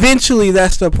 Eventually,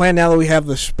 that's the plan. Now that we have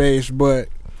the space, but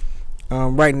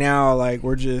right now, like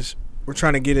we're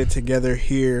trying to get it together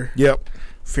here. Yep.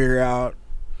 Figure out,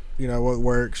 what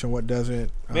works and what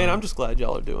doesn't. Man, I'm just glad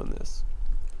y'all are doing this.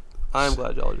 I am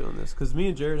glad y'all are doing this, because me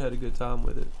and Jared had a good time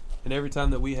with it, and every time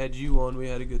that we had you on, we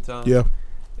had a good time. Yeah.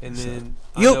 And then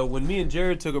I know when me and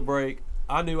Jared took a break,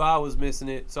 I knew I was missing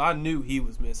it, so I knew he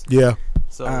was missing it. Yeah.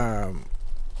 So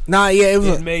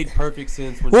it made perfect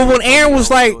sense. When Aaron was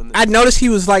like, I noticed he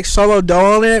was like solo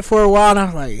doing it for a while, and I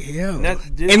was like, yo. I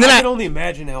can only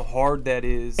imagine how hard that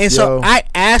is. And so I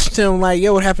asked him like,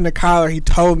 yo, what happened to Kyler? He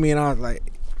told me, and I was like,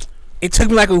 it took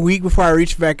me like a week before I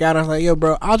reached back out. I was like, yo,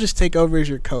 bro, I'll just take over as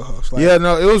your co-host. Like, yeah,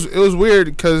 no, it was weird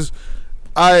because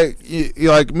me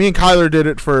and Kyler did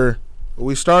it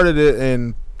we started it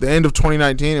in the end of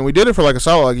 2019, and we did it for like a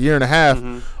solid year and a half.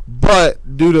 Mm-hmm.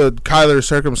 But due to Kyler's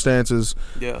circumstances,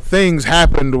 things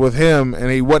happened with him,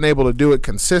 and he wasn't able to do it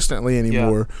consistently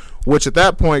anymore. Yeah. Which at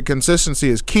that point, consistency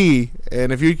is key,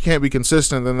 and if you can't be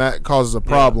consistent, then that causes a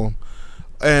problem. Yeah.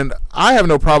 And I have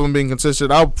no problem being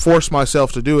consistent. I'll force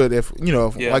myself to do it if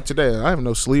like today, I have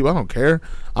no sleep. I don't care.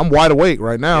 I'm wide awake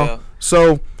right now. Yeah.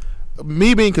 So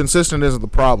me being consistent isn't the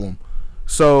problem.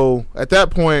 So at that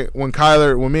point, when me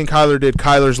and Kyler did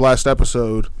Kyler's last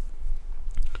episode,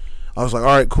 I was like, all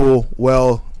right, cool.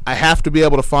 Well, I have to be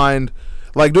able to find,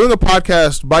 like, doing a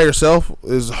podcast by yourself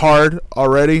is hard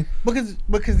already. Because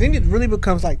then it really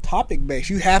becomes like topic based.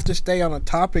 You have to stay on a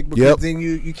topic, because then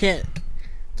you can't.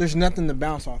 There's nothing to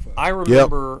bounce off of. I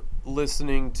remember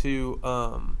listening to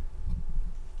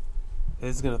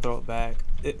this is gonna throw it back.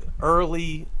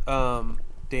 Early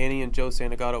Danny and Joe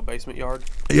Santagato Basement Yard.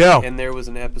 Yeah. And there was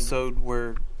an episode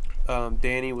where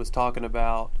Danny was talking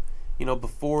about,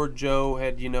 before Joe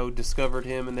had, discovered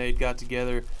him and they got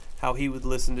together, how he would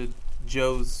listen to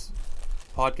Joe's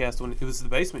podcast when it was the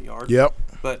Basement Yard. Yep.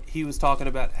 But he was talking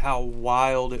about how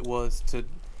wild it was to,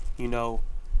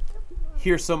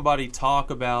 hear somebody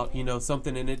talk about,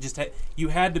 something, and it just you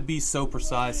had to be so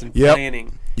precise in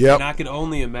planning. Yep. And I can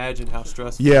only imagine how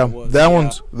stressful it was. That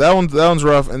one's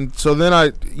rough. And so then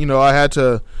I had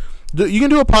to. You can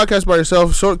do a podcast by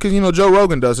yourself, because Joe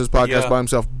Rogan does his podcast by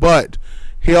himself, but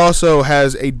he also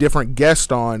has a different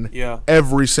guest on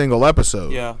every single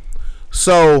episode. Yeah.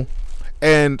 So,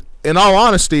 and in all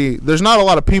honesty, there's not a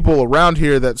lot of people around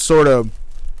here that sort of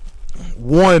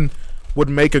would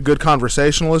make a good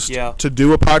conversationalist to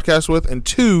do a podcast with, and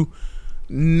two,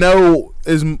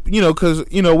 because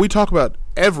we talk about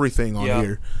everything on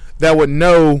here, that would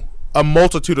know a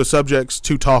multitude of subjects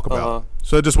to talk about.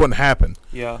 So it just wouldn't happen.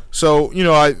 Yeah. So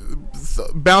I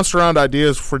bounced around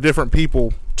ideas for different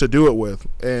people to do it with,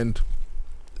 and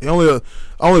the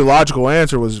only logical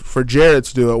answer was for Jared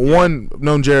to do it. One, I've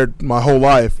known Jared my whole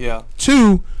life. Yeah.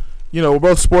 Two, we're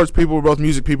both sports people, we're both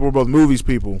music people, we're both movies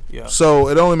people. Yeah. So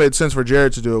it only made sense for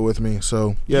Jared to do it with me.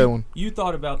 So you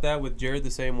thought about that with Jared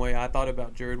the same way I thought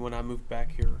about Jared when I moved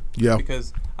back here. Yeah.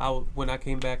 Because when I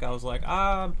came back, I was like,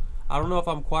 I don't know if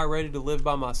I'm quite ready to live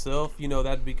by myself.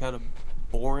 That'd be kind of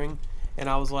boring. And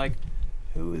I was like,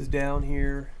 who is down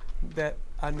here that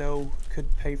I know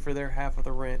could pay for their half of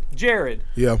the rent? Jared.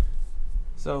 Yeah.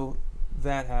 So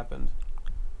that happened.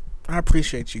 I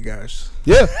appreciate you guys.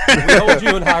 Yeah. We hold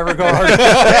you in high regard.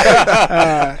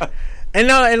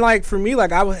 And like for me,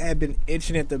 like I had been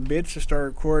itching at the bits to start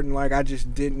recording. Like I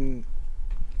didn't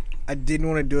want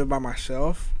to do it by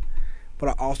myself, but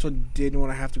I also didn't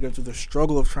want to have to go through the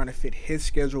struggle of trying to fit his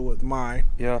schedule with mine.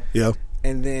 Yeah. Yeah.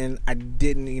 And then I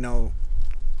didn't,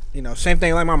 same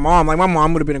thing like my mom. Like my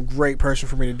mom would have been a great person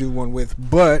for me to do one with,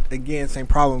 but again, same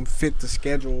problem. Fit the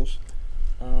schedules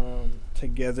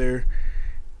together,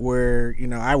 where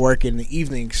I work in the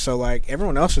evenings, so like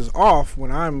everyone else is off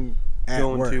when I'm at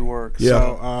Going work. to work. Yeah.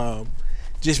 So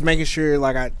just making sure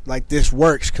like this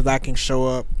works because I can show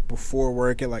up before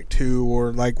work at like 2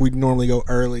 or like we normally go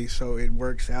early, so it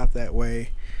works out that way.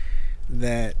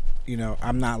 That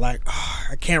I'm not like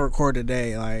I can't record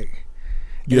today, like.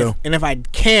 Yeah. And if I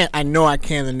can't, I know I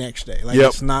can the next day. Like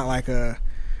it's not like a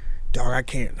dog. I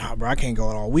can't. Nah, bro. I can't go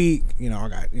out all week. I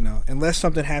got. Unless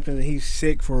something happens and he's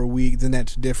sick for a week, then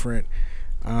that's different.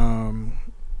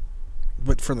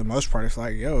 But for the most part, it's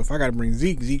like, if I got to bring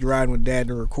Zeke riding with Dad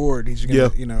to record, he's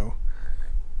gonna,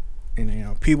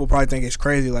 And people probably think it's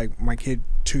crazy. Like my kid,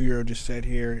 2-year-old, just sat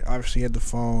here. Obviously, he had the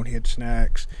phone, he had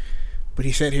snacks, but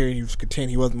he sat here and he was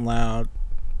content. He wasn't loud.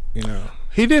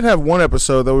 He did have one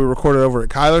episode that we recorded over at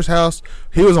Kyler's house.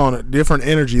 He was on a different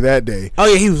energy that day. Oh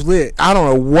yeah, he was lit. I don't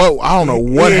know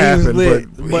what happened,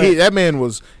 lit, but that man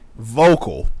was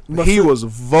vocal. He was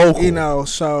vocal.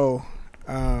 So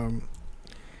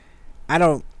I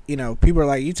don't. People are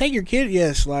like, you take your kid.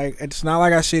 Yes, like it's not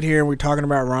like I sit here and we're talking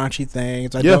about raunchy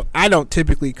things. I don't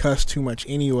typically cuss too much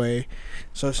anyway,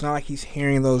 so it's not like he's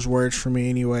hearing those words from me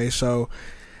anyway. So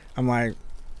I'm like,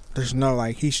 there's no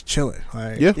like he's chilling.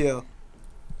 Like Yeah.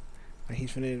 we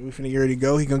finna get ready to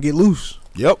go. He gonna get loose.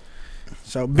 Yep.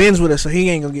 So Ben's with us, so he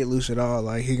ain't gonna get loose at all.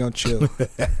 Like he gonna chill.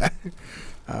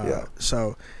 Yeah.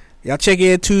 So y'all check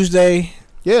in Tuesday.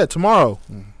 Yeah, tomorrow.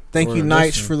 Thank We're you,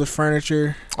 Knights, listening. for the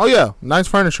furniture. Oh yeah, Nice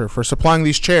Furniture for supplying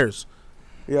these chairs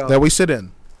Yeah. that we sit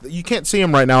in. You can't see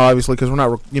them right now, obviously, because we're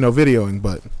not videoing,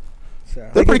 but So,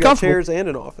 they're pretty got comfortable. chairs and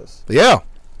an office. Yeah.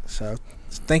 so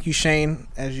thank you, Shane.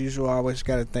 As usual, I always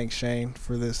got to thank Shane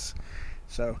for this.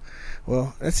 So,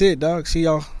 well, that's it, dog. See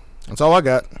y'all. That's all I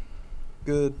got.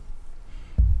 Good.